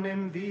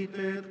panem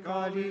vitae et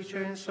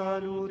calicem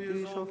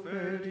salutis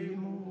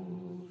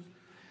offerimus.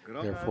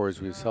 Therefore,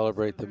 as we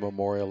celebrate the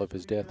memorial of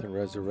his death and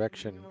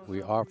resurrection,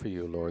 we offer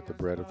you, Lord, the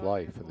bread of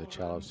life and the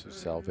chalice of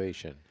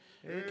salvation,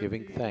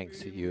 giving thanks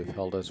that you have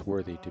held us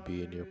worthy to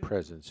be in your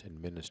presence and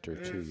minister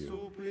to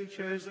you.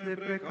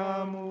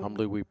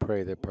 Humbly we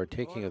pray that,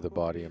 partaking of the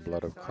body and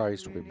blood of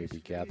Christ, we may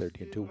be gathered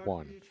into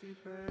one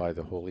by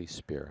the Holy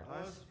Spirit.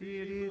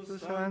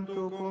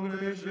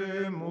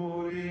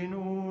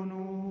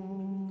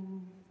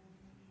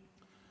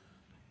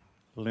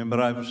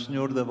 Lembrai-vos,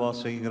 Senhor, da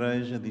vossa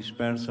Igreja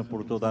dispersa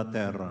por toda a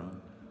terra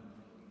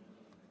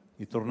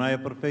e tornai-a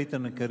perfeita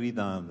na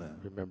caridade.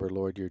 Remember,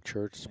 Lord, your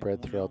church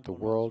spread throughout the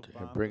world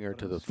and bring her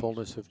to the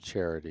fullness of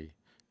charity,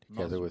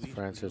 together with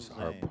Francis,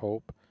 our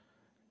Pope,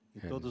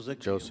 and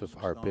Joseph,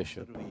 our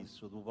Bishop,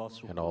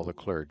 and all the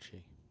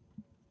clergy.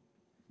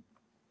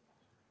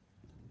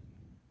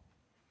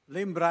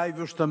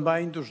 Lembrai-vos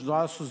também dos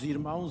nossos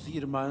irmãos e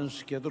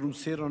irmãs que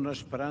adormeceram na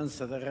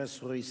esperança da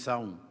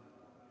ressurreição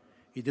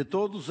e de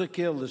todos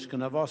aqueles que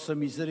na vossa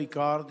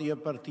misericórdia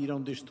partiram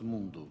deste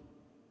mundo.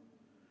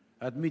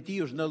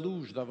 Admiti-os na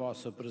luz da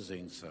vossa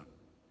presença.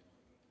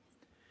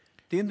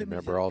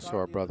 Remember also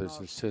our brothers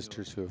and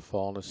sisters who have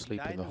fallen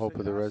asleep in the hope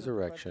of the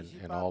resurrection,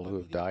 and all who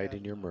have died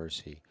in your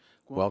mercy.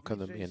 Welcome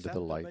them into the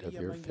light of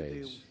your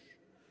face.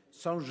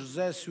 São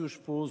José, seu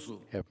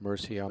esposo. Have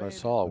mercy on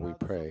us all, we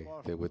pray,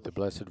 that with the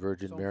Blessed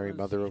Virgin Mary,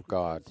 Mother of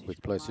God,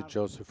 with Blessed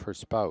Joseph, her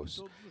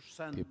spouse,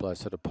 the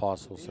blessed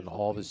apostles, and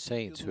all the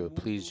saints who have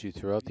pleased you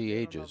throughout the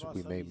ages,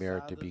 we may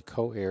merit to be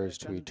co-heirs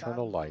to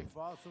eternal life,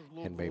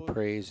 and may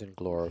praise and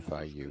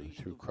glorify you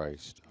through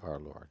Christ our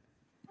Lord.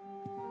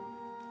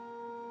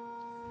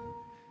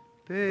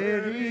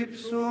 Per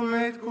ipsum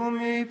et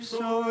cum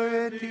ipso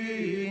et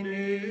in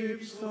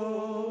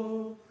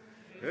ipso,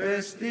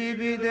 est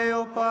tibi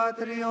Deo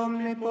Patri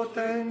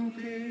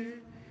omnipotenti,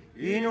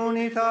 in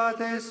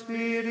unitate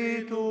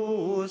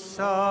Spiritus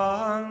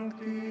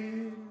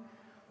Sancti,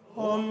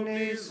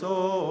 omnis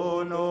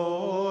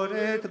honor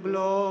et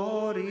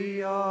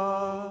gloria,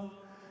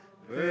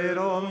 per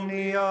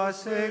omnia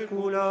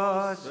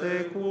saecula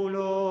saeculorum.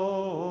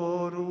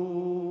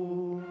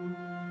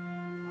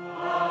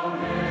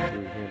 Amen.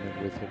 Through him and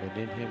with him and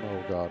in him,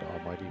 O God,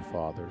 Almighty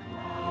Father, in the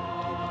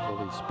unity of the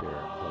Holy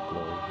Spirit, all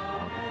glory and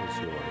honor is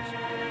yours,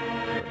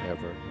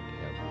 forever and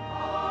ever.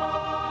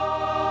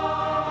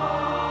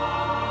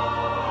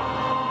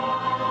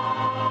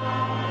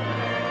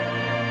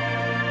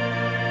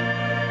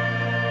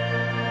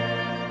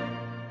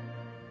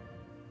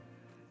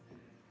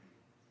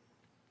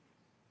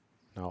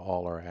 Now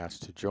all are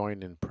asked to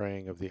join in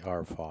praying of the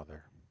Our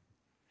Father.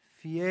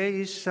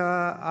 Fiéis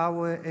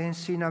aos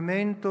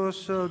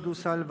ensinamentos do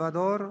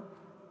Salvador,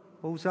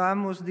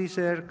 ousamos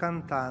dizer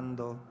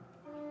cantando.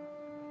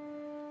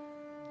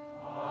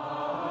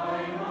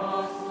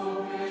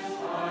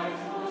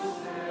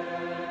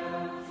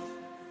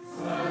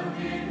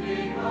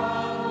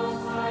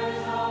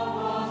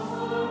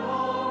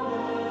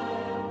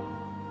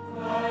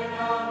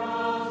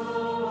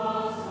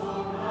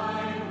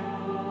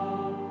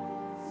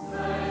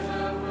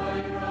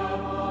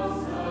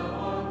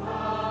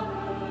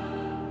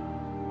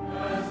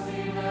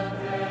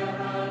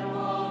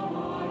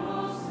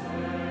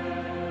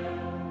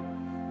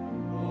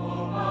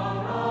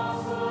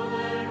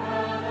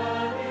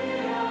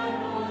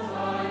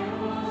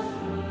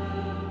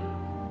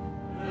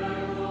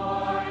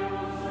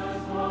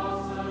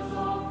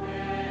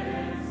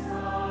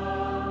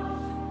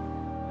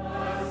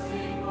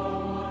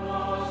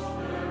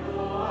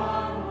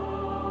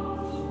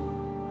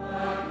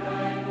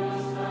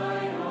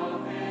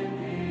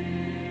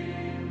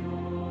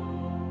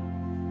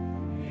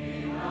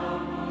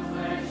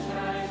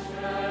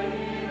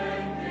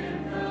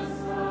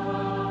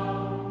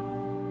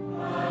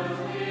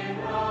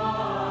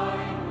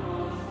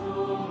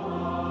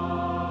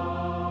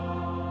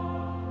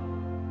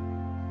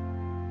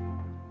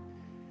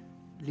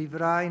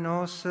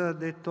 Livrai-nos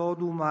de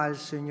todo o mal,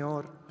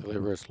 Senhor.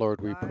 Deliver us,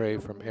 Lord, we pray,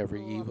 from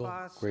every evil.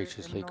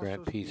 Graciously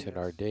grant peace in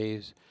our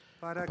days.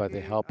 By the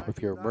help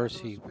of your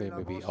mercy, we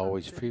may be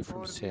always free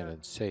from sin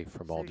and safe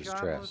from all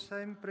distress,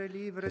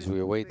 as we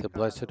await the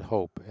blessed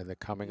hope and the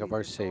coming of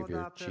our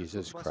Savior,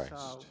 Jesus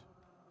Christ.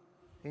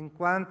 En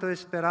quanto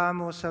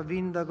esperamos a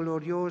vinda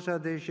gloriosa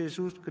de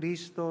Jesus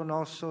Cristo,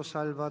 nosso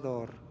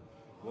Salvador.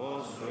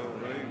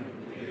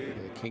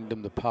 The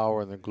kingdom, the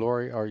power, and the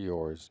glory are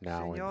yours,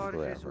 now and Señor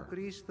forever.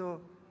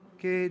 Jesucristo,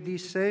 que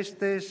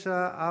dicestes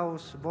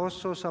aos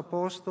vossos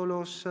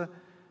apóstolos,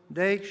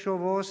 deixo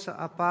vos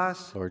a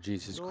paz. Lord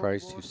Jesus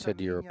Christ, who said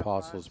to your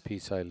apostles,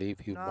 Peace I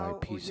leave you, my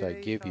peace I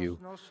give you,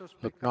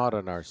 look not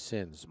on our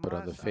sins, but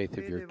on the faith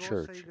of your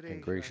church,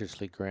 and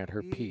graciously grant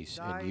her peace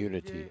and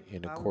unity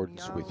in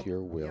accordance with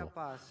your will,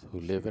 who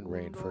live and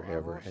reign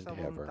forever and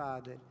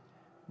ever.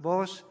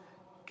 Vos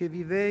que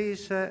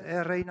viveis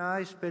e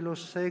reinais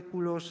pelos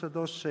séculos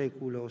dos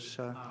séculos.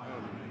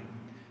 Amen.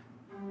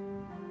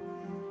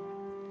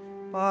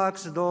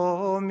 Pax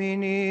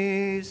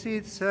Domini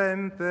sit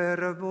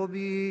semper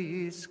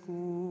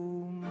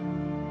vobiscum.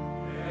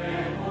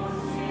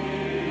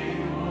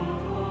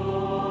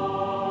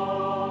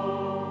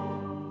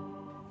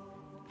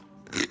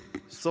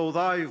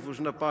 Saudai-vos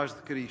na paz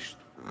de Cristo.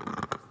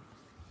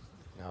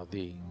 Now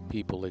the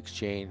people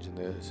exchange, and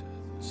the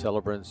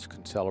celebrants,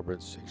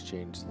 concelebrants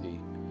exchange the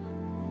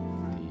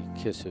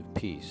kiss of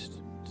peace,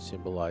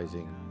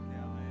 symbolizing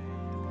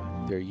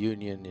their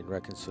union in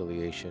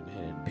reconciliation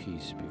and in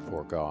peace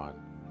before God,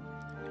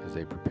 as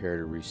they prepare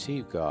to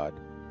receive God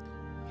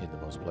in the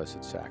most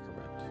blessed sacrament.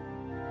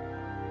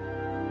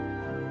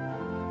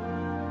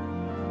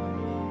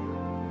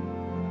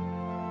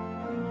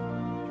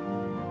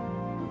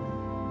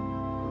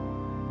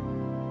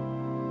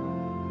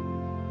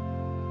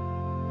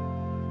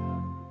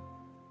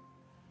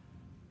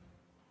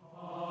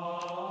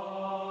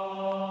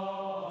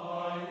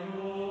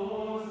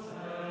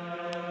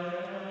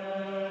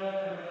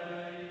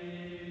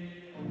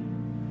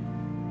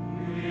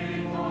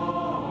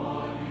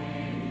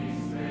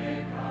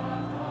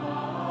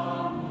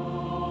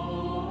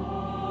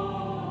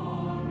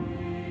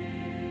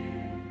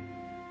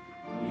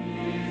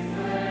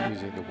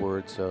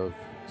 Of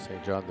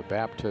St. John the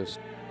Baptist,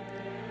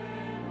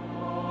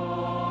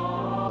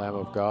 Lamb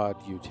of God,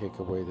 you take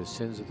away the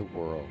sins of the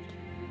world.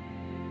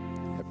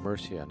 Have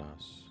mercy on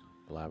us.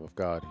 Lamb of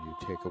God,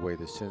 you take away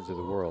the sins of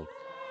the world.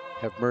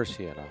 Have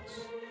mercy on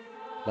us.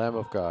 Lamb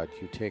of God,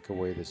 you take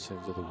away the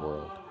sins of the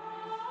world.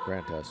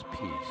 Grant us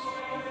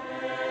peace.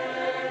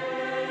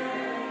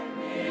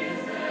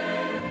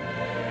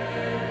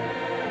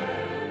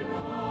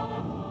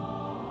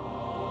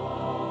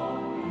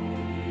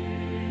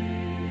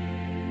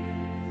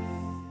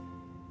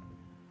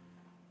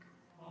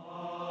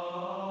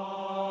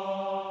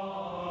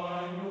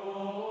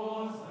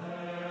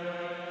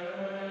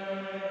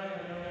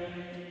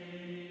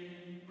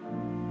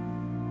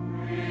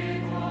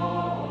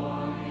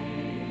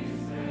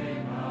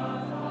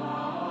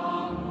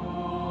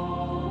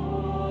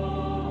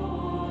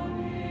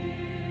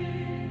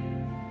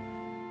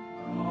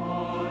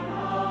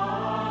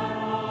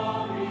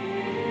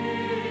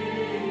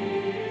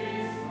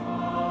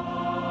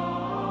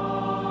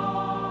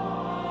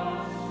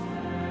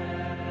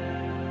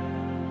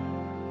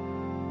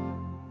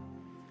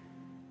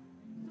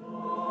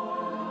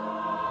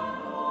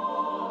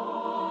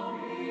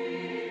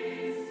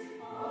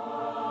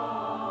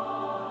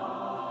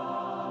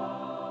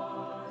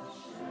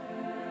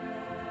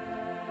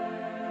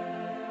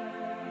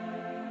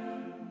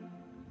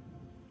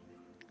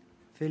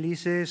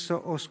 Felices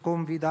os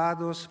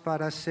convidados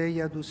para a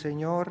ceia do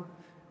Senhor,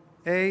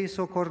 eis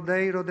o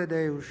Cordeiro de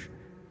Deus,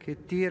 que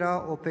tira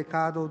o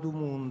pecado do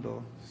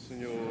mundo.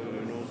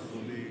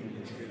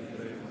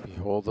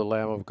 Behold the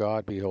Lamb of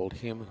God, behold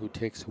him who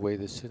takes away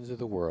the sins of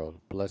the world.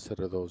 Blessed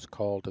are those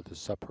called to the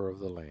supper of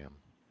the Lamb.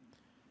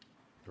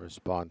 The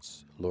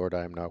response, Lord,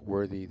 I am not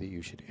worthy that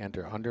you should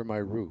enter under my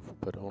roof,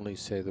 but only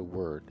say the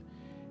word,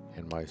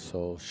 and my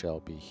soul shall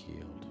be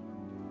healed.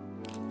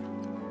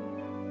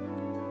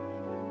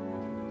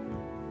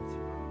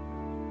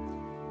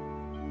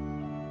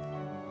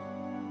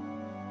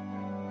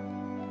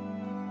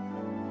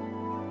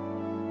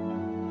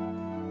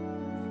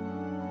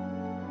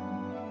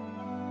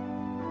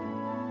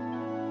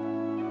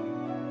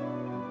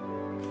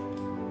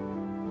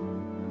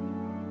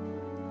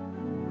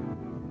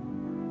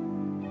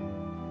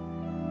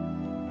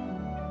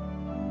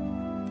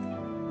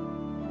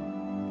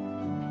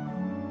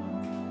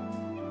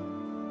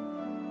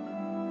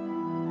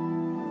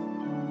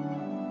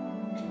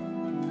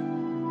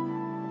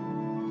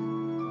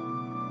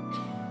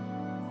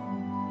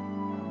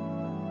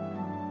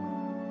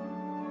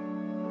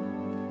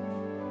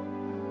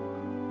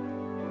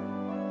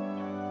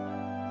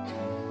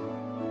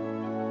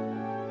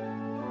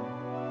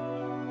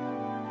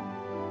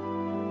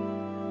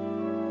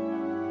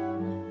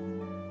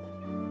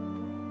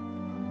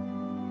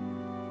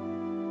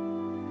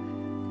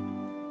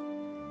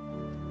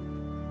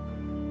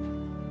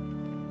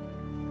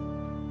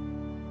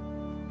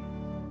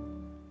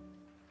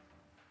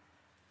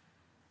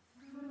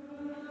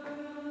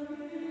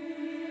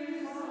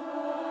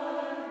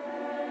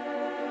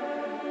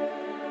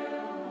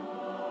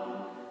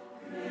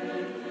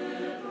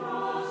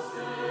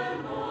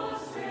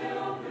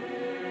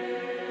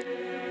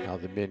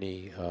 The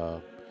many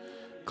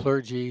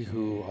clergy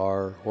who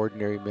are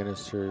ordinary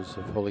ministers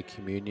of Holy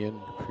Communion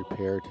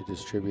prepare to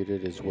distribute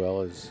it, as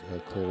well as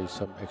clearly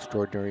some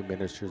extraordinary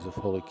ministers of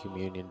Holy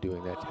Communion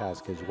doing that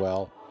task as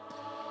well.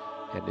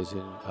 and is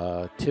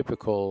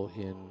typical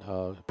in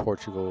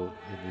Portugal,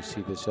 and you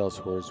see this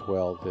elsewhere as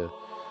well. The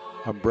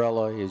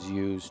umbrella is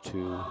used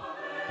to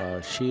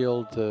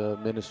shield the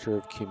minister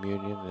of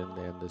communion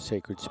and the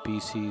sacred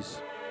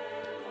species.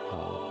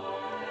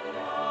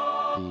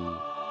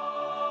 The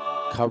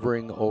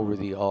covering over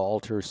the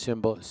altar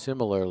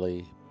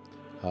similarly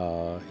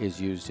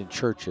is used in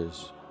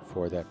churches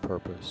for that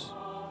purpose,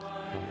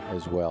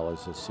 as well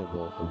as a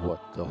symbol of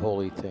what the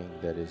holy thing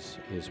that is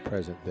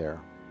present there.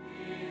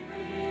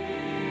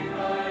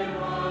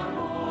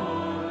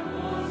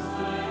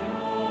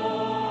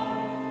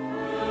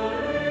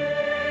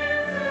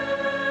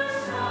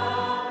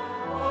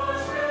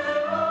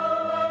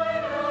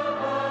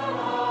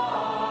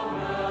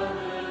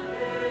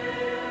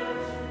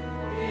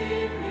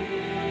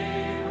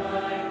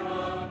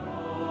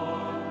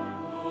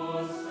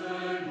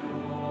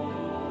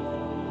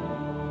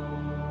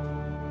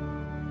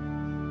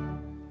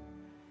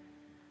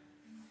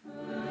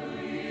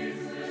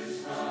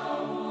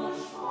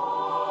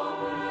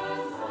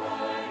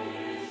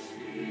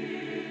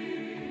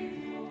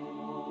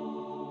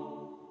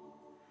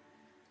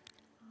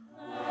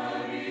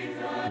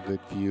 Good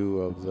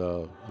view of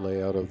the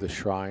layout of the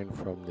shrine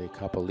from the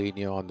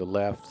Cappellino on the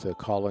left, the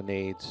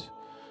colonnades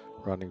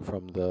running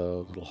from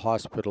the little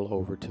hospital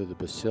over to the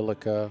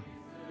basilica.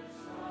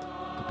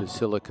 The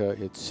basilica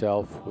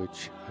itself,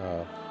 which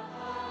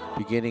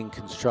beginning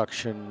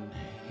construction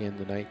in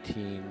the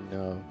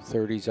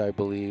 1930s, I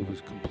believe,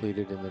 was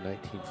completed in the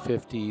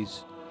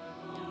 1950s.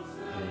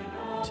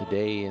 And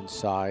today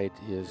inside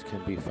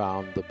can be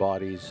found the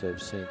bodies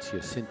of Saints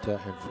Jacinta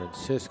and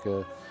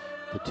Francisca,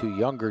 the two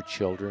younger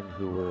children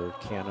who were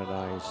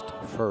canonized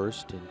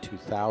first in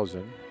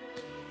 2000,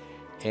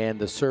 and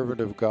the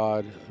servant of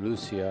God,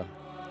 Lucia,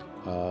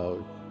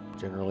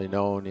 generally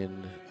known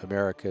in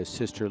America as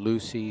Sister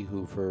Lucy,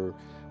 who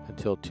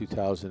until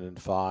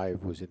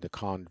 2005 was in the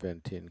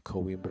convent in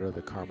Coimbra,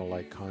 the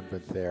Carmelite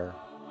convent there,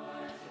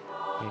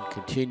 and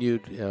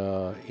continued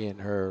in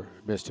her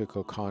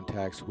mystical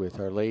contacts with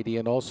Our Lady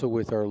and also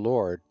with our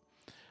Lord,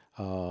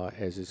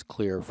 as is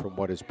clear from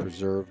what is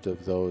preserved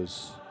of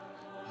those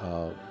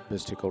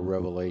mystical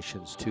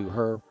revelations to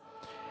her,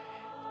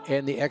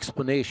 and the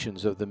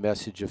explanations of the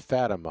message of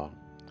Fatima,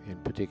 in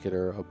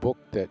particular a book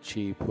that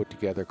she put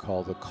together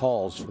called The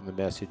Calls from the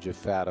Message of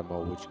Fatima,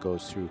 which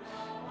goes through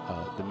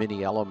the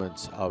many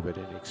elements of it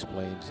and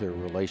explains their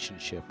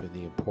relationship and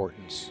the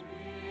importance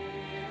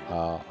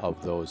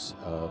of those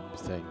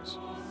things,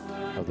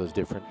 of those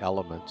different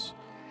elements.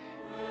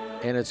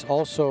 And it's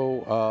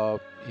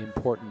also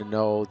important to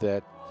know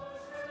that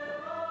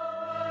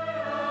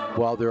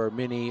while there are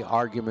many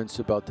arguments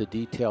about the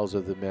details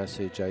of the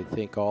message, I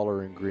think all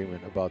are in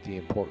agreement about the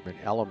important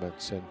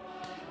elements. And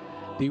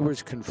these were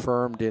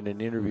confirmed in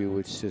an interview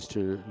which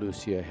Sister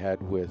Lucia had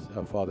with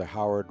Father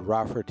Howard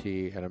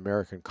Rafferty, an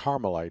American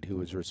Carmelite who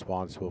was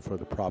responsible for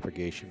the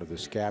propagation of the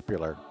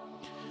scapular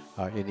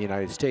in the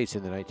United States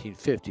in the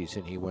 1950s.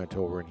 And he went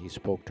over and he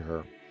spoke to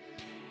her.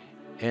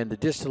 And the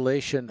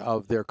distillation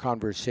of their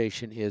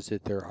conversation is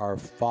that there are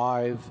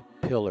 5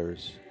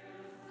 pillars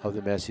of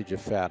the message of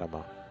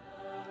Fatima.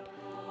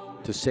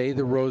 To say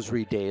the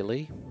Rosary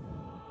daily,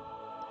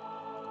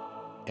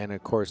 and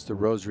of course the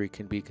Rosary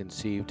can be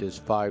conceived as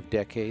 5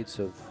 decades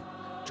of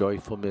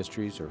joyful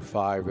mysteries, or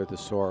 5 are the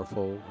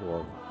sorrowful,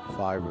 or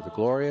 5 are the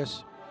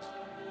glorious,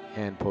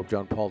 and Pope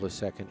John Paul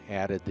II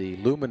added the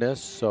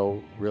luminous,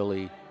 so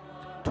really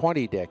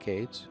 20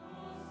 decades,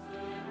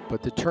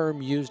 but the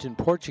term used in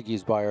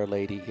Portuguese by Our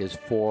Lady is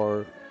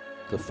for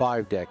the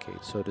 5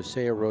 decades, so to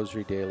say a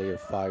Rosary daily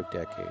of 5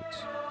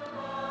 decades.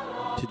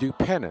 To do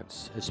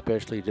penance,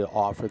 especially to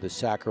offer the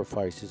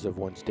sacrifices of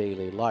one's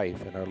daily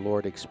life. And our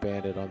Lord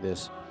expanded on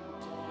this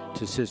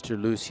to Sister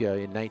Lucia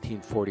in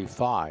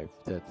 1945,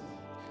 that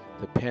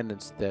the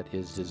penance that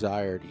is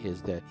desired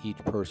is that each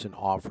person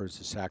offers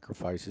the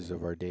sacrifices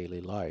of our daily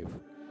life.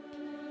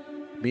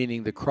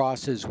 Meaning the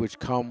crosses which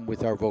come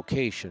with our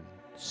vocation,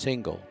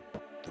 single,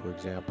 for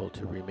example,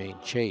 to remain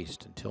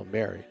chaste until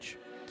marriage.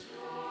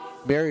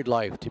 Married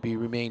life, to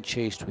remain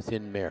chaste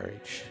within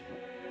marriage.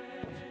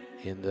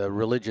 In the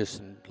religious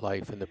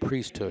life and the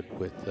priesthood,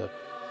 with the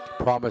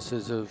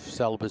promises of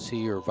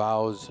celibacy or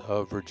vows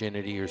of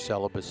virginity or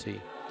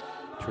celibacy,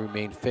 to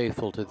remain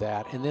faithful to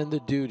that. And then the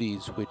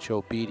duties, which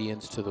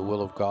obedience to the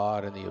will of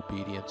God and the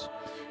obedience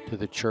to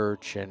the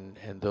church and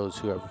those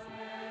who have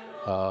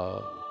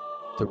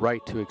the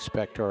right to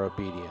expect our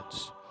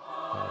obedience.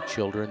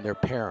 Children, their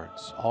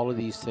parents. All of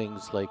these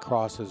things lay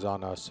crosses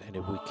on us, and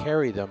if we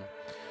carry them,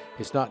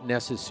 it's not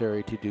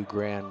necessary to do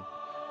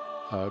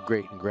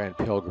great and grand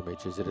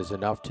pilgrimages. It is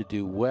enough to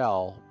do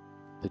well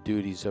the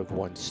duties of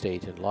one's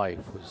state in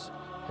life,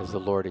 as the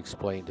Lord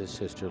explained to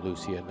Sister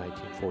Lucia in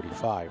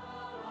 1945.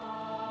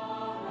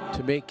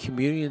 To make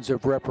communions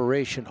of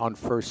reparation on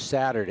First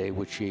Saturday,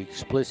 which she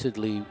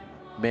explicitly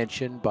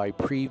mentioned by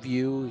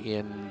preview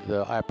in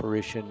the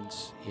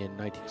Apparitions in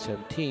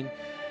 1917,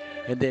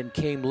 and then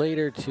came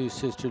later to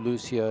Sister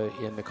Lucia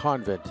in the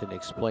convent and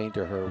explained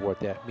to her what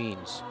that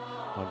means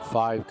on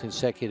 5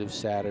 consecutive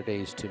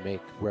Saturdays to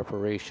make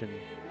reparation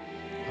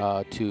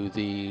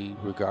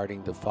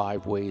regarding the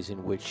 5 ways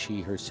in which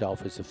she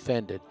herself is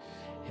offended.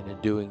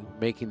 And in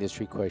making this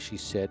request, she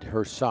said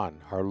her Son,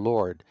 our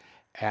Lord,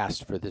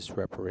 asked for this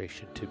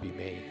reparation to be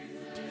made.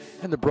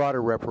 And the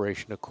broader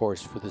reparation, of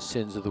course, for the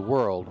sins of the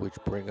world, which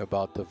bring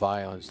about the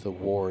violence, the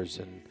wars,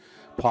 and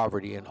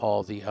poverty, and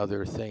all the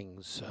other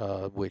things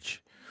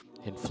which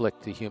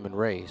inflict the human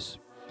race.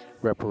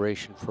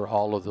 Reparation for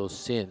all of those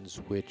sins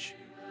which,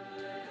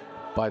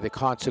 by the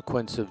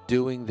consequence of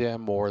doing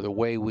them or the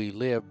way we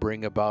live,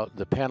 bring about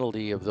the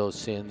penalty of those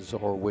sins,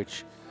 or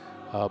which,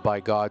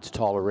 by God's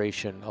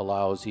toleration,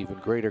 allows even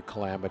greater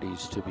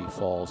calamities to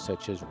befall,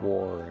 such as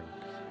war and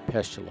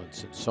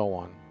pestilence and so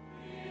on.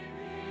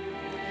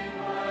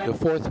 The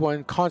fourth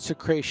one,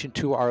 consecration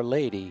to Our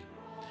Lady.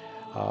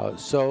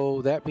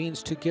 So that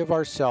means to give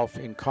ourselves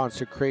in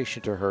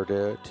consecration to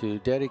her, to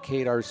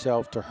dedicate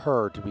ourselves to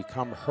her, to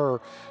become her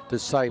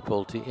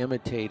disciple, to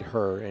imitate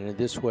her, and in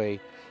this way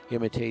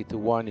imitate the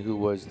one who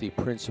was the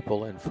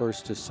principal and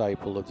first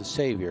disciple of the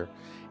Savior,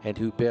 and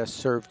who best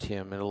served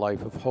him in a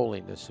life of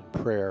holiness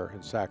and prayer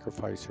and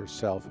sacrifice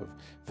herself of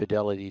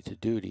fidelity to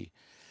duty.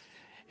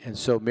 And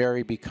so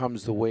Mary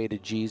becomes the way to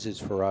Jesus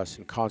for us,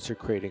 and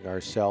consecrating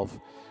ourselves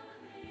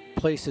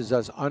places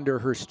us under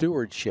her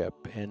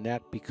stewardship, and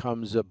that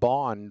becomes a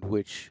bond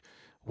which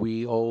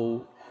we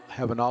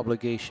have an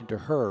obligation to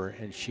her,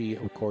 and she,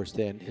 of course,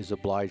 then is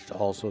obliged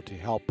also to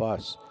help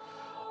us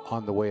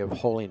on the way of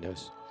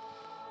holiness.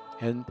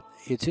 And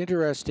it's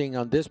interesting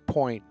on this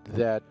point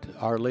that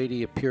Our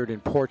Lady appeared in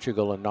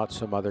Portugal and not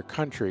some other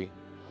country.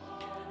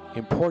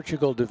 In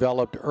Portugal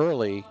developed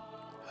early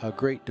a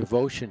great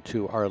devotion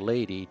to Our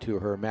Lady, to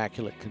her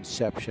Immaculate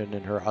Conception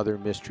and her other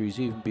mysteries,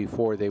 even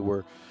before they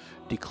were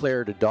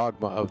declared a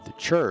dogma of the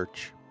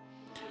Church.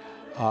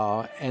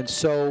 And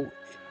so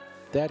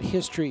that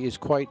history is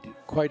quite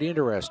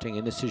interesting,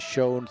 and this is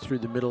shown through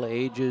the Middle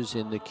Ages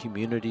in the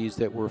communities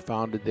that were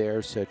founded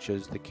there, such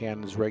as the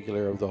Canons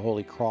Regular of the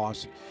Holy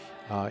Cross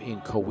in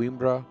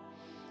Coimbra,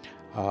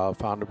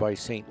 founded by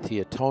Saint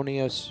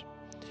Theotonius.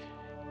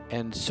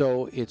 And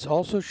so it's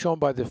also shown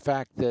by the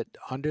fact that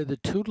under the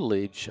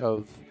tutelage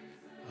of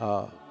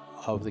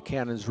the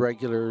Canons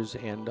Regulars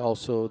and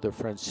also the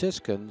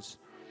Franciscans,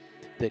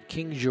 that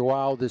King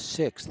João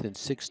VI in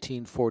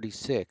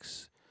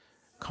 1646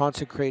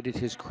 consecrated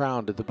his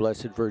crown to the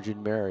Blessed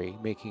Virgin Mary,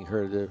 making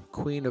her the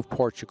Queen of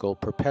Portugal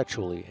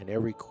perpetually, and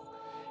every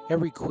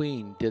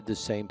queen did the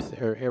same,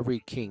 or every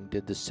king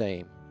did the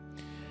same.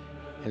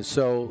 And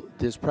so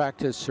this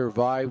practice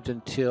survived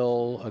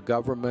until a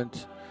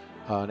government,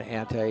 an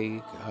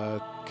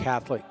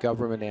anti-Catholic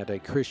government,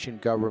 anti-Christian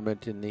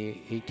government in the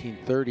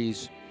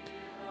 1830s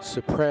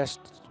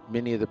suppressed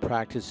many of the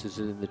practices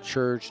in the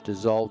church,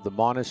 dissolved the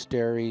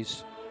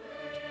monasteries,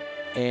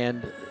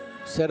 and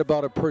set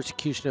about a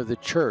persecution of the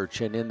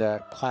church. And in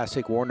that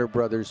classic Warner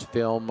Brothers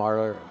film,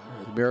 The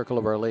Miracle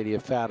of Our Lady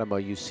of Fatima,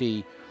 you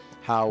see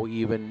how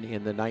even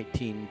in the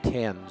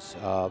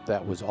 1910s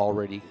that was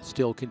already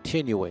still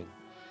continuing.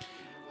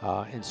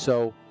 And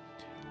so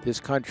this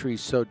country,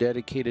 so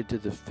dedicated to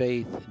the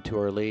faith and to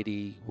Our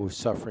Lady, was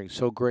suffering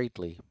so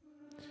greatly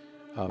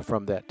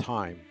from that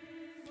time.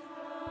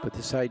 But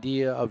this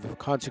idea of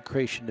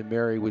consecration to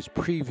Mary was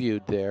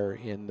previewed there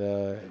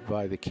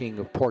by the King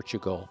of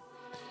Portugal.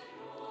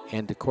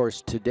 And of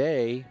course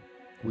today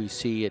we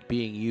see it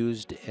being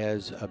used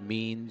as a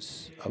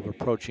means of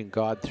approaching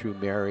God through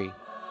Mary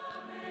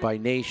by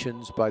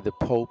nations, by the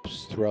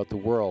popes throughout the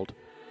world.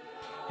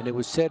 And it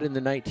was said in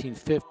the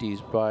 1950s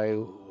by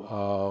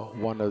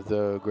one of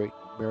the great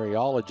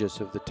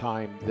Mariologists of the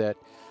time that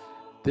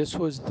this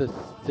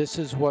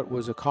is what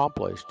was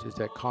accomplished, is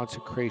that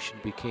consecration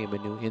became a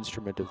new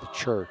instrument of the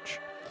Church.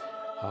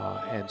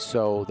 And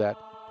so that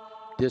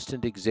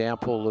distant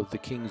example of the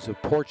kings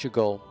of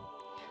Portugal,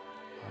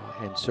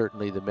 and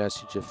certainly the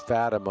message of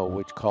Fatima,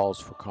 which calls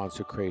for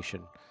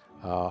consecration,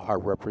 are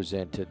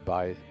represented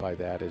by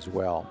that as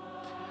well.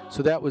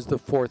 So that was the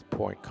fourth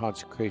point,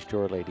 consecration to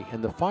Our Lady.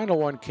 And the final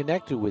one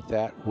connected with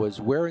that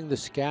was wearing the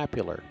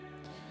scapular.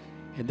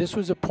 And this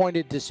was a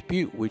pointed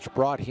dispute which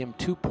brought him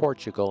to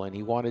Portugal, and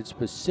he wanted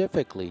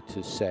specifically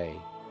to say.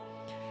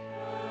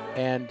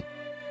 And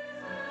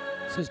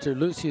Sister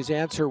Lucia's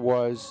answer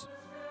was,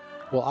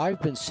 well, I've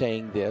been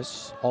saying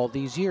this all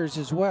these years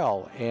as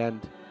well,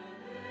 and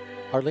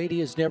Our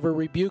Lady has never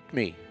rebuked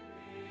me.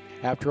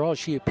 After all,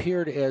 she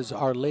appeared as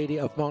Our Lady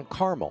of Mount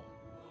Carmel.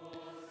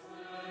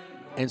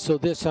 And so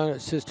this,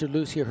 Sister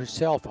Lucia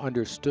herself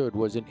understood,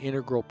 was an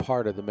integral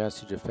part of the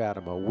message of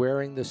Fatima,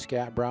 wearing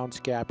the brown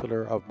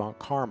scapular of Mount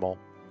Carmel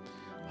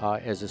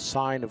as a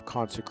sign of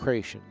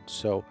consecration.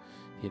 So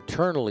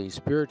internally,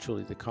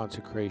 spiritually, the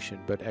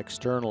consecration, but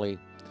externally,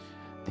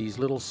 these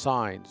little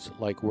signs,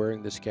 like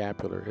wearing the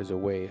scapular, is a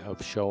way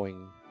of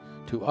showing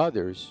to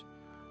others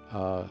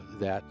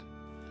that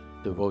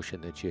devotion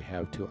that you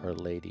have to Our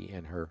Lady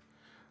and her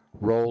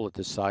role at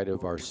the side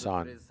of her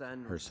Son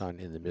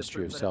in the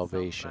mystery of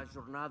salvation.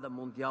 Jornada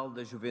Mundial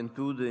da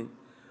Juventude,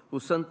 o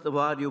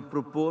santuário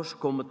propôs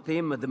como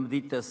tema de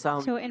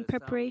meditação So in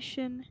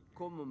preparation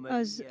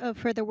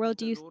for the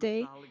World Youth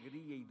Day,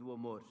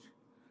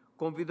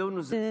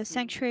 the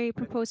sanctuary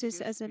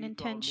proposes as an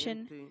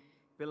intention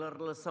pela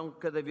relação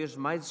cada vez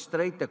mais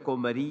estreita com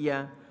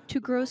Maria, to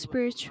grow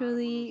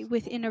spiritually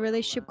within a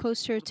relationship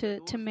closer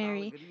to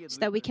Mary, so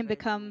that we can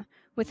become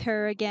with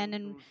her again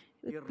and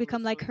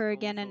become like her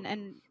again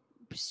and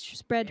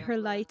spread her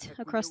light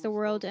across the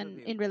world and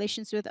in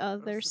relations with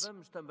others.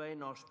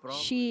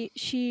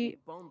 She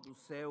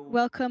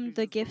welcomed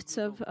the gifts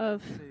of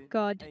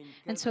God,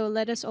 and so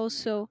let us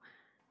also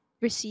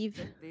receive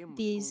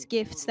these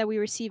gifts that we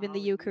receive in the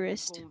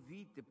Eucharist.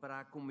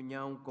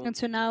 And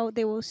so now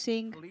they will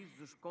sing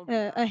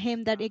a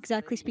hymn that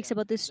exactly speaks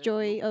about this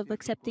joy of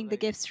accepting the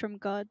gifts from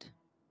God.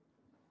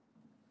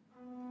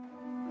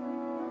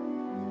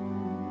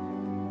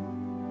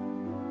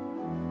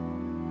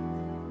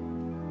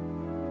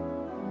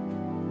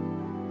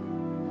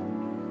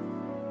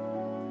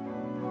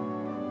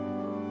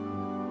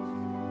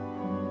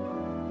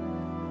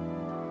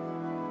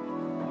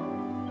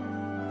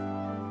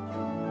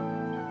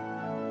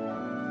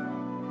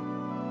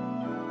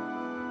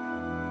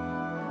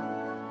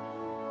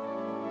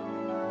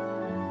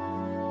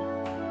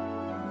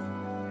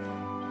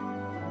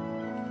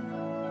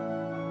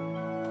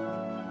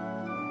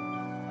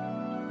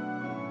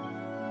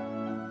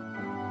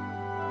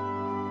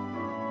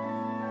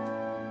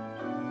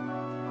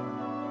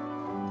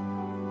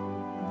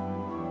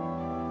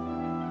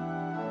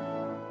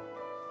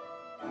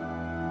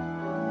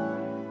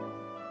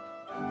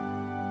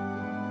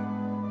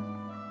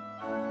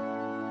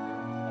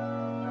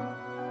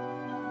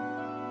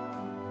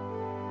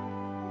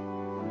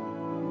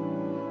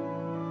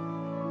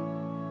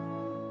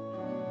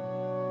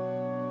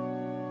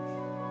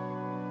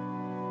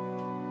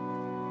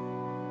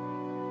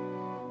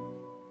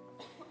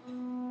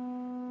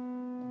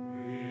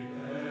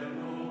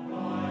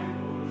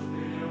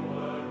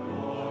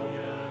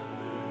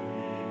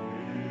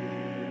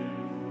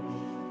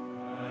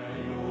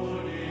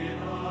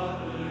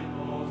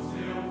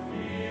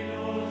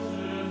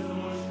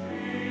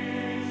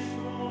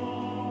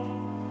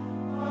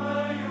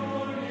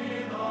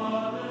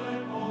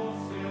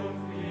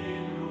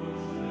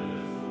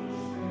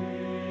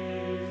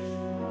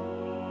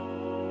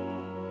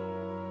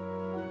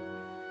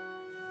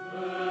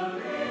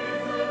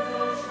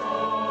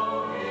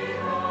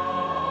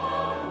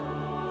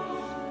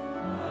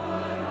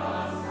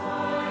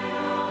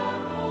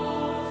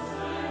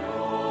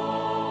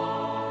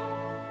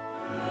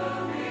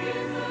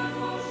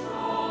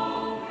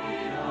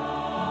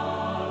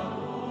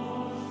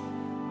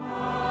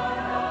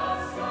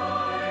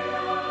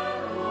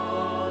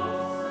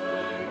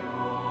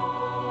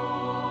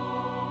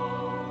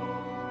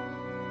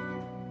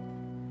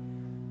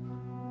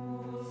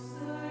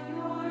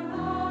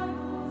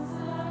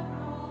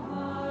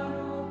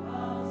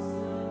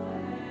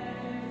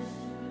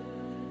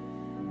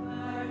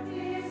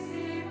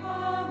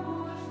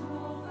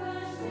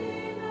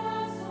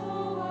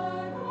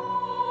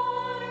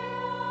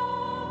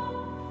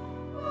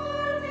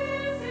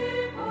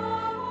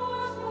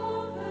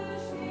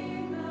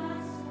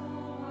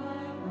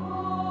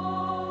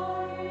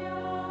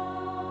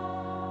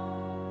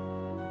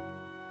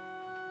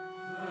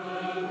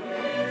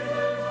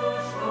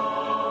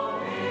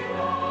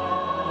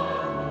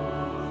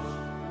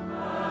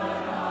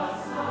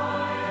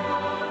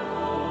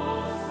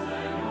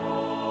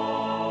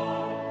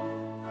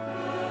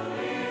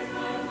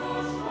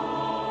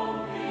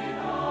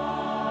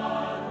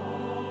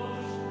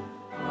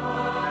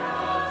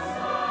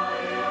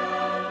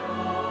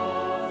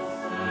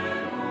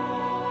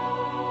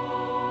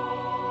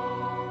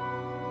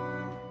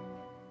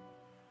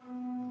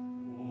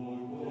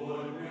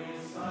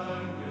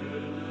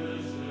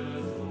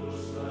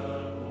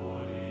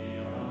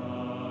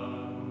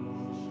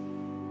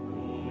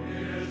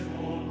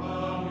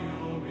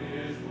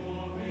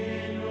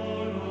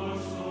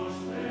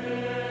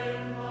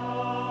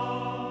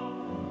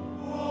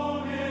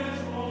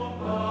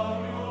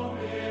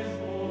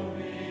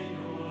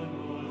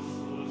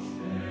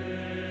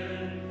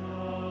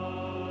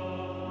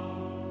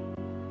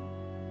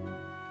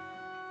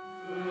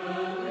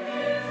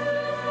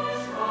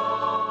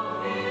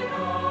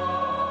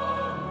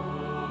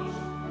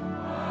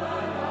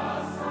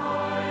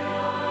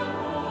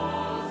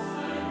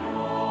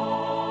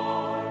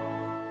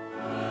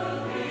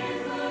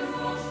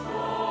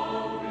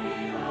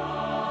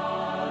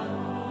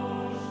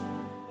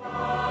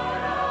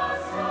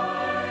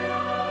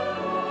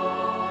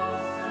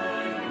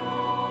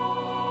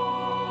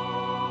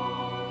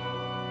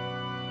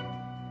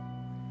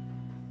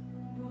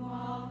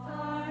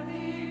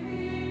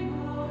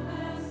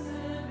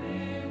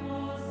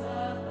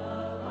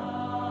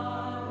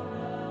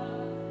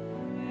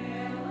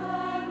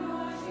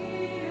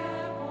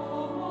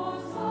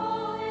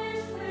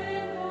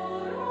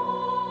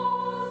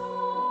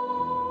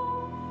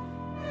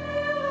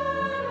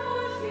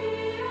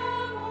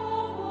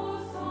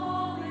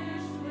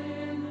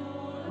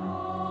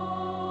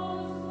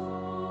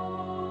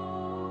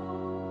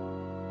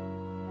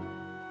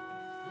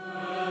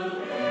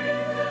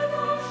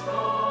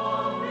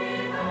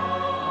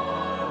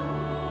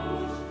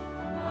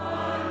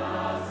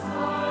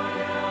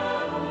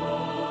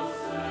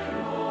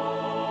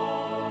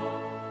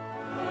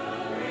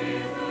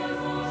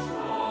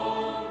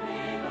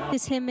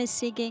 This hymn is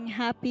singing,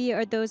 "Happy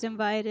are those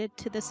invited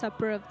to the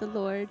supper of the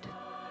Lord."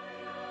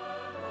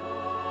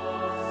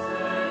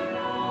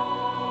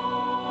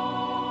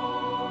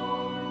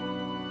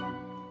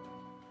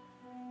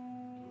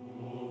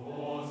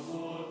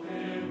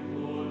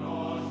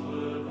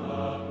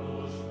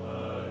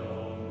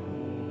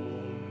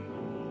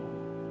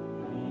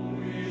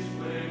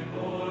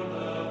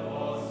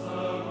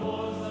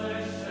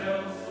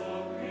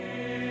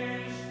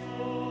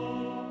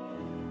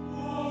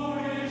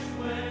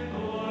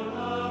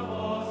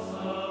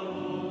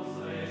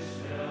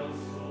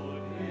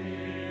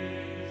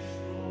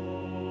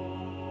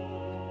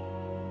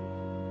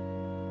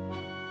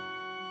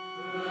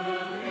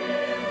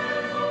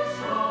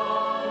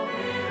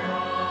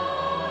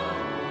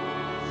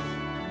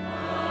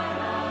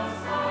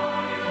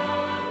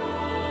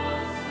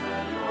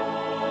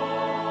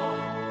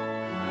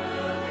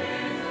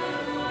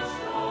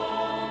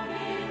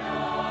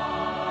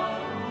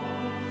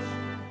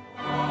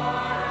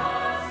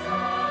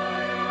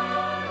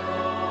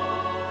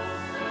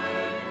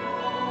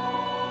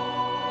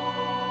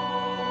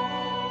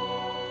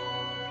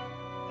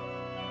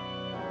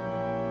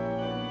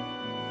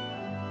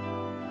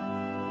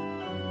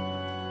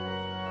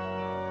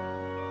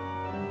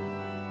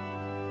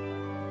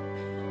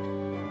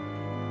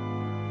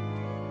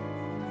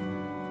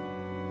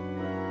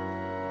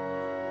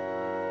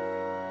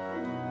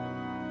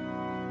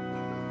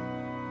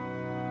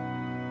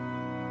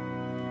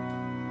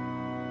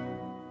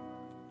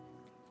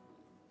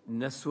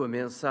 Na sua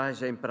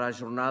mensagem para a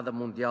Jornada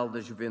Mundial da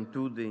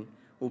Juventude,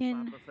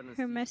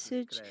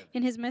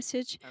 In his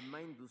message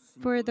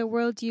for the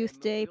World Youth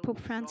Day, Pope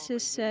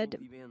Francis said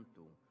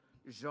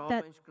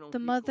that the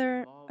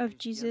mother of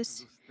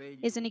Jesus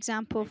is an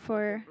example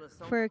for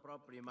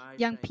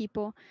young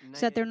people,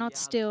 so that they're not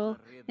still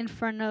in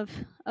front of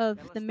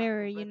the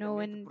mirror,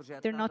 and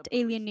they're not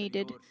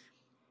alienated.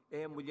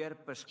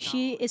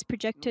 She is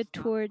projected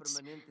towards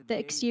the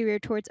exterior,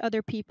 towards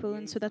other people,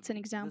 and so that's an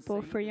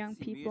example for young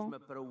people,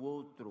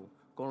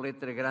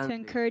 to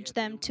encourage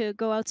them to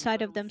go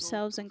outside of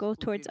themselves and go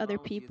towards other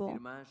people,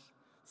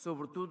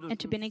 and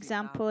to be an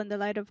example in the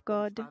light of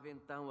God.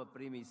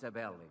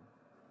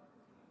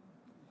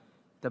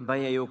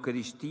 Também a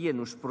Eucaristia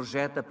nos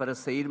projeta para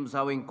sairmos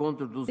ao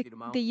encontro dos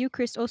irmãos. The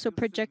Eucharist also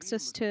projects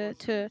us to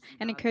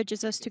and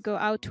encourages us to go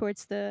out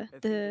towards the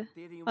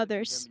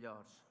others,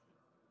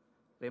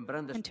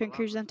 and to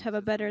encourage them to have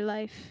a better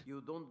life. E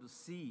o dom de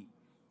si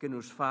que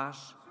nos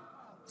faz,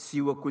 se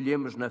o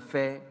acolhemos na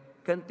fé,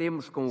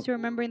 cantemos com o. So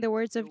remembering the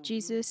words of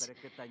Jesus,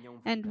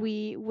 and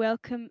we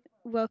welcome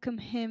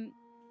him.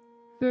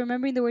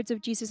 Remembering the words of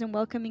Jesus and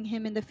welcoming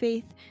him in the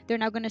faith, they're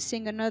now going to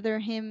sing another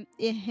hymn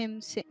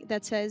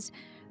that says,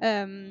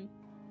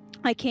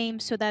 "I came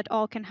so that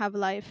all can have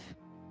life."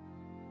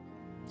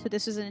 So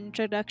this is an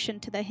introduction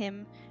to the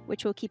hymn,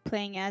 which will keep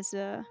playing as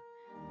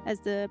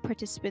the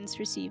participants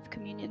receive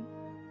communion.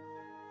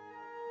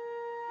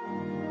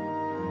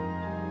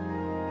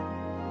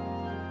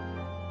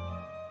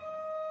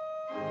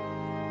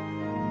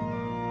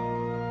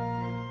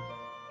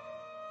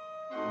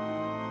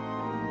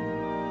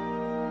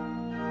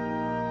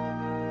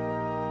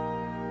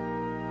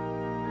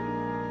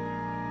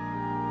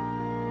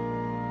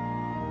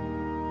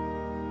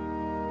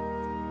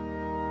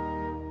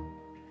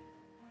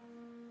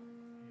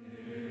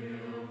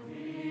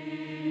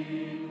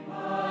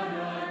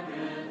 Para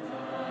que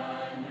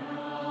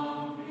tenha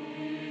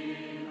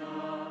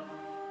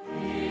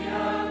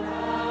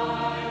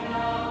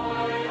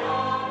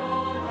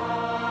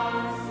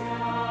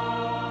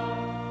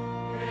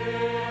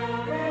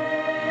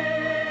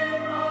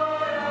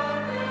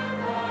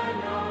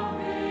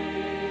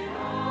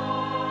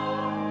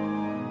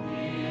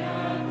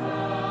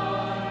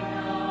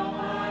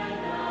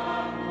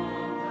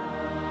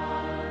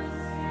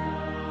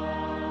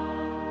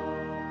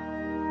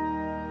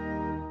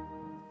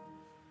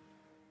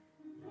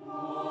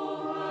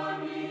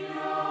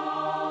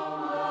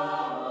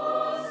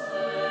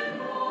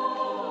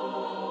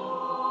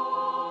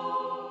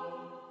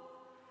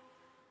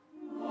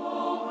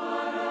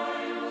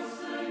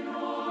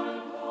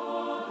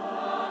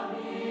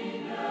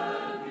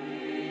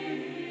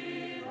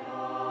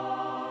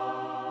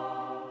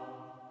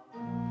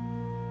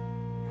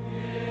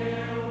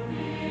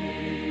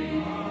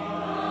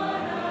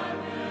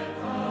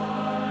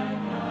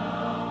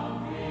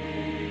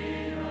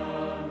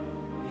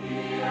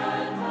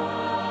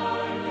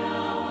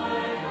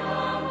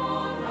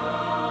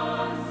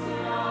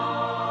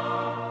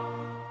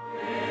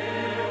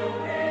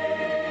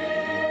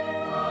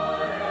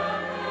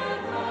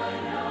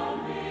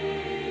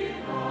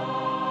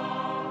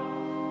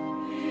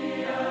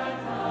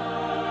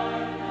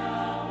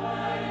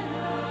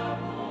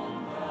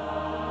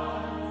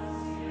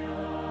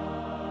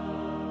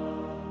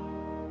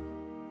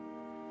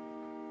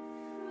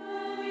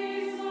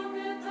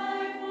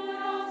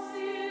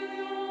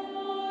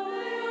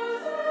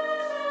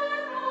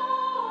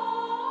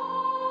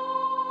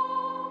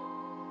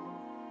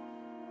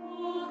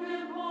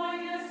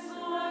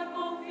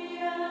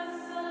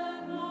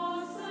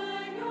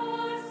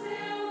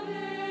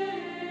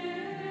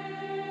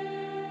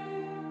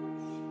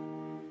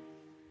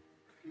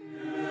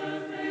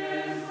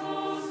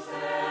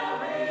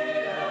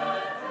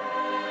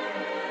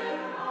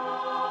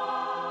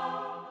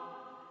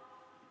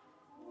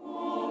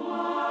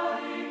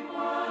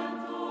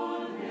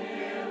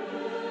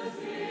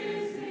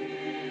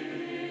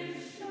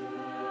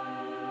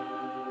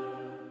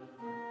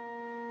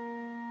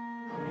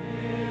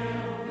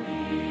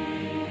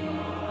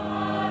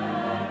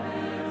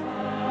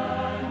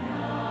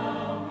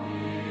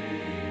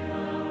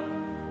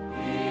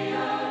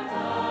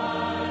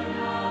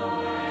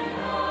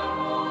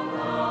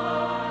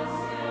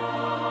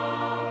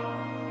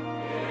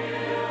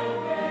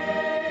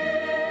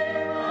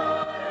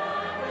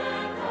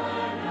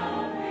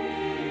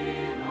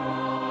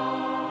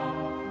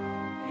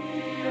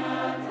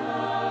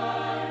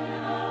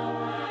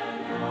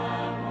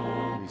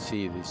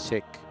see the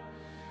sick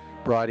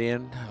brought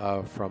in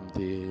from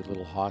the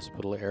little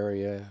hospital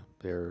area.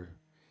 They're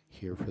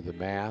here for the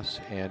Mass,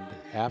 and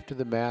after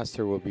the Mass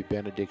there will be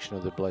benediction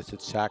of the Blessed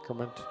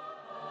Sacrament,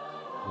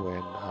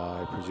 when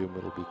I presume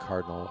it'll be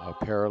Cardinal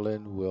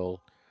Parolin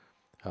will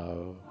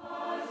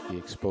the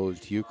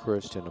exposed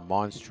Eucharist in a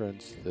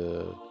monstrance,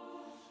 the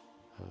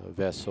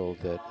vessel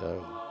that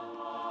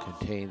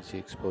contains the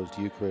exposed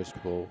Eucharist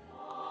will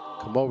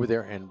come over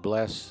there and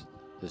bless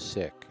the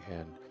sick.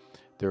 And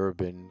there have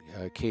been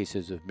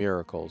cases of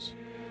miracles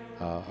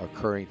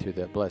occurring through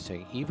that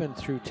blessing, even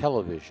through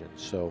television.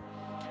 So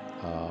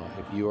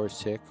if you are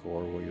sick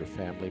or your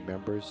family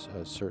members,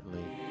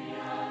 certainly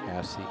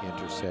ask the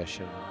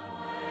intercession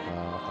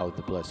of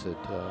the Blessed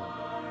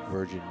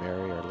Virgin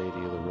Mary, Our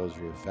Lady of the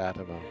Rosary of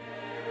Fatima,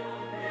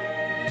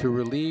 to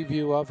relieve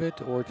you of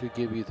it or to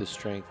give you the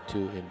strength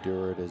to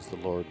endure it as the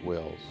Lord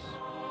wills.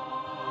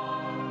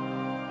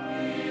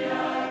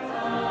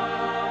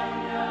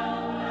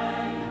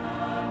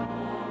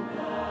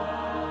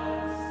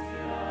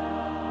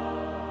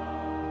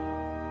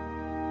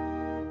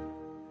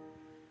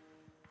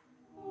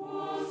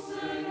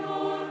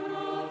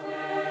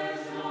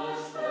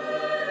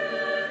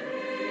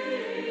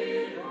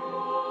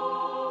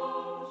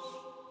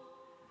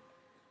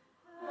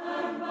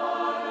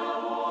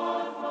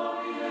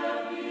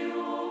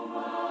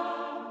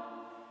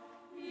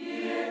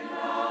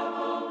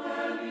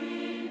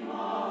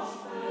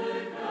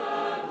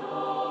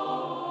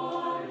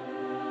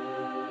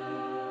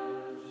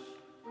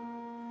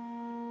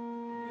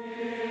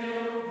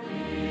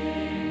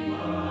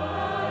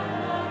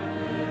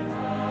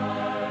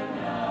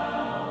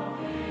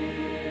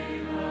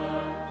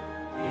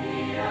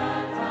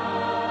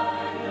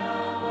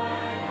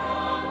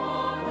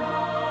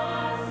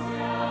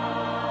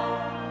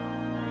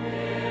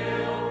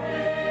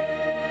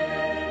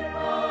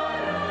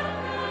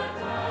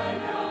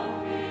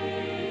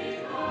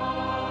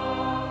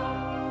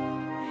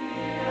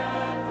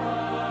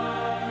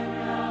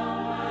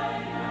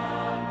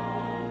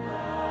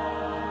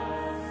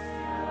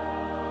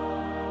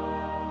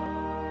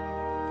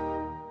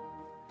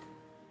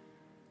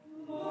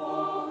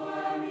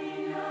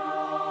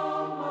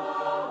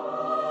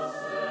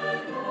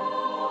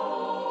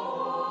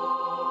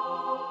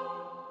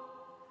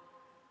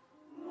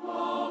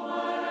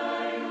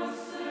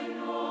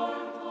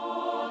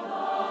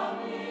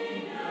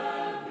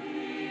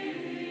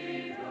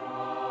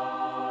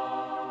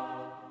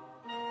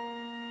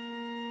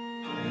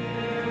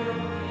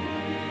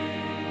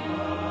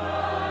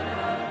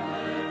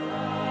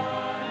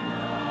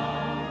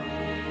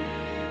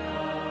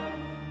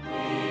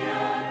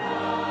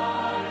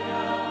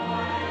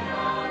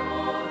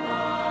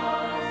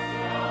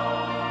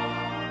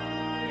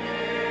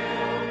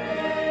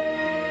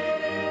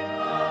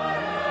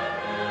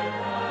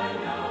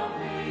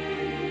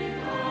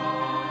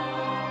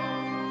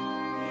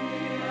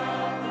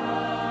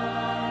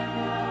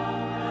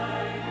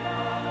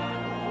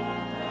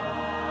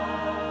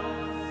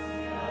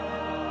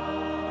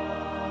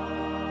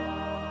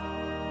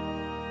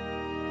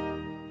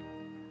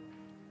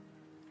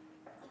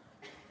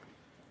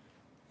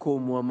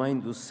 Como a Mãe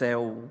do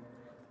Céu,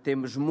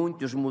 temos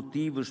muitos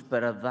motivos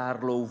para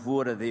dar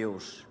louvor a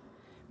Deus.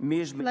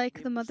 Mesmo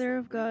like the Mother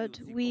of God,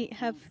 we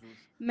have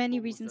many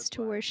reasons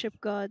to worship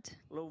God,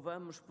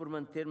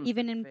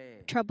 even in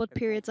troubled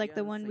periods like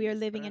the one we are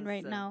living in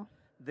right now.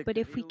 But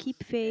if we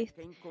keep faith,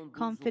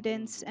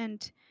 confidence,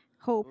 and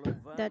hope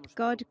that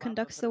God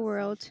conducts the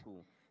world,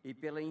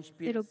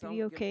 it'll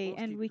be okay.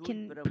 And we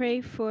can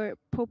pray for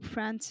Pope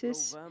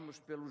Francis,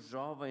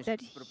 that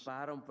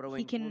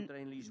he can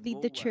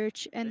lead the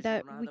church, and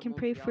that we can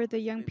pray for the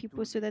young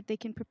people so that they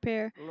can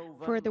prepare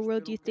for the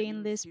World Youth Day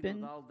in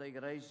Lisbon.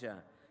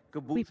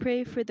 We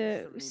pray for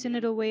the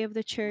synodal way of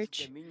the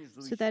church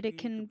so that it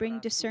can bring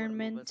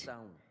discernment.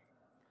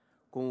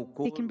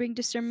 They can bring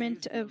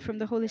discernment from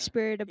the Holy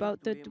Spirit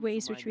about the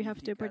ways which we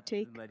have to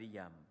partake.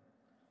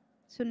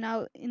 So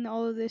now, in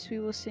all of this, we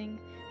will sing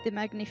the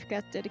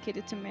Magnificat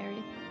dedicated to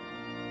Mary.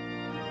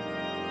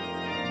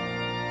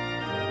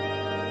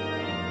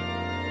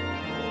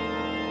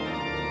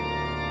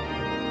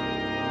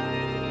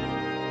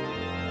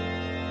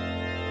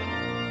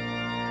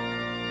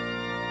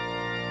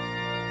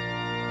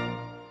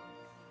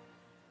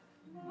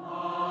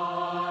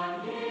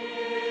 Magnificat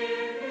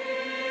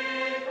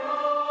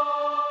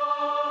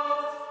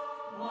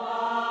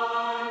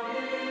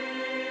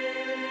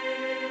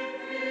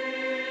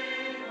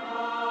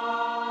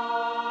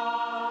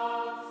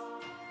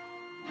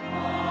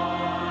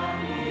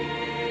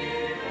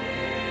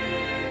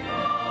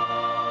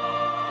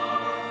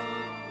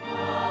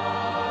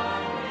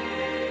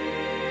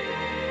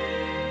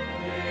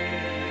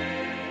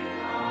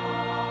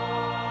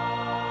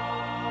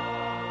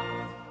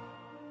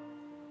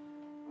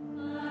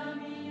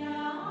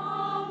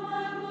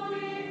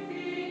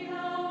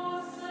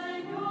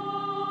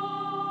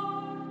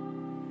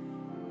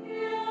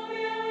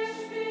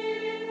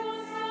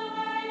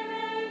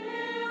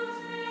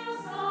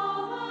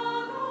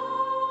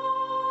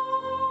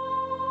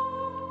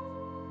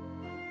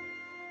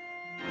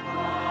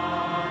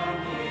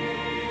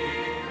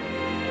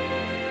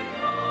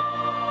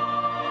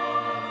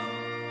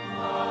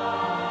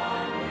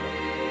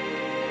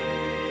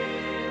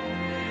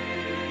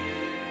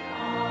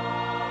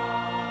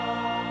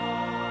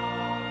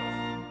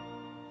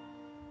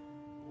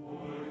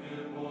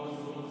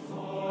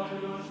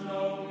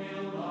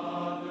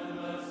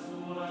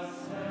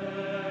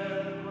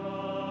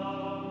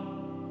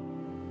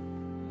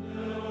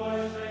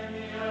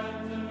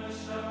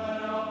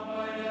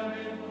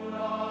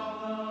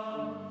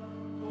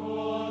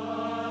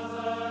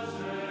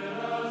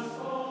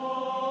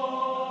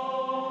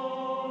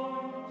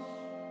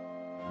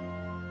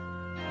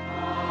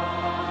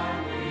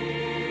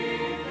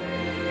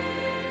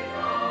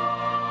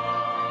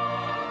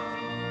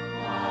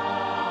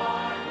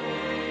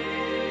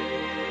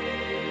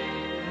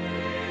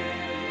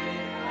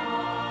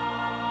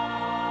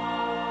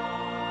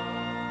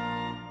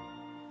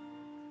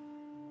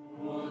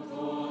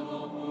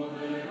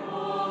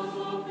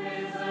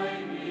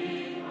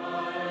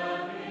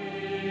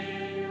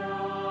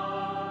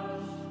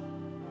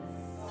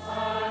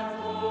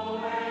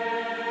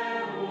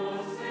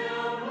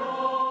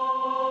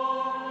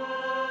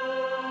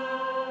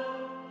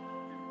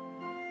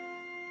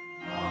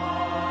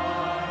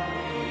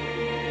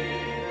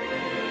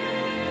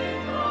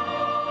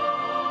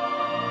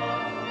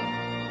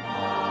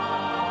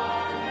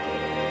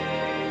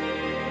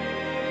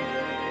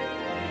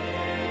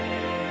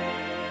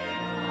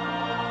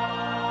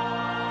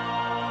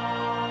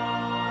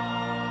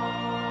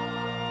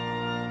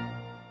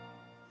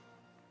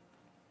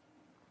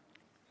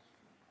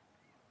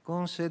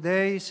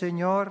Concedei,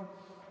 Señor,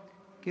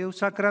 que o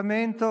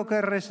sacramento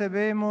que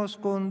recebemos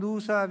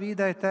conduza a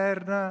vida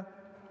eterna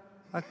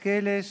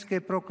aqueles que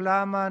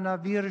proclaman a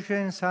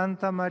Virgen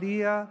Santa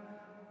María.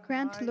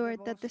 Grant,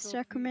 Lord, that the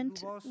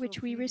sacrament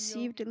which we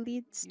received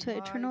leads to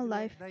eternal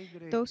life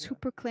those who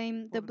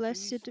proclaim the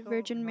Blessed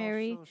Virgin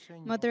Mary,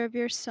 Mother of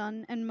your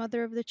Son and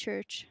Mother of the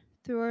Church,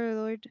 through our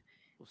Lord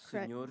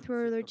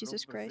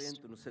Jesus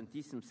Christ. No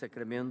Santíssimo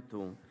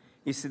Sacramento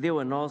e se deu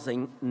a nós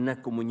na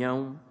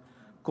comunhão,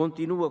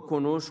 continua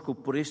conosco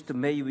por este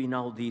meio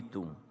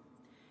inaudito.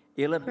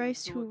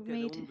 Christ, who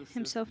made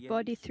himself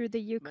body through the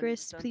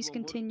Eucharist, please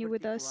continue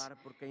with us.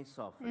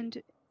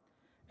 And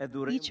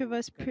each of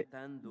us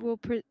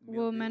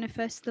will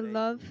manifest the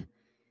love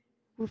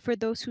for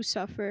those who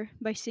suffer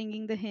by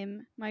singing the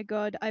hymn, My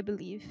God, I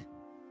Believe.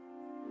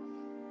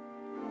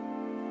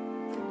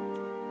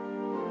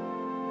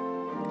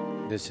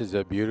 This is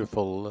a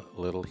beautiful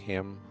little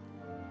hymn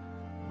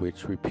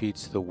which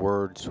repeats the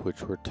words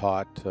which were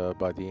taught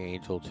by the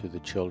angel to the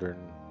children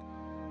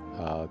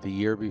the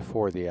year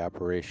before the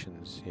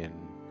apparitions in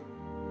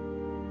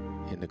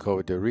the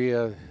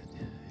Covidaria.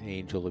 An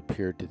angel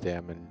appeared to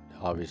them and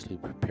obviously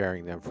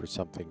preparing them for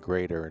something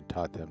greater and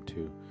taught them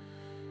to,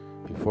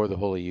 before the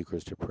Holy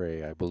Eucharist, to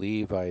pray, I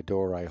believe, I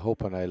adore, I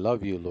hope, and I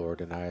love you,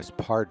 Lord, and I ask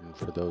pardon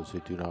for those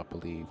who do not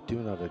believe, do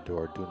not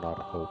adore, do not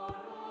hope,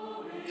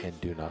 and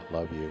do not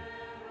love you.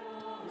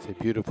 It's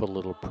a beautiful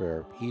little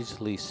prayer,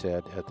 easily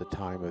said at the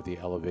time of the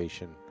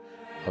elevation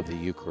of the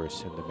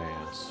Eucharist in the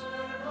Mass.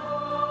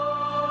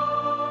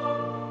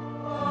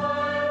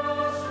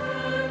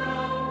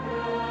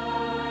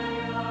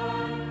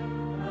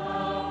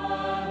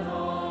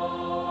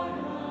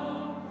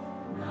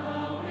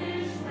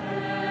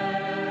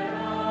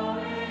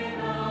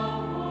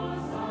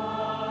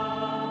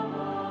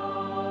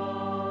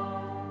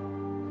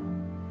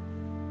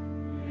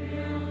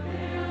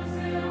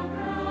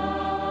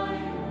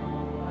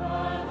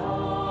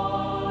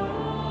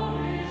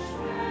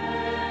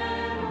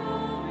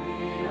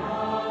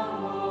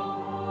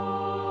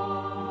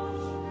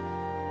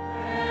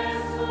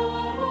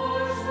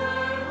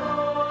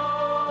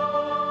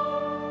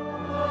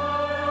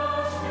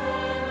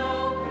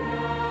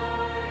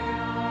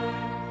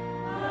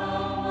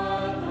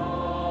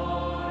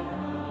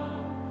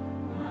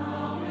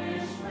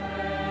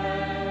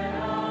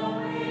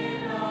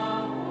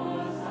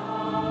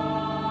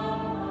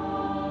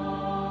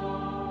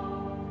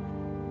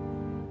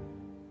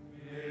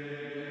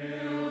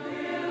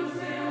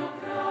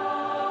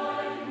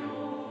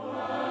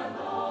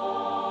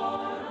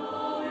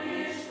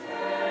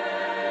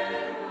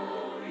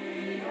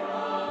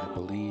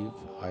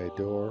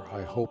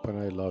 I hope and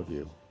I love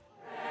you.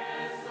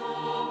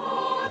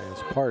 I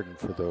ask pardon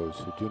for those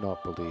who do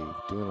not believe,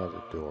 do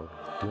not adore,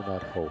 do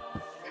not hope,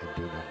 and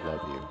do not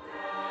love you.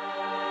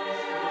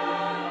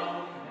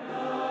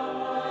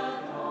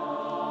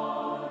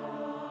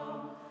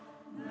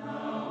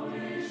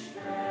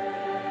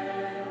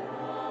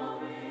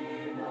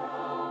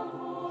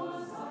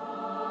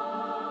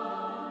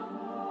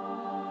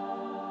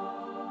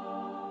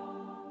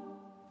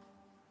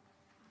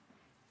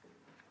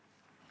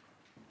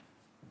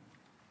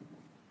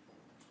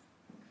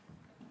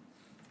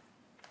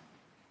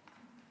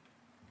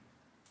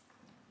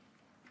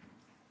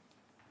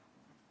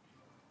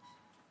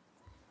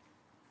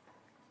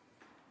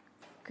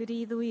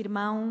 Querido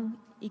irmão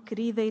e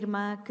querida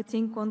irmã que te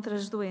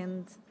encontras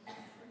doente.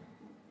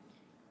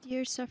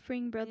 Dear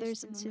suffering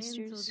brothers and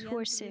sisters who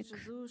are sick,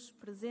 Jesus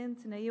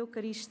presente na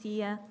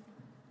Eucaristia,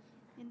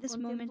 in this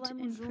moment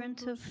in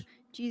front of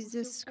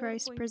Jesus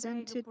Christ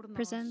present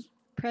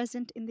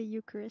in the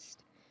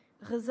Eucharist,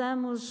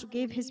 rezamos,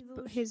 gave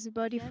his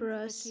body for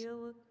us.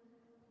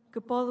 Que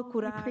pode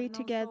curar we pray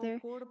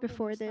together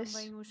before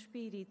this,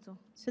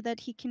 so that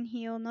he can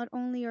heal not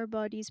only our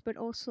bodies but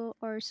also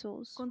our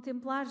souls.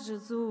 Contemplar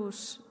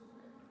Jesus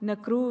na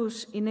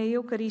cruz e na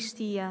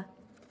Eucaristia,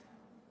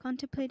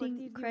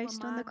 contemplating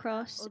Christ on the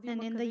cross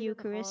and in the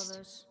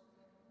Eucharist,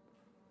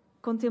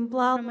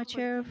 from a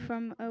chair,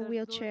 from a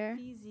wheelchair,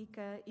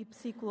 física e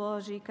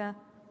psicológica,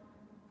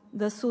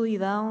 da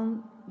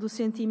solidão, do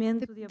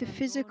sentimento de the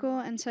physical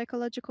and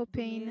psychological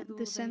pain,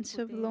 the sense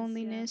of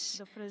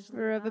loneliness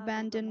or of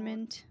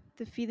abandonment,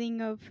 the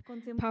feeling of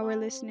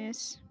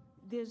powerlessness.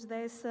 Desde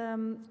essa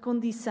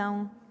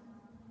condição,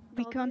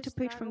 we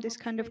contemplate from this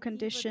kind of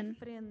condition,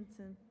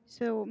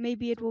 so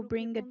maybe it will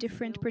bring a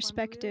different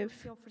perspective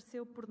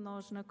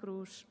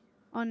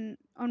on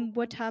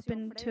what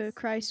happened to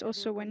Christ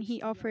also when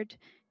he offered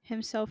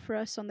himself for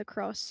us on the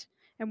cross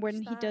and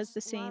when he does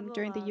the same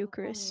during the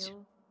Eucharist.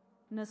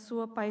 Na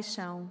sua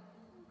paixão.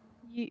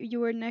 You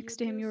were next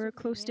to him, you were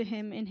close to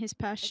him in his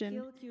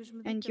passion,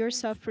 and your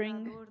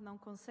suffering,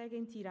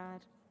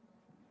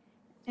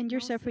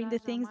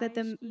 the things that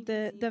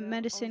the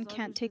medicine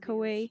can't take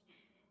away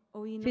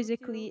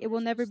physically, it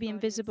will never be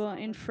invisible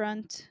in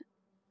front.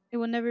 It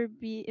will never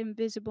be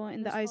invisible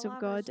in the eyes of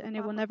God, and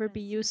it will never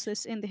be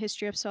useless in the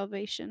history of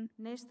salvation.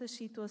 Nestas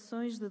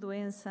situações de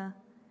doença,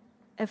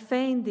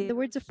 The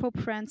words of Pope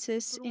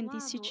Francis in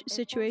these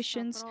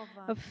situations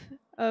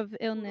of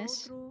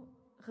illness,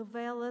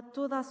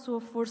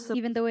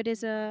 even though it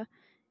is a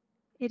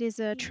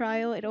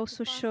trial, it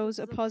also shows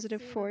a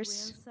positive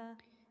force.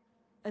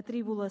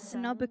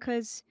 And not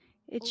because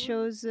it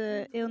shows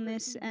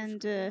illness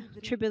and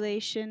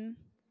tribulation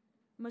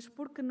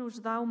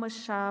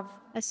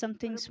as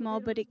something small,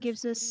 but it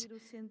gives us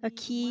a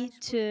key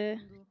to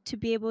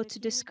be able to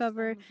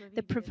discover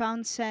the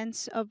profound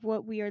sense of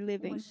what we are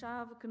living.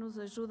 A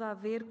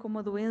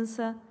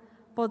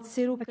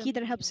key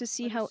that helps us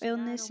see how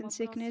illness and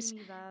sickness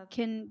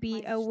can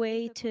be a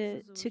way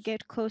to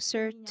get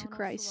closer to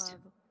Christ,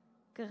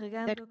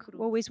 that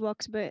always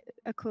walks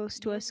close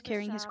to us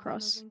carrying his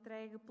cross.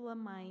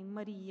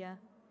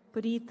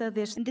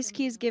 And this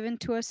key is given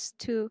to us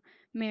to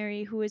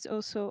Mary, who is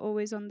also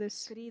always on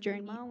this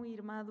journey.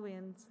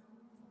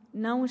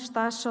 Não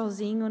estás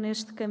sozinho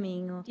neste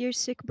caminho. Dear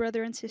sick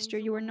brother and sister,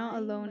 you are not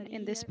alone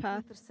in this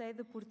path.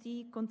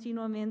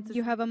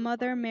 You have a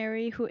mother,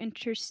 Mary, who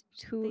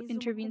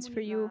intervenes for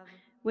you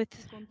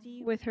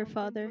with her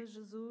Father.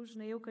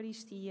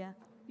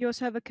 You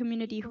also have a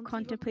community who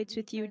contemplates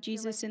with you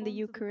Jesus in the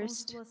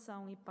Eucharist.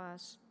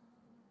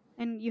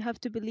 And you have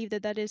to believe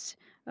that that is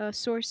a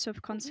source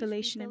of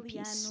consolation and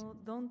peace.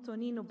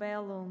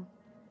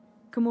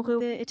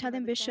 The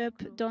Italian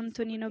bishop Don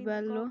Tonino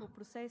Bello,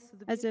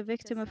 as a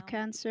victim of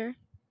cancer,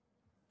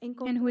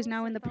 and who is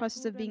now in the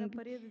process of being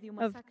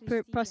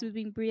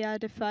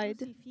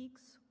beatified,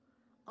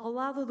 ao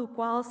lado do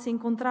qual se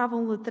encontrava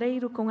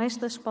letreiro com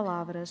estas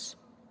palavras: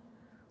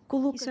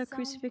 he saw a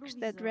crucifix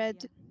that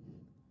read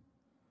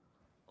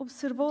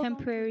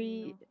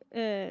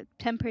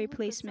temporary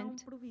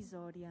placement.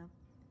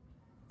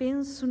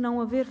 Penso não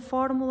haver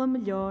fórmula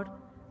melhor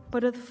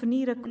para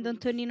definir a cruz. And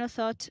Antonino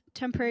thought,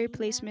 temporary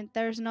placement,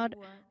 there is not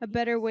a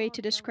better way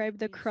to describe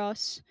the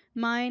cross,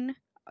 mine,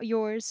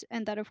 yours,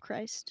 and that of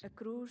Christ. A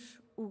cruz,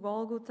 o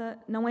Gólgota,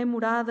 não é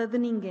morada de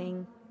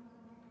ninguém.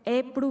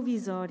 É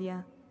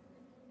provisória.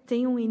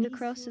 Tem início the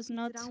cross is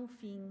not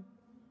fim.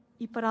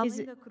 E para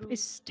além da cruz,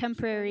 is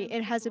temporary.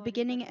 It has a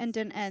beginning and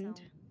an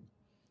end.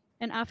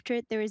 And after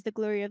it, there is the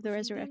glory of the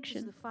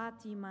resurrection.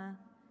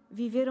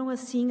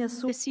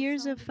 The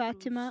seers of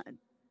Fatima,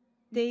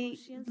 they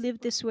live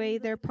this way,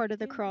 they're part of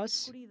the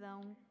cross,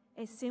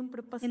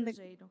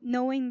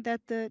 knowing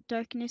that the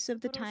darkness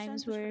of the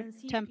times were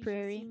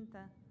temporary.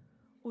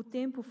 For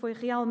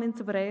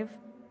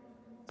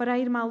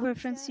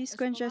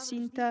Francisco and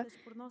Jacinta,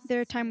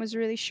 their time was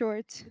really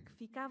short.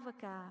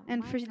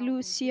 And for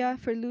Lucy,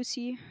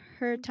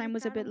 her time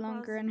was a bit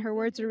longer, and her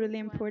words are really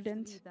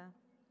important.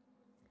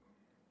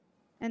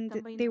 And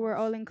they were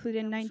all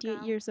included in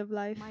 98 years of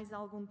life.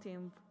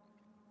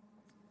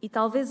 We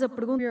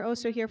are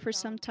also here for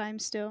some time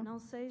still.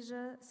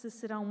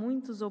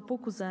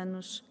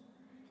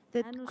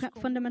 The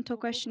fundamental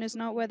question is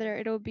not whether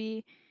it'll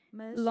be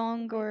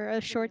long or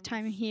a short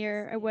time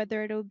here, or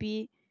whether it'll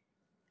be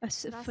a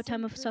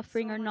time of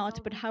suffering or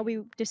not, but how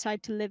we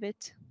decide to live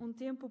it.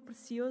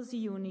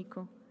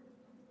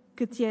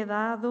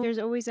 There's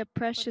always a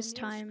precious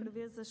time.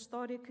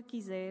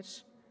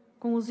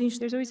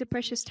 There's always a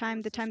precious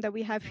time, the time that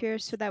we have here,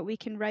 so that we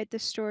can write the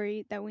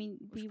story that we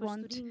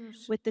want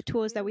with the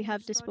tools that we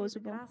have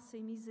disposable.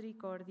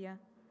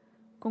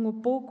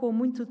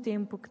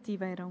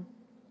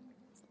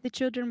 The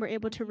children were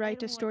able to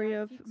write a story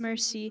of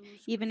mercy,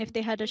 even if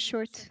they had a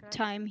short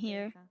time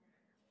here.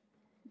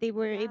 They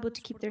were able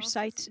to keep their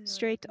sights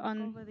straight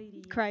on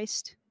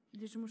Christ,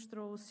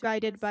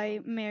 guided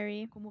by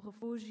Mary,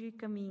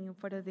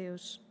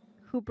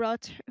 who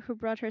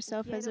brought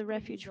herself as a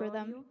refuge for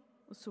them.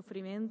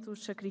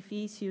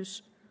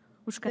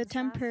 The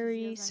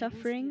temporary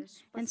suffering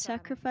and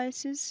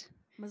sacrifices,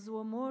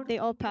 they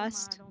all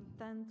passed,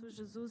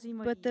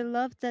 but the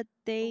love that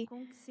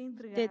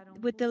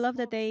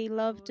they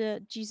loved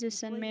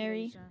Jesus and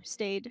Mary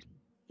stayed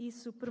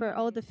for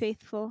all the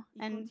faithful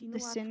and the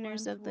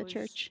sinners of the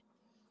Church.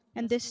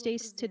 And this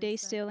stays today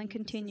still and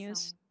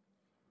continues.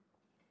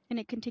 And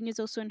it continues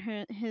also in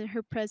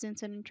her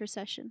presence and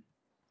intercession.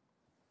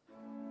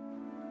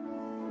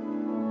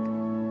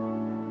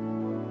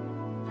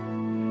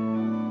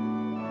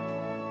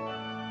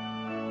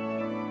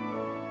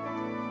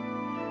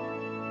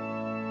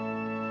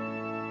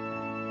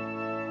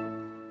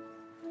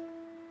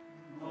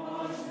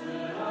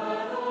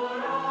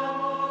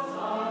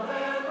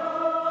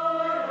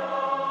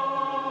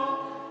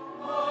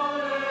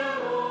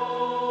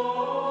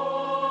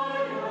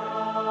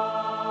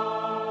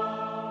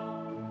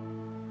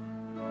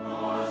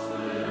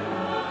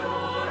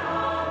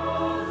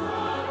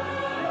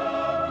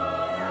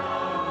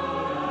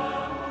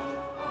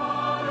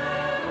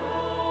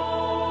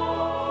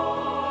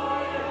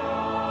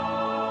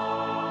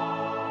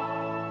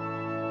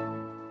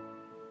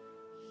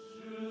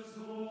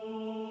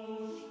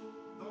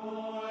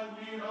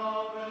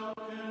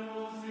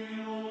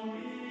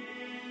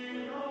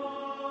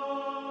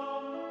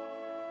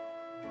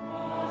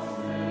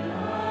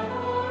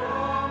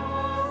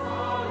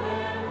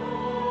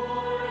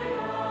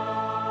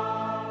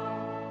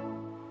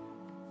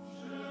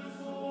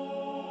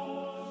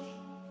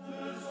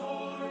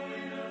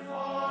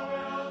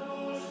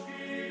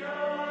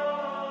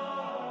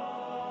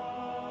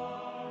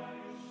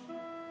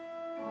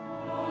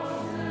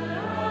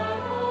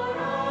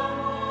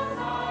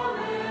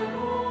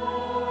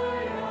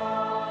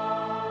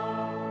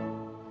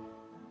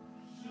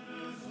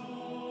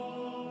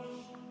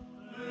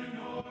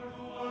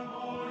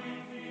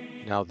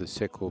 Now the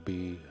sick will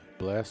be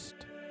blessed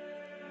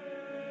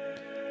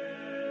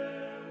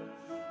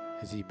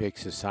as he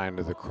makes a sign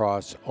of the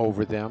cross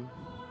over them.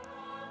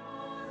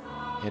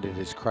 And it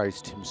is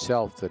Christ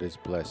himself that is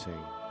blessing,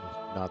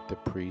 not the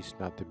priest,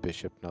 not the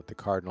bishop, not the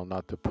cardinal,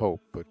 not the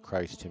pope, but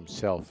Christ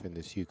himself in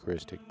this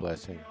Eucharistic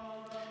blessing.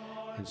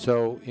 And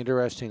so,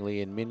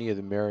 interestingly, in many of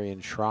the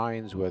Marian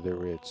shrines,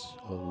 whether it's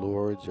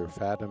Lourdes or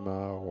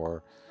Fatima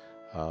or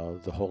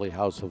the Holy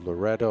House of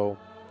Loreto,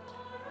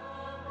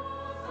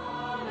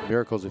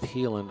 miracles of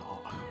healing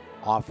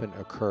often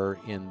occur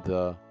in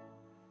the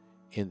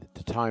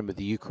time of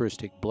the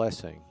Eucharistic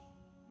blessing,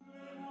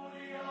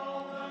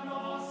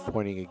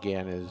 pointing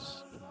again,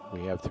 as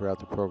we have throughout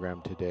the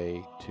program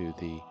today, to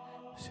the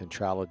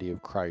centrality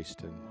of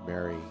Christ and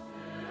Mary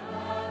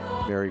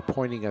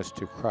pointing us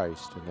to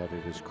Christ, and that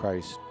it is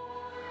Christ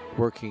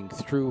working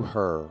through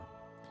her,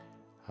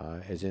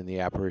 as in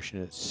the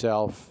apparition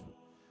itself,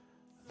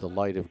 the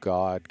light of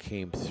God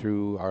came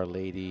through Our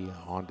Lady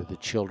onto the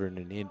children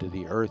and into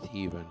the earth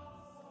even,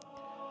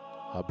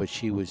 but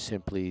she was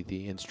simply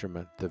the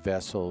instrument, the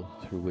vessel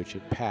through which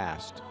it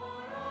passed.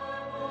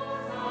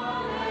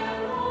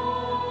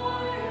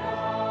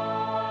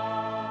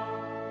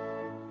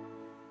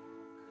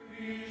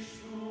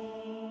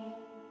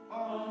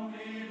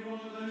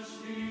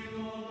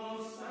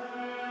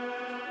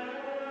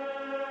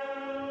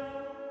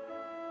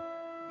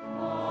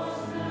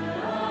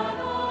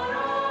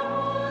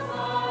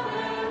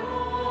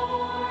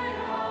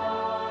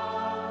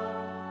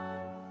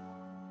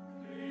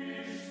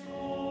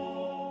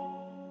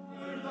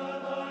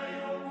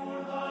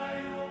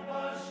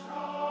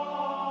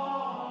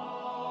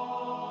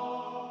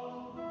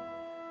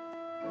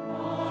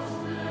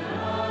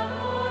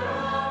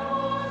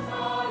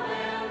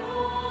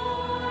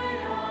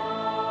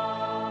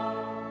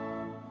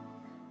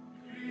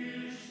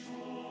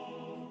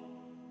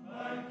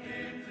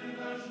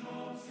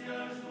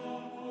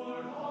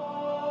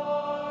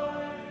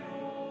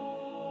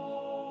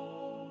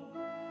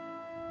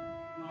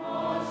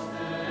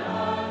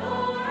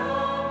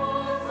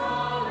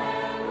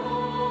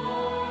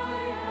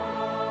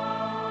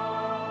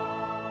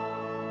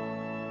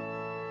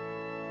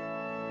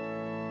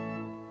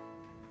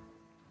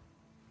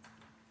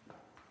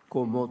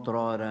 Como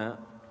outrora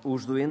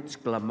os doentes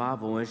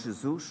clamavam a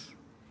Jesus,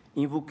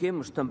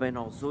 invoquemos também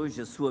nós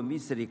hoje a sua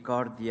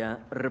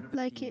misericórdia.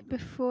 Like it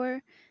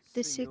before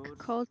the sick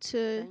called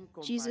to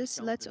Jesus,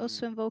 let's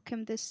also invoke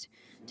him this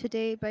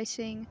today by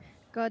saying,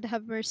 God,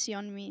 have mercy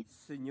on me.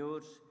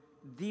 Senhor,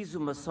 diz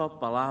uma só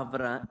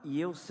palavra e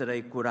eu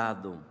serei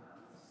curado.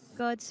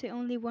 God, say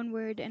only one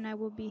word and I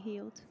will be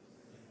healed.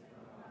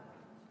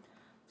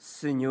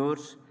 Senhor,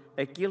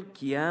 aquele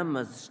que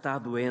amas está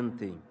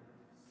doente.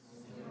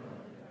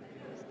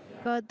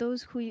 God,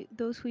 those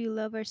who you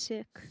love are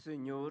sick.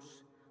 Senhor,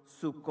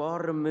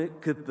 socorre-me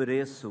que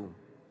pereço.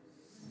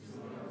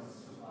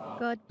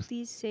 God,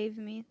 please save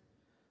me.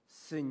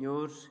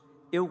 Senhor,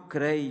 eu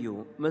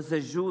creio, mas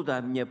ajuda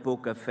a minha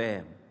pouca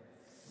fé.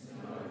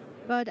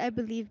 God, I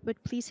believe,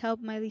 but please help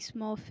my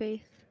small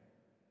faith.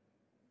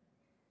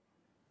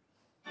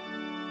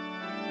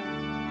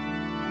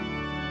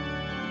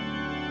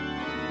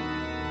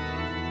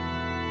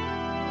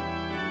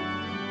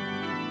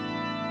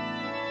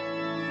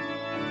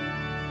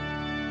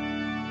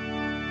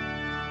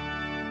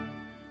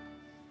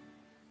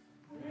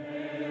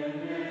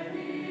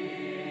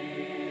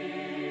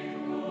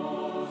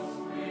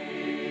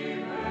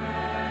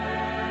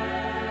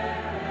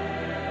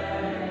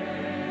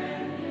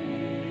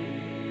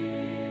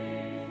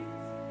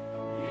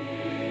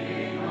 Amen.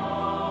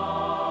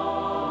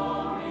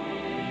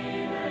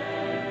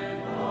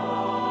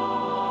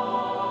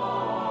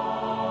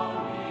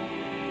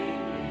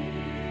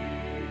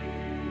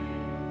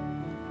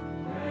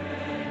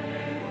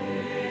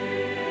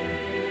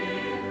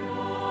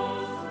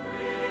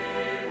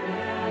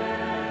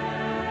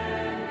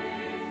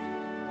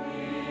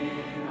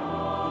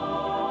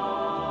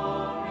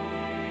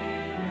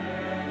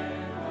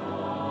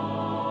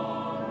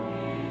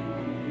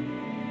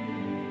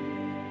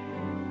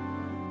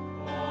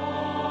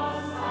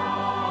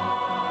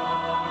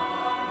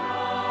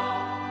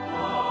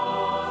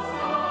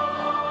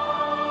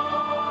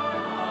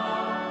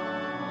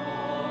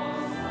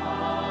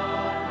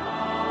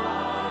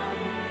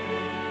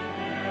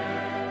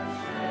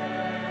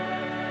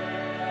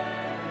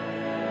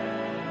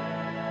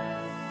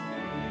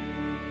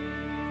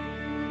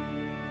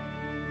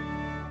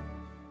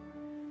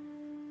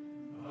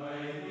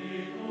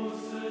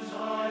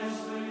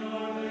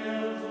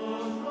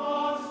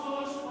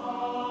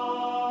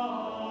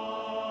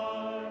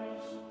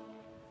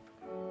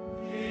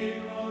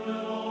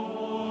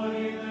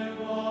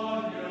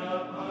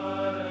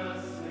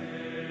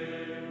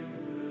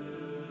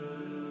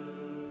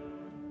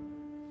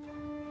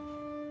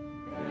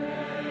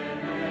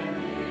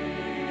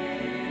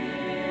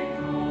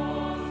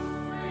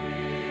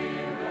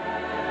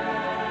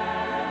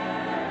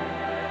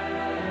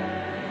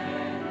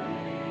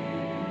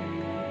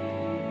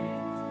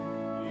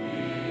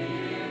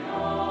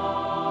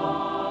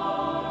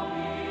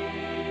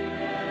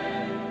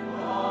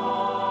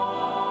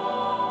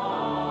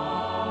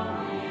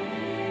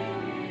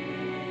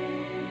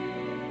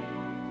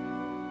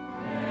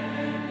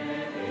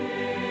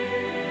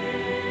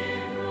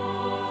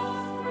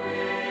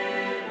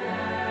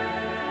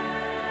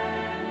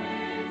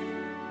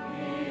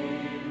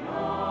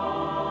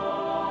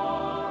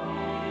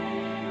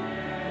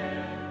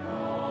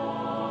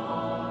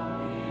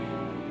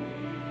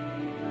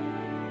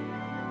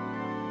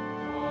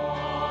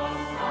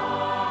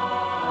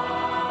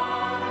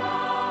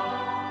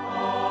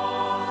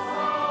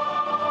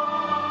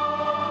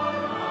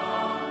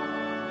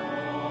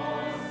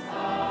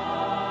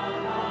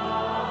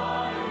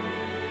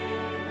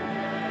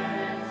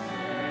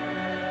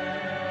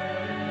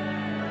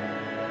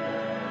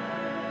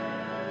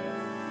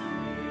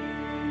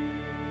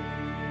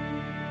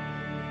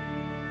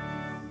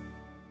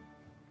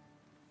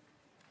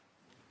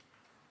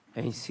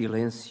 Em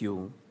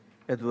silêncio,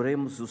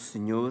 adoremos o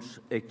Senhor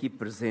aqui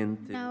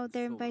presente. Now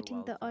they're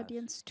inviting the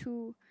audience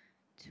to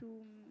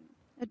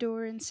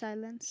adore in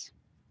silence.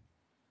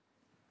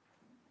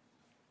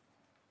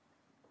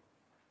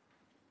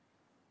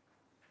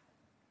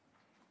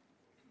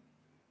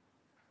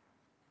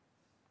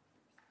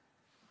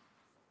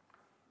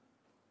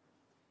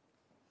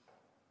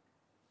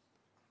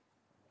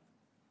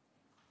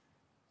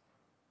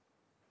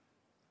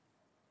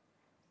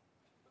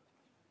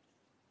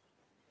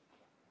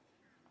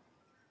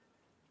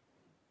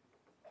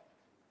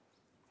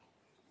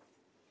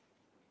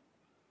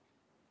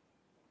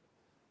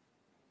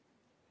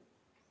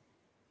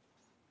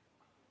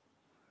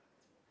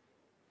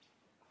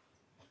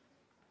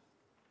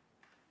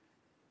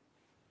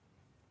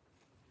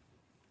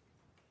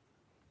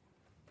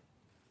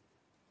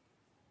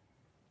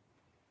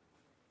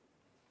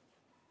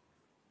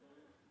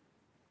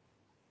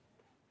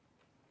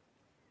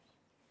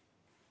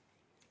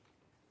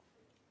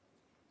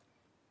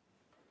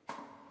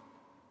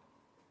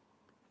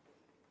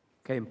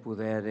 Quem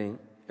puderem,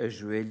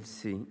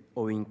 ajoelhe-se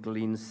ou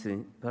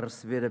incline-se para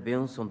receber a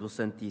bênção do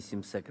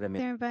Santíssimo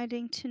Sacramento. They're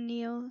inviting to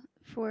kneel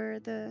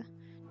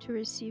to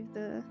receive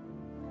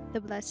the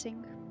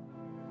blessing.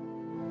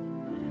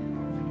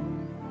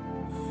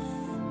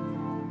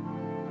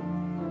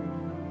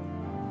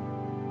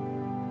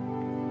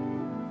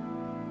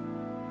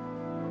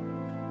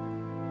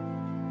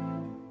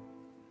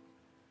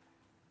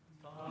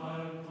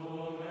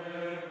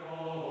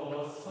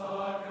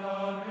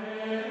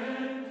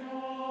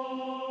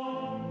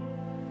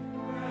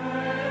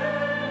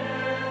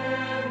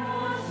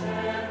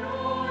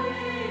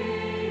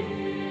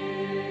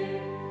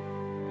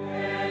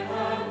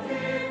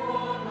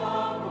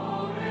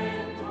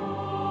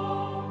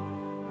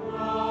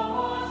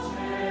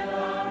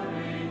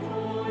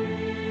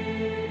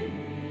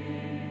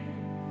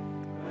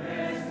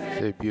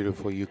 A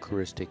beautiful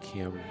Eucharistic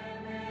hymn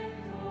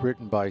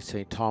written by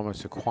St.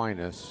 Thomas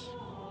Aquinas.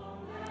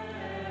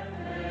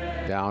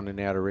 Down in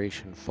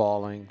adoration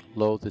falling,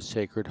 lo, the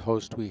sacred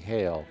host we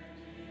hail.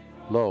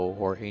 Lo,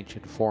 o'er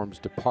ancient forms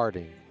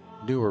departing,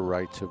 newer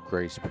rites of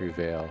grace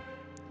prevail.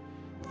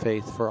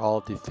 Faith for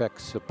all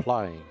defects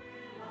supplying,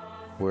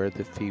 where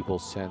the feeble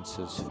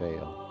senses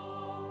fail.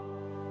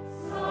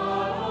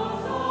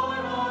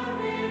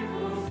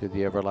 To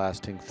the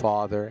everlasting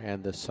Father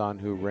and the Son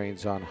who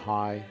reigns on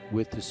high,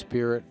 with the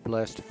Spirit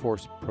blessed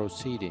force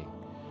proceeding,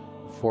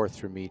 forth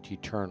from each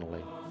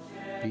eternally,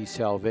 be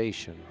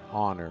salvation,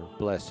 honor,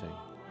 blessing,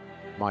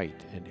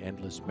 might, and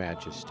endless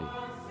majesty.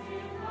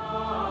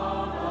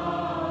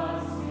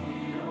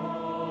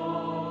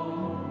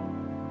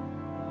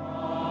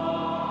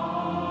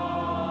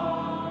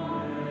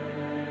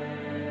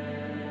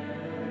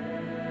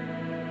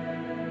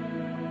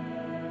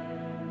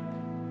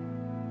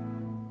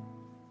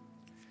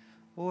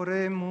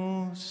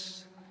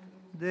 Oremus,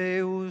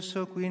 Deus,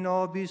 qui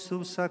nobis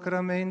sub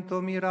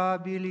sacramento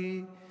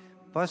mirabili,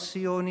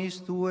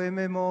 passionis Tuae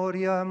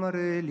memoriam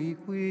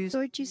reliquis.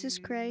 Lord Jesus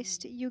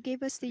Christ, you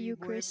gave us the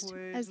Eucharist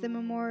as the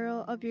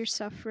memorial of your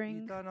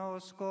suffering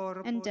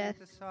and death.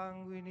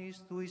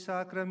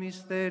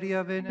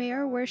 May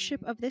our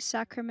worship of this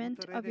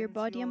sacrament of your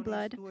body and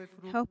blood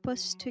help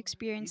us to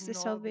experience the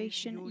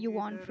salvation you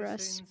won for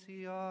us,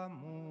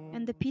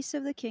 and the peace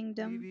of the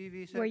kingdom,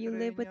 where you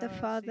live with the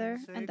Father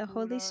and the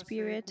Holy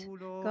Spirit,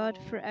 God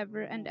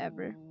forever and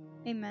ever.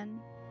 Amen.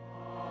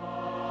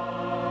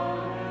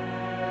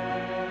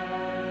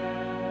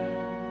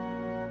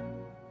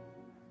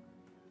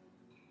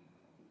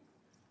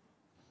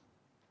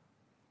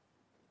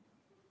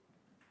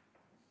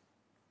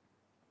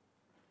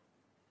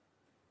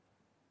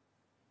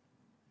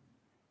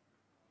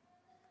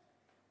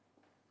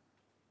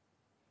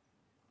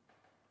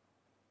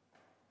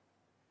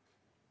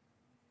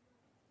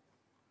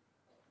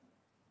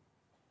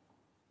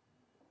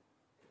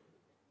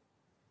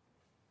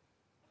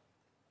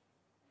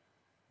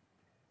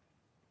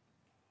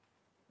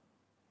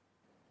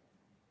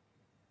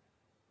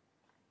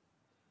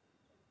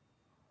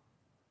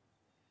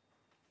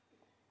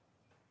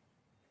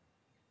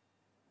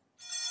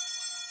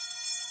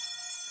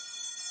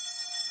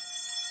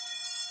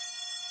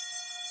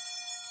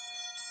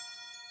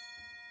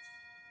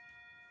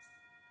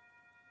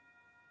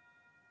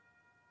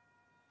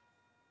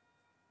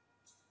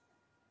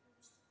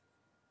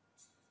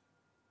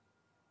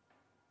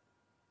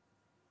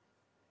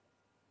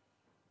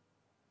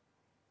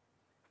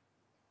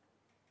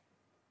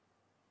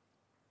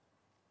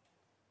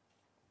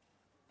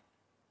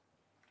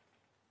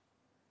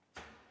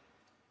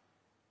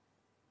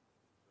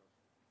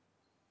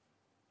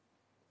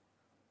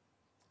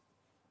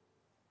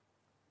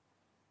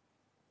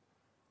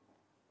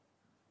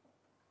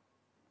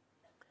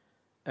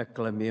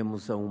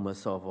 Aclamemos a uma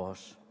só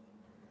voz.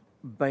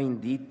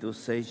 Bendito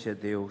seja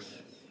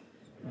Deus,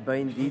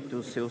 bendito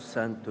o seu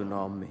santo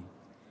nome.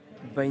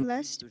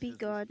 Blessed be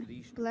God,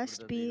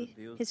 blessed be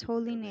his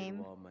holy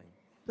name,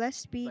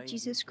 Blessed be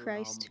Jesus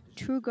Christ,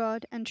 true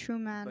God and true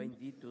man.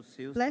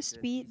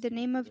 Blessed be the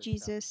name of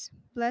Jesus.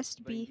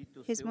 Blessed be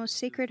his most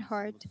sacred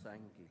heart.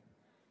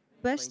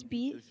 Blessed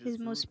be his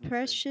most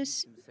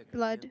precious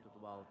blood.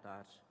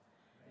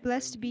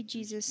 Blessed be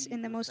Jesus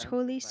in the most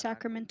holy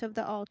sacrament of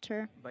the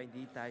altar.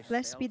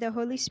 Blessed be the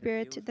Holy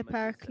Spirit, the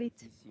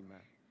Paraclete.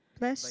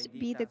 Blessed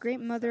be the great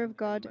Mother of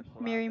God,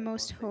 Mary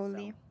Most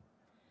Holy.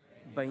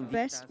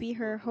 Blessed be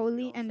her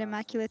holy and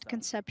immaculate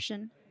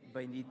conception.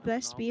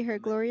 Blessed be her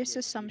glorious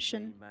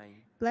Assumption.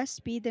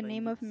 Blessed be the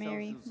name of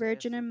Mary,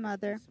 Virgin and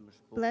Mother.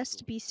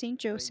 Blessed be Saint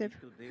Joseph,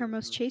 her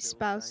most chaste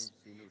spouse.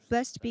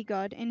 Blessed be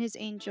God in his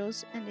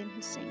angels and in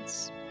his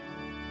saints.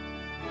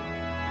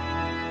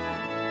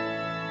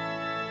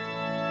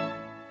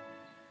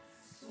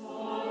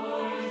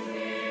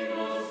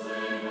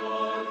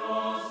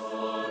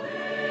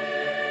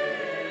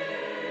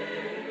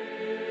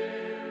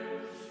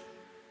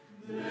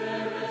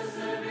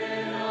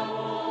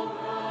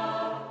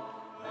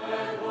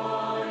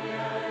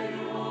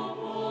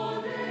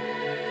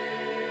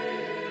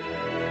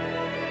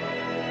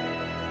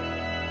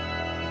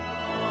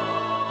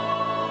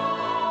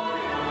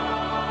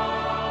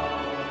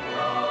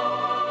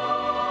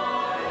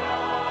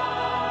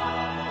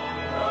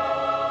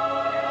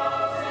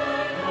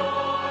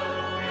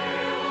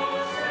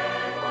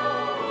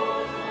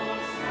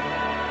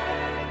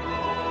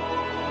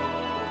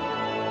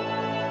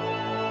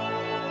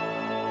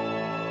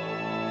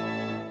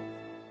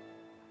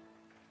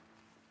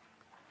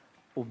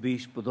 O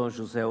bispo Dom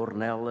José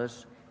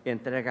Ornelas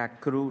entrega a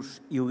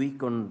cruz e o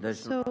ícone da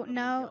So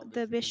now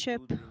the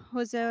Bishop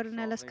José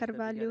Ornelas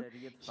Carvalho,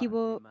 he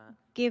will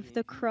give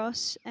the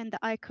cross and the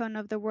icon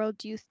of the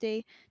World Youth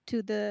Day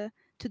to the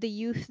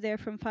youth there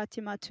from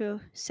Fatima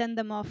to send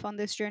them off on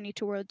this journey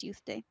to World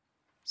Youth Day.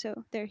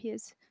 So there he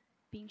is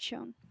being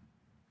shown.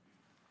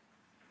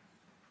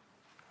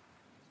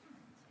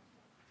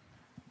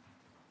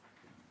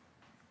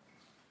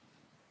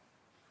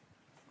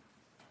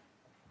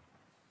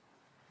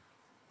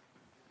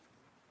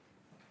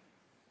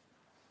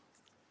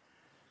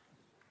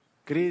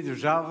 Queridos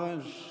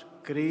jovens,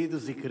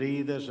 queridos e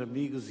queridas,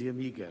 amigos e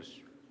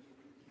amigas.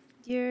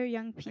 Dear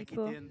young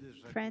people,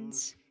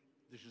 friends,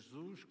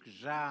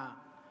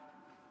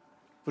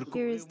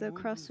 here is the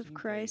cross of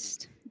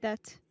Christ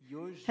that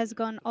has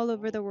gone all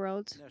over the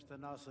world.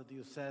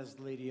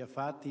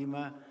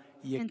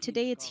 And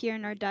today it's here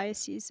in our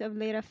diocese of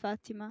Leira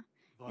Fatima,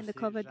 in the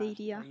Cova de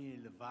Iria.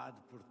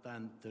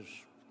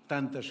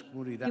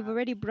 You've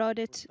already brought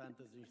it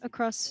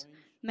across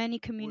many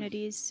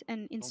communities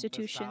and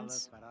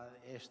institutions.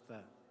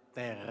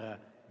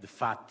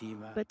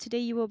 But today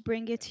you will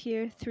bring it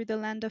here through the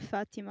land of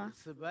Fatima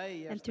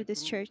and through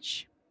this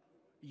church.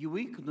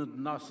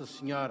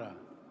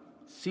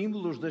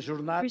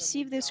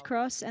 Receive this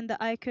cross and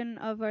the icon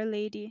of Our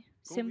Lady,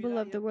 symbol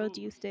of the World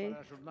Youth Day.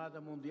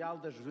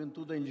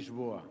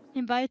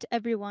 Invite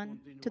everyone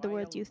to the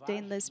World Youth Day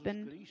in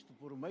Lisbon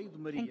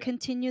and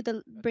continue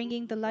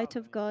bringing the light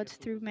of God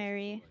through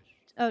Mary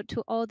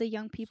to all the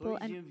young people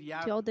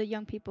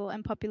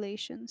and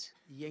populations.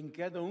 You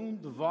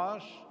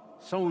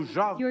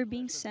are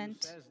being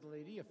sent,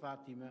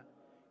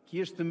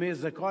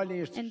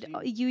 and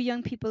you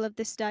young people of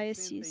this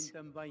diocese,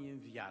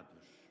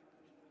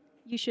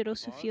 you should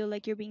also feel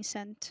like you're being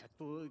sent.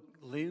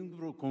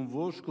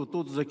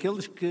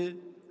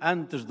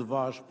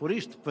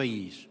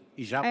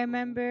 I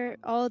remember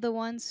all the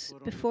ones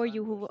before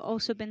you who have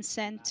also been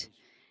sent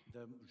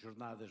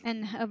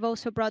and have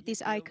also brought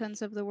these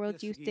icons of the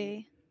World Youth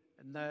Day,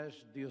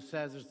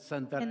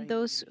 and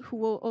those who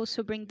will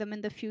also bring them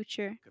in the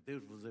future.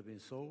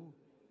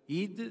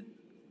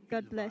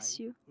 God bless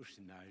you.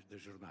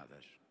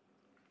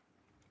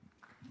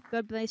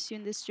 God bless you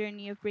in this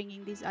journey of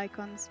bringing these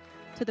icons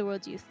to the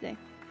World Youth Day.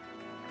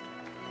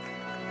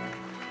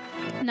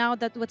 Now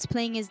that what's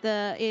playing is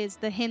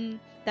the hymn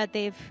that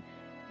they've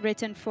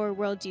written for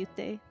World Youth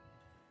Day.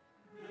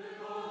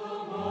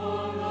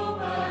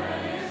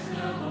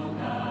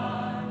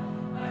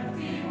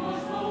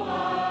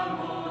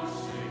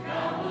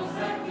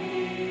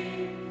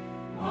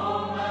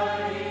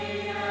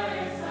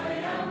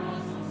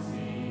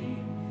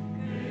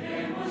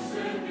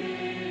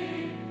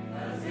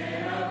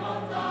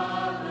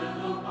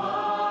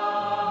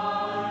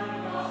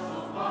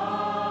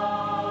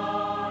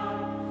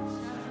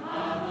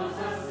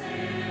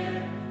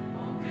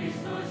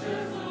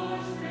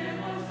 Jesus,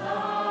 temos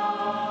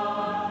dado.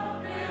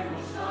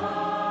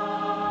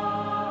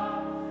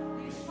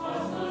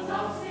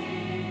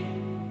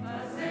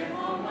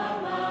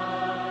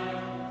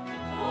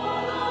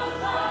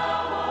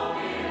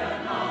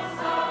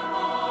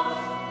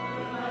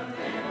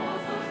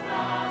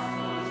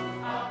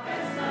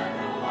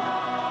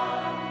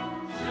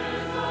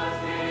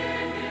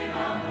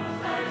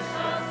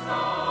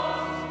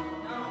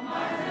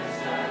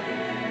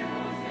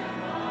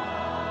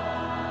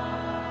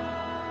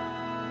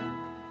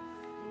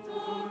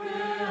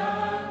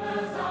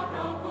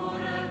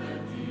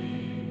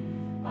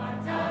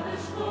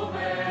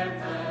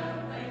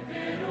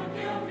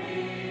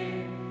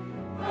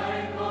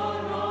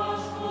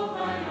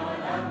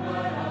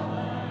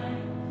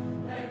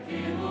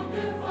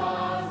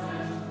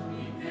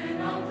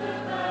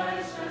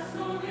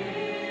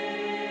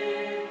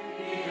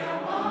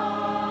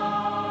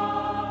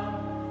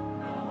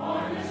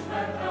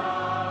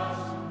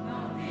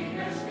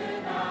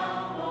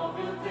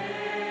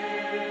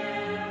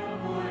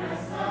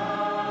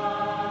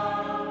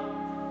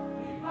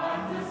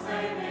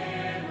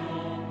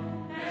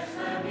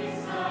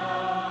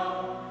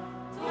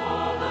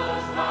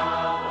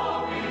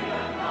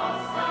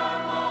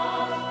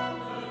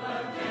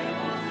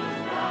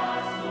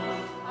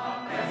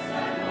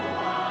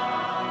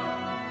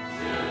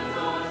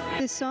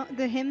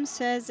 the hymn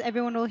says,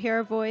 "Everyone will hear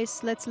our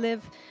voice. Let's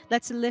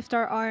lift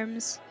our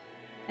arms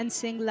and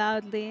sing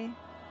loudly."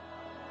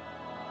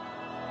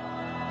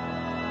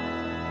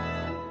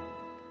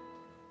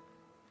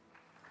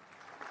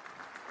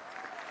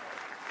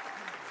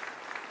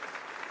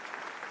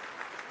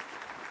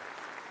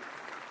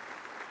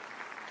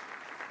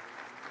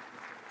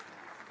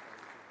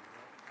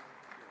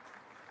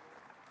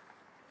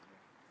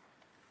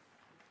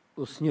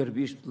 O Sr.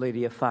 Bispo de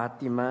Leiria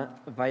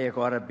Fátima vai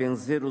agora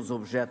benzer os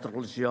objetos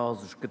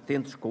religiosos que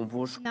tendes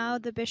convosco. Now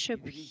the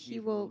bishop, he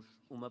will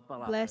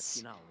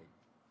bless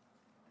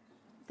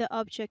the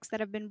objects that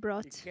have been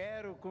brought.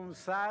 Quero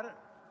começar,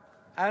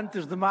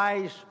 antes de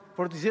mais,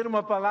 por dizer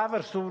uma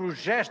palavra sobre o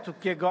gesto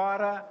que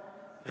agora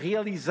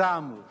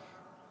realizamos.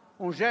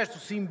 Gesto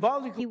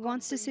simbólico. He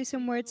wants to say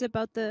some words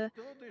about the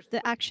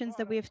actions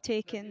that we have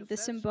taken, the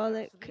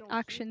symbolic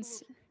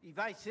actions. E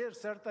vai ser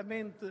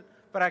certamente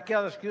para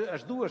aquelas que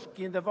as duas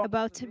que ainda vão.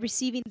 About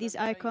receiving these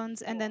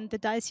icons, and then the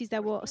diocese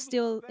that will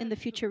still in the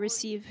future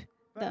receive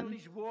them.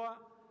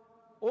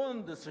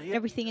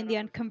 Everything in the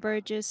end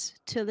converges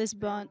to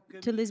Lisbon,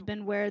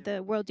 where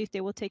the World Youth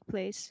Day will take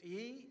place.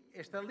 E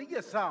esta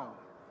ligação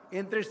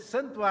entre este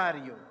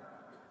santuário,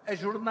 a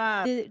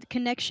jornada. The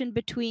connection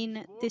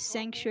between this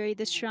sanctuary,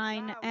 the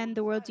shrine, and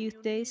the World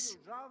Youth Days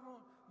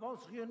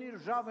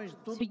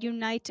to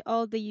unite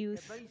all the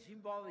youth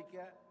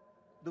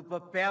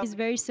is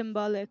very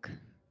symbolic.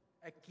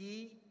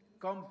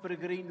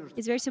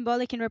 It's very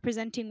symbolic in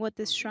representing what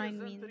this shrine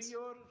means.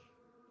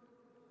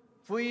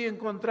 Fui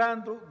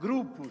encontrando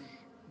grupos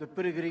de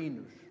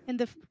peregrinos. In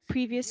the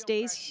previous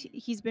days,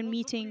 he's been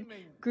meeting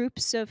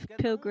groups of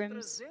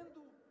pilgrims.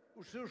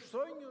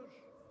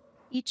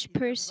 Each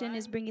person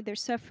is bringing their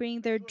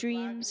suffering, their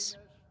dreams,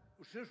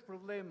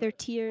 their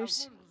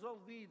tears,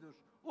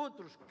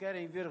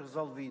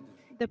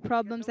 the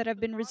problems that have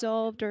been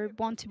resolved or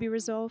want to be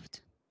resolved.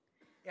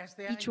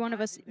 Each one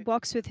of us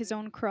walks with his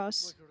own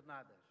cross.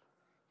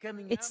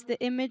 It's the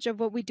image of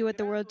what we do at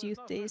the World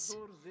Youth Days.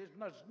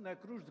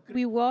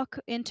 We walk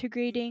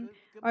integrating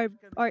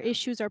our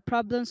issues, our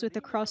problems with the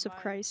cross of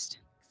Christ.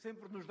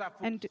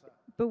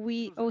 But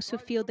we also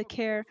feel the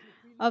care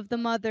of the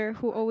Mother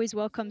who always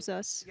welcomes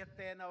us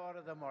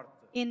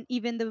in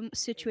even the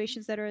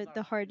situations that are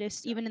the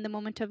hardest, even in the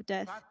moment of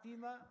death.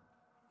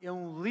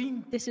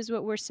 This is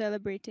what we're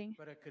celebrating.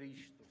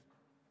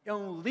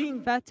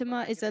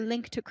 Fatima is a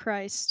link to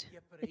Christ.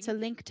 It's a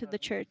link to the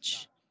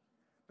Church.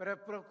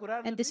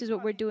 And this is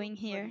what we're doing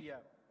here.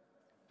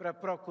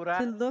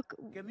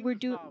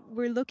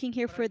 We're looking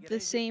here for the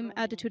same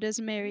attitude as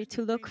Mary,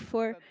 to look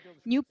for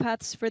new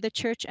paths for the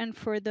Church and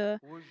for the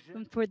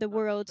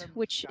world,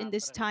 which in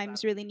these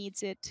times really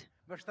needs it.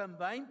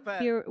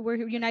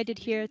 We're united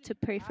here to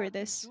pray for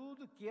this,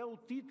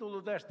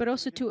 but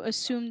also to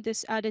assume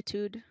this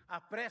attitude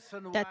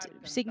that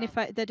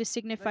is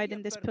signified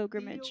in this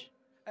pilgrimage.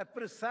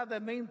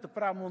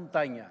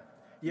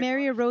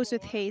 Mary arose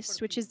with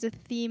haste, which is the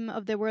theme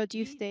of the World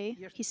Youth Day.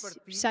 He's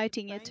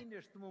citing it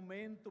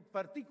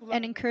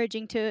and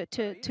encouraging to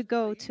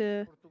go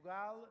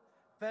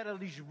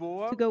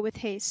with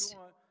haste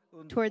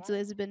towards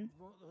Lisbon,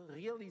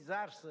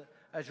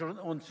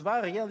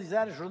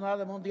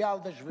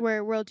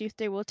 where World Youth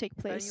Day will take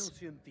place.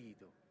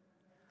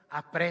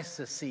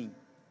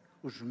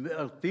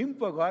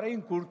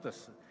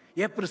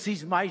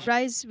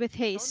 Rise with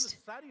haste,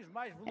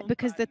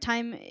 because the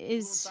time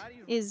is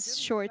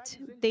short.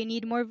 We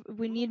need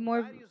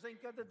more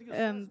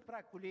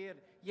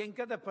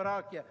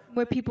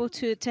people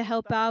to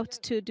help out,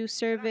 to do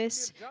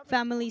service,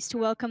 families to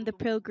welcome the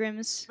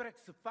pilgrims,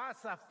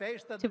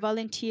 to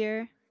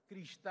volunteer.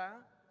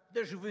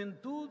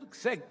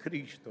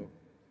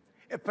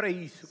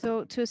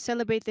 So to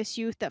celebrate this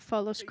youth that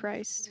follows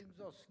Christ.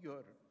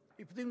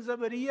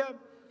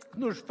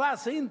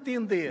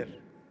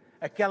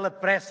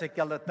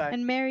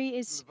 And Mary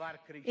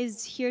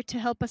is here to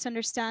help us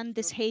understand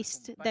this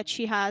haste that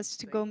she has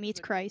to go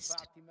meet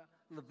Christ.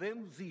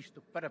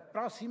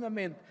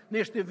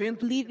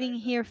 Leaving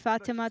here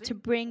Fatima to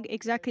bring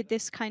exactly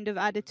this kind of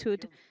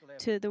attitude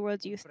to the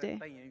World Youth Day.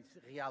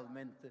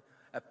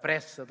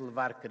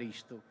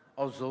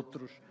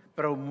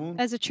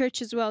 As a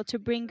church as well, to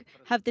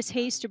have this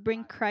haste to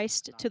bring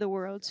Christ to the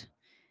world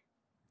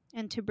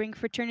and to bring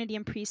fraternity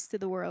and peace to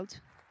the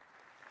world,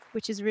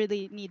 which is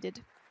really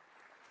needed.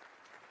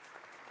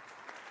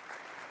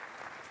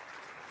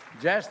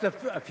 Just a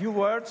few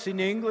words in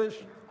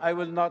English. I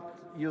will not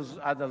use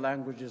other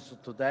languages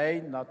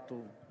today, not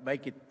to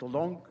make it too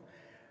long,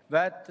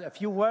 but a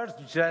few words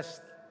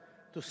just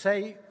to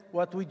say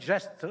what we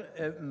just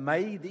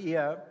made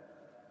here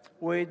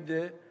with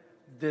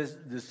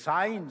the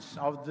signs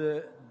of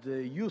the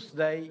Youth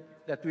Day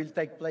that will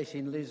take place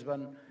in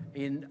Lisbon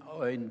in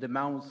the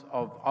month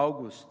of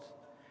August.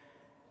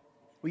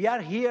 We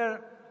are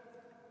here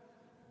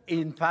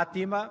in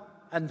Fatima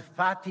and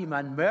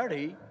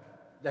Mary,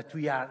 that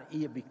we are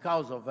here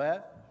because of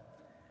her.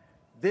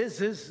 This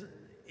is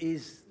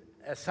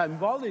a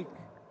symbolic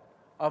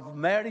of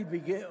Mary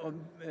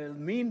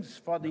means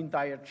for the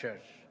entire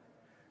Church.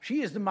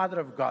 She is the mother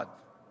of God.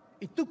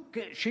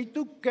 She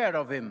took care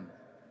of him.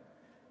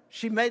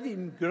 She made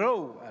him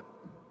grow up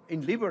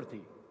in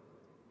liberty.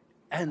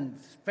 And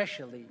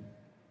especially,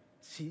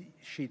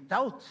 she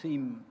taught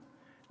him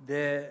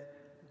the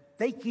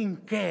taking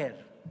care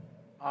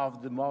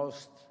of the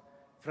most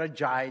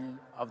fragile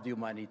of the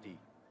humanity.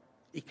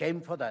 He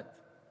came for that.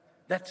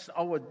 That's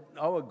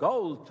our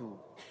goal too.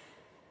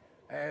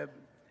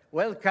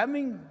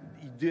 Welcoming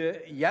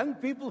the young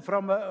people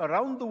from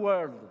around the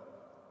world.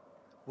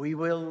 We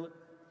will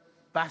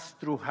pass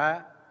through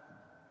her,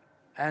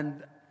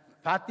 and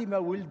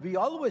Fatima will be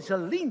always a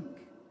link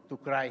to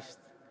Christ,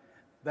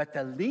 but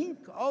a link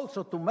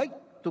also to make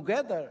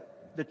together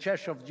the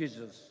Church of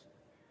Jesus,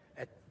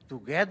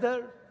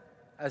 together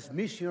as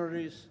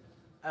missionaries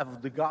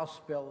of the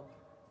gospel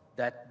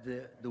that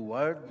the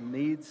world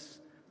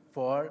needs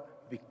for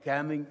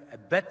becoming a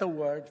better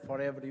world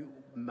for every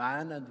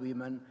man and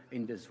woman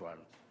in this world.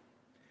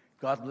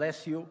 God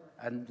bless you,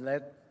 and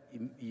let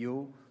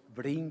you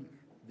bring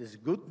this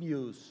good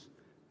news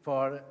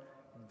for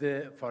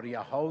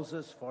your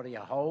houses, for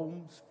your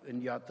homes,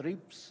 in your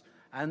trips,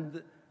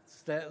 and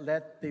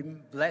let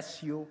him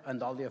bless you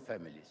and all your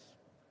families.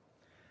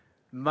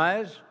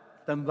 Mas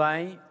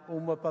também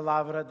uma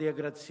palavra de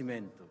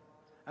agradecimento.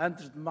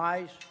 Antes de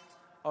mais,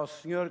 ao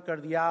Sr.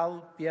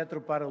 Cardeal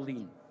Pietro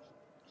Parolin.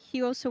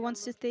 He also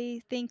wants to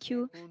say thank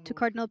you to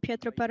Cardinal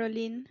Pietro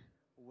Parolin,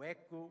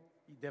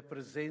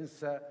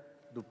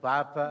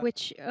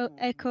 which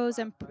echoes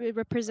and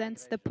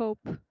represents the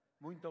Pope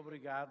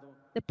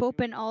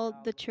and all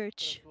the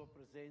Church.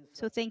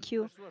 So thank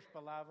you,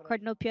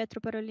 Cardinal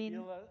Pietro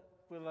Parolin,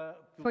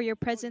 for your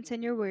presence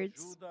and your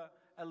words,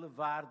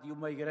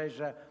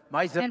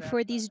 and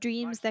for these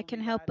dreams that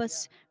can help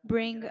us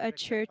bring a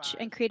church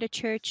and create a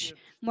church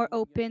more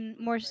open,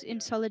 more in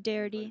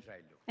solidarity,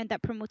 and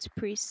that promotes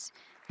peace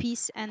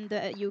and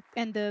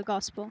the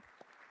gospel.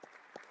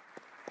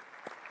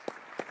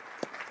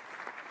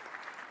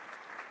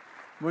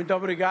 Muito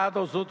obrigado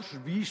aos outros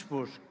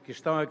bispos que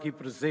estão aqui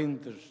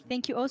presentes.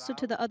 Thank you also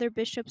to the other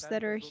bishops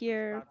that are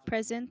here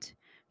present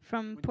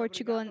from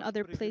Portugal and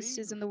other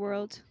places in the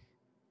world.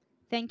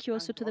 Thank you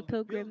also to the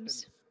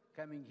pilgrims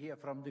coming here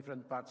from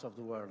different parts of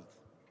the world.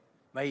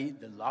 May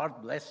the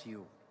Lord bless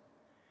you.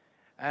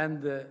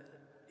 And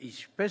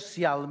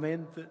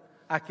especialmente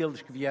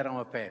aqueles que vieram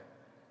a pé.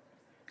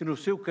 Que no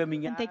seu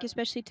caminhar. And thank you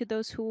especially to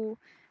those who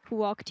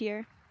walked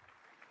here.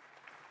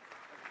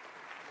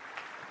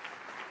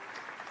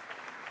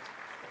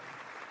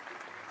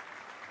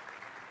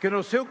 Que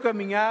no seu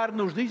caminhar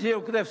nos dizem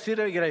o que deve ser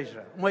a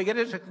igreja. Uma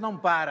igreja que não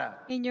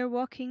para. In your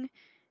walking,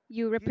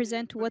 you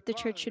represent what the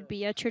church should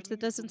be, a church that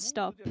doesn't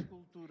stop,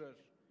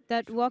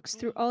 that walks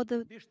through all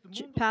the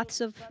paths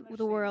of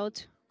the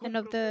world and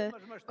of the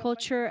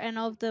culture and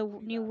of the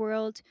new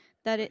world,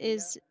 that it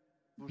is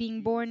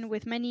being born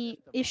with many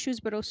issues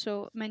but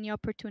also many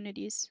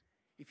opportunities.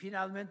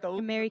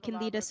 And Mary can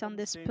lead us on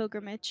this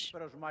pilgrimage.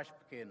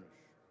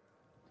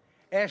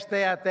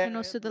 And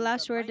also the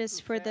last word is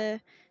for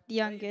the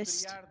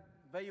youngest.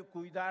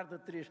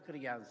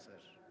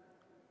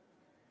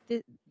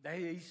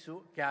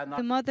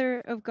 The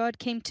Mother of God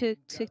came to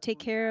take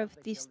care of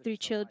these 3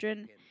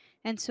 children,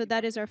 and so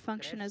that is our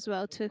function as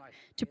well, to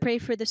pray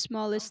for the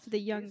smallest, the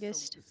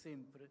youngest.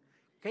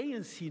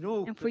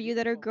 And for you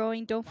that are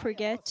growing, don't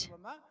forget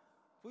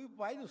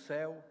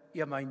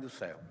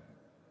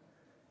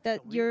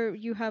that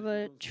you have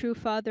a true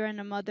father and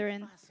a mother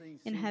in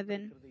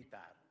heaven.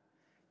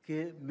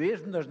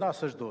 Even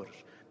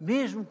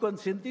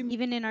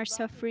in our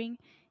suffering,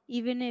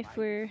 even if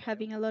we're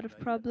having a lot of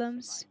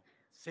problems,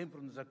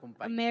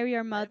 Mary,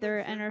 our mother,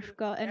 and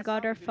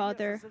God, our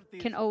Father,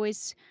 can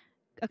always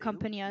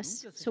accompany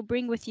us. So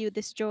bring with you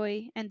this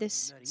joy and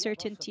this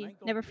certainty.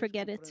 Never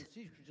forget it.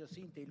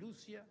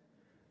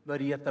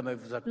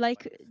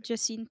 Like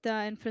Jacinta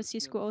and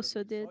Francisco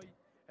also did.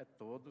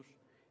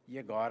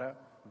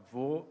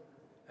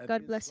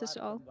 God bless us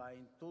all.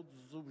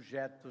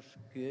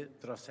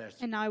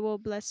 And I will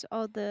bless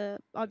all the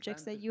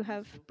objects that you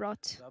have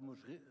brought.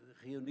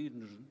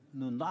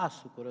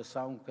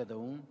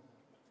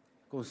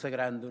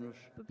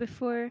 But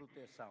before,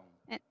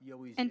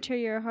 enter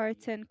your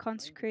heart and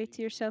consecrate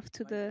yourself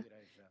to the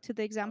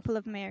example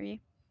of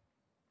Mary.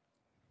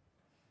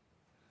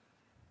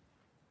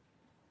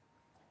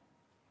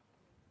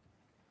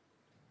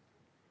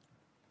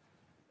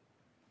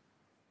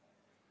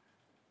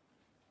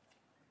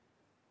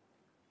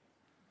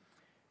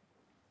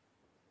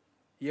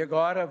 E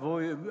agora vou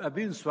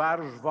abençoar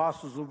os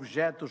vossos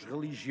objetos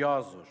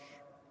religiosos.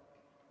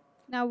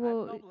 Now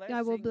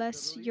I will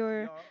bless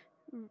your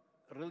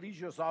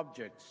religious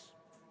objects.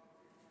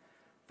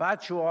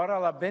 Faccio ora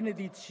la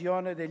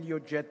benedizione degli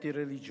oggetti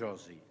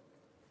religiosi.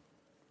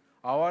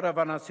 Ahora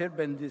van a ser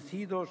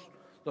bendecidos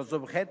los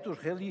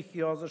objetos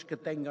religiosos que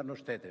tengan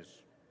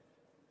ustedes.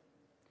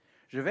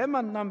 Je vais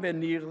maintenant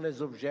bénir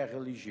les objets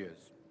religieux.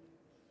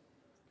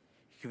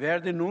 Ich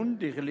werde nun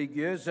die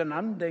religiösen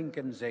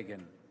Andenken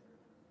segnen.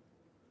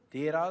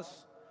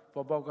 Teraz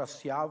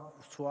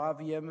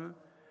pobłogosławię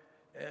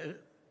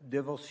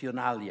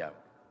Devocionalia.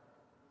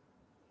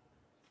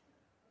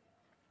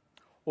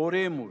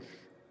 Oremos.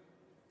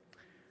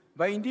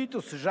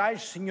 Bendito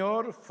sejais,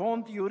 Senhor,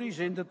 fonte e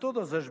origem de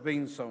todas as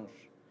bênçãos,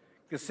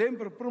 que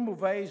sempre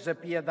promoveis a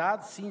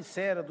piedade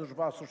sincera dos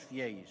vossos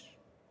fiéis.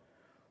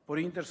 Por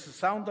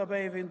intercessão da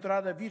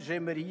bem-aventurada Virgem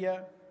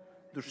Maria,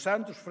 dos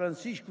santos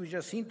Francisco e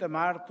Jacinta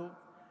Marto,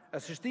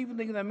 assisti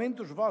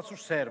benignamente os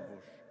vossos servos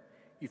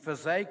e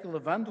fazei que,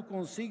 levando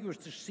consigo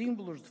estes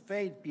símbolos de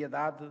fé e de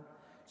piedade,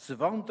 se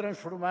vão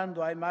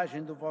transformando à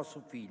imagem do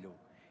vosso Filho.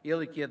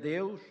 Ele que é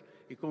Deus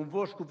e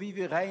convosco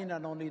vive e reina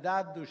na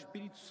unidade do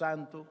Espírito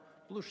Santo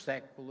pelos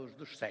séculos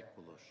dos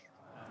séculos.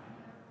 Amém.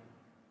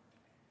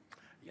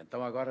 E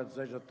então agora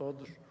desejo a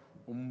todos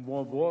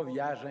uma boa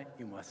viagem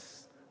e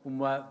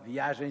uma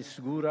viagem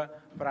segura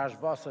para as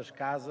vossas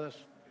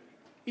casas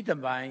e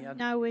também...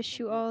 Now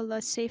wish you all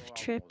a safe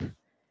trip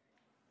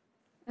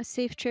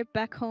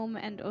back home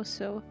and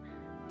also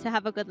to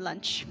have a good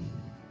lunch.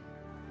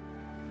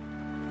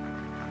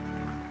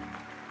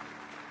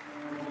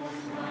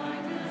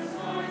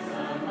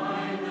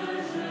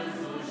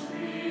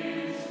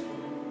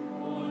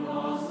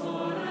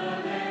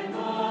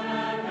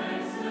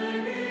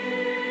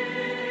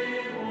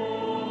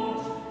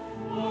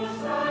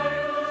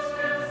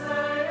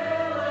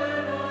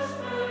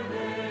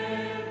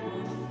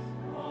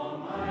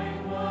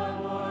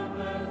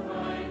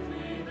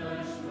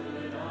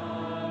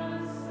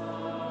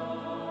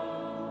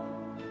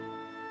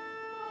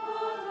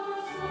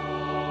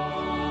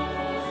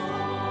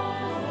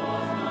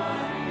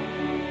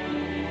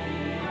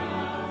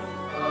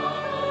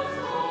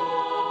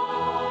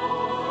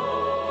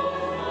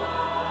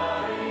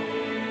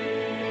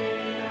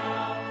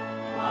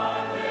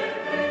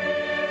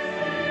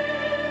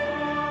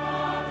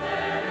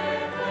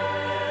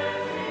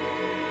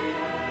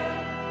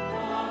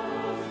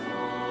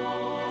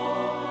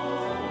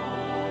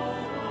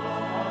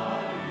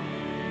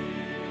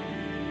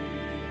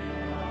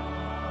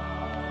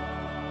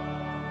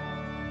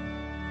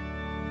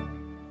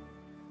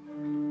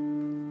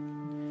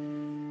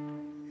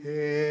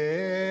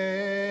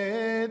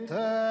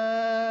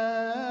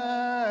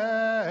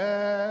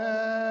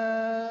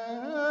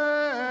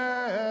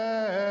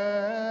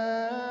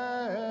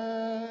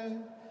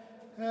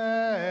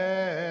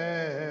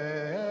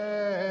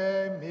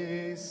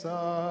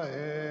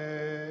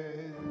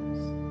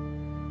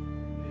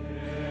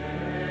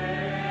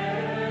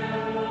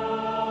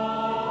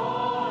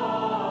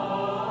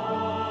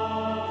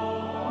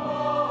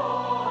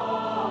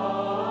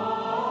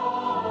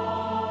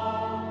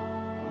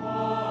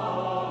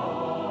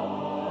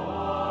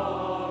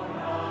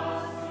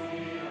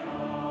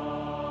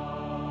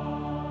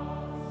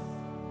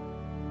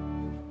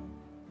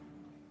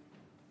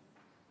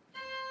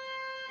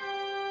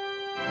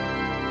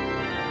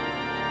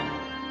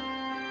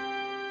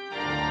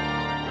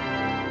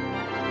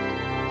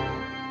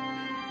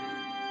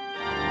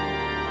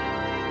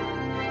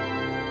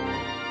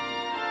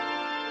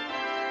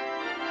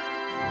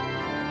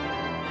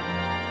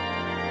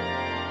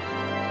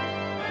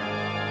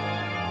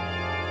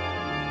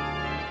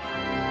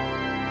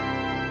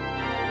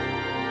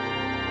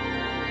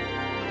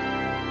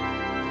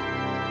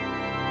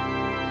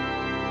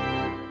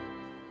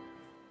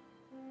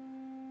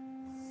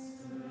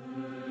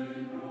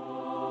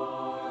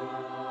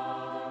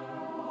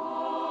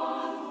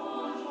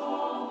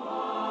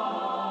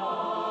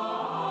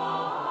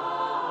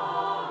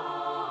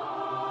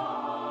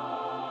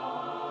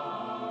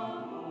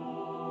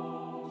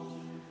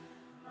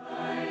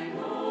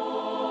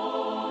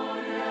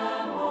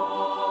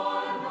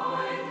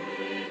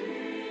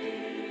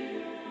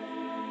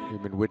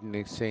 We've been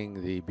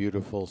witnessing the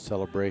beautiful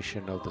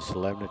celebration of the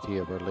solemnity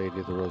of Our Lady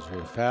of the Rosary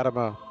of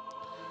Fatima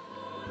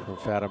from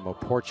Fatima,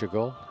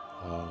 Portugal,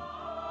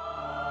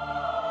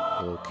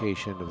 the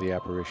location of the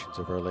apparitions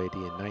of Our Lady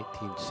in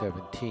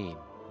 1917.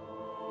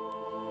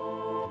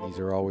 And these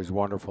are always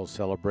wonderful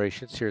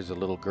celebrations. Here's a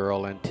little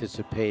girl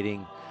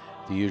anticipating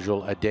the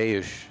usual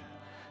Adeus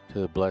to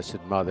the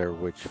Blessed Mother,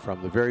 which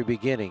from the very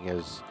beginning,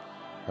 as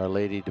Our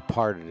Lady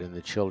departed and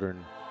the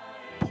children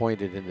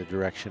pointed in the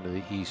direction of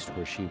the east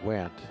where she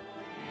went,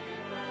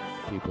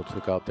 people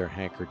took out their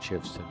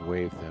handkerchiefs and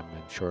waved them,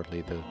 and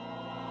shortly the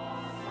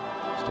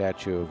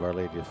statue of Our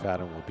Lady of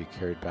Fatima will be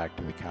carried back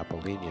to the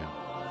Capellinia.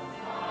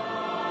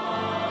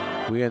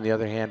 We, on the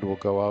other hand, will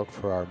go out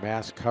for our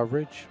Mass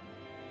coverage.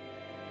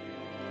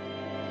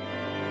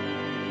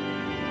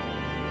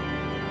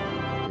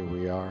 Here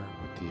we are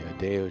with the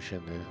Adeus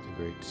and the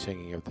great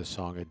singing of the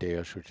song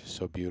Adeus, which is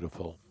so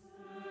beautiful.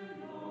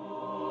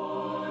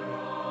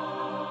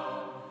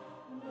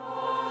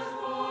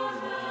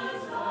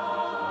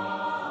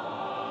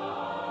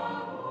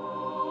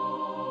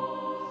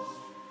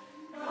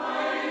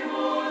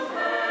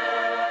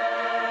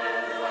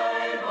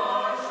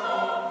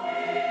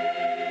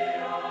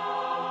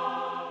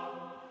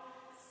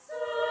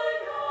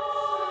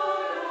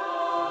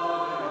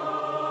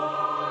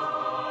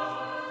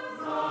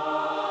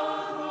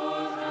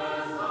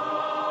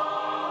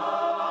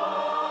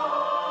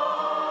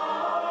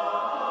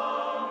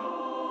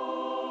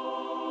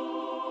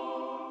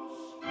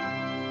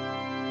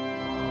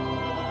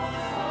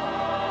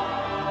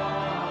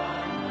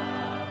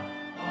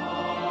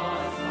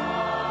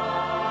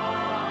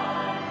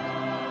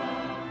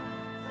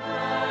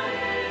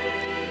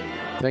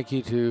 Thank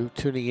you to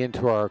tuning in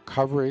to our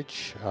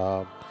coverage.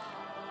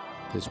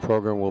 This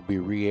program will be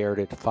re-aired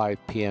at 5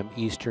 p.m.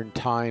 Eastern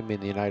Time in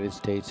the United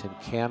States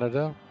and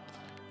Canada.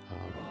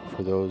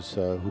 For those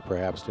who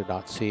perhaps did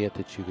not see it,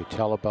 that you could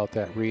tell about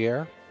that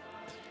re-air.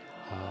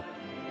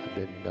 I've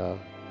been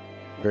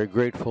very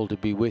grateful to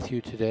be with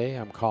you today.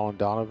 I'm Colin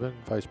Donovan,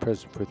 Vice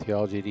President for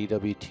Theology at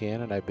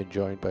EWTN, and I've been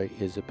joined by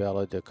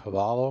Isabella de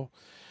Cavallo,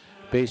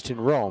 based in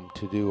Rome,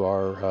 to do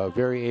our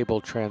very able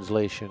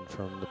translation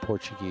from the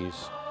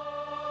Portuguese.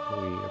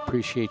 We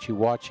appreciate you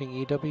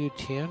watching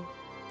EWTN,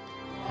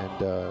 and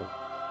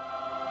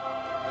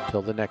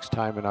till the next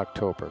time in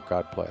October,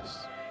 God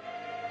bless.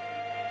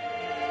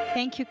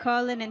 Thank you,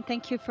 Colin, and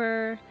thank you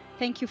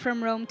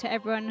from Rome to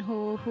everyone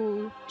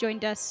who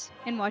joined us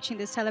in watching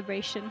this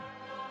celebration.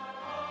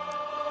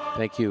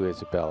 Thank you,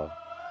 Isabella.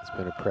 It's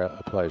been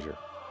a pleasure.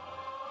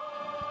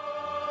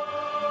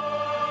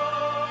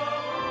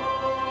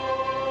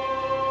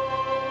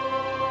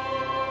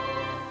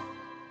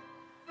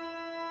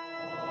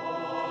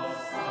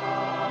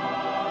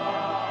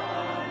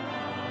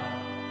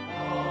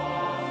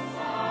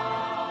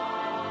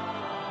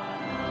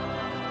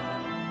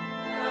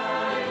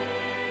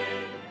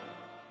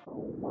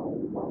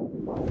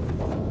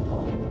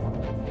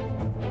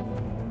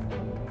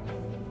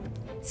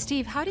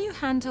 Steve, how do you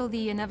handle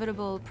the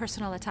inevitable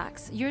personal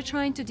attacks? You're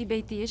trying to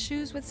debate the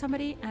issues with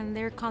somebody and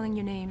they're calling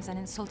you names and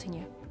insulting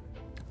you.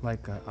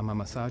 Like I'm a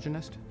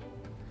misogynist?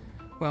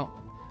 Well,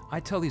 I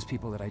tell these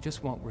people that I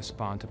just won't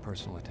respond to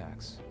personal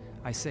attacks.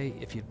 I say,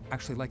 if you'd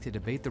actually like to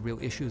debate the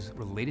real issues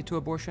related to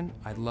abortion,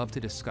 I'd love to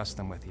discuss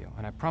them with you.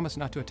 And I promise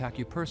not to attack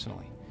you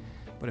personally.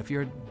 But if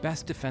your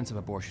best defense of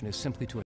abortion is simply to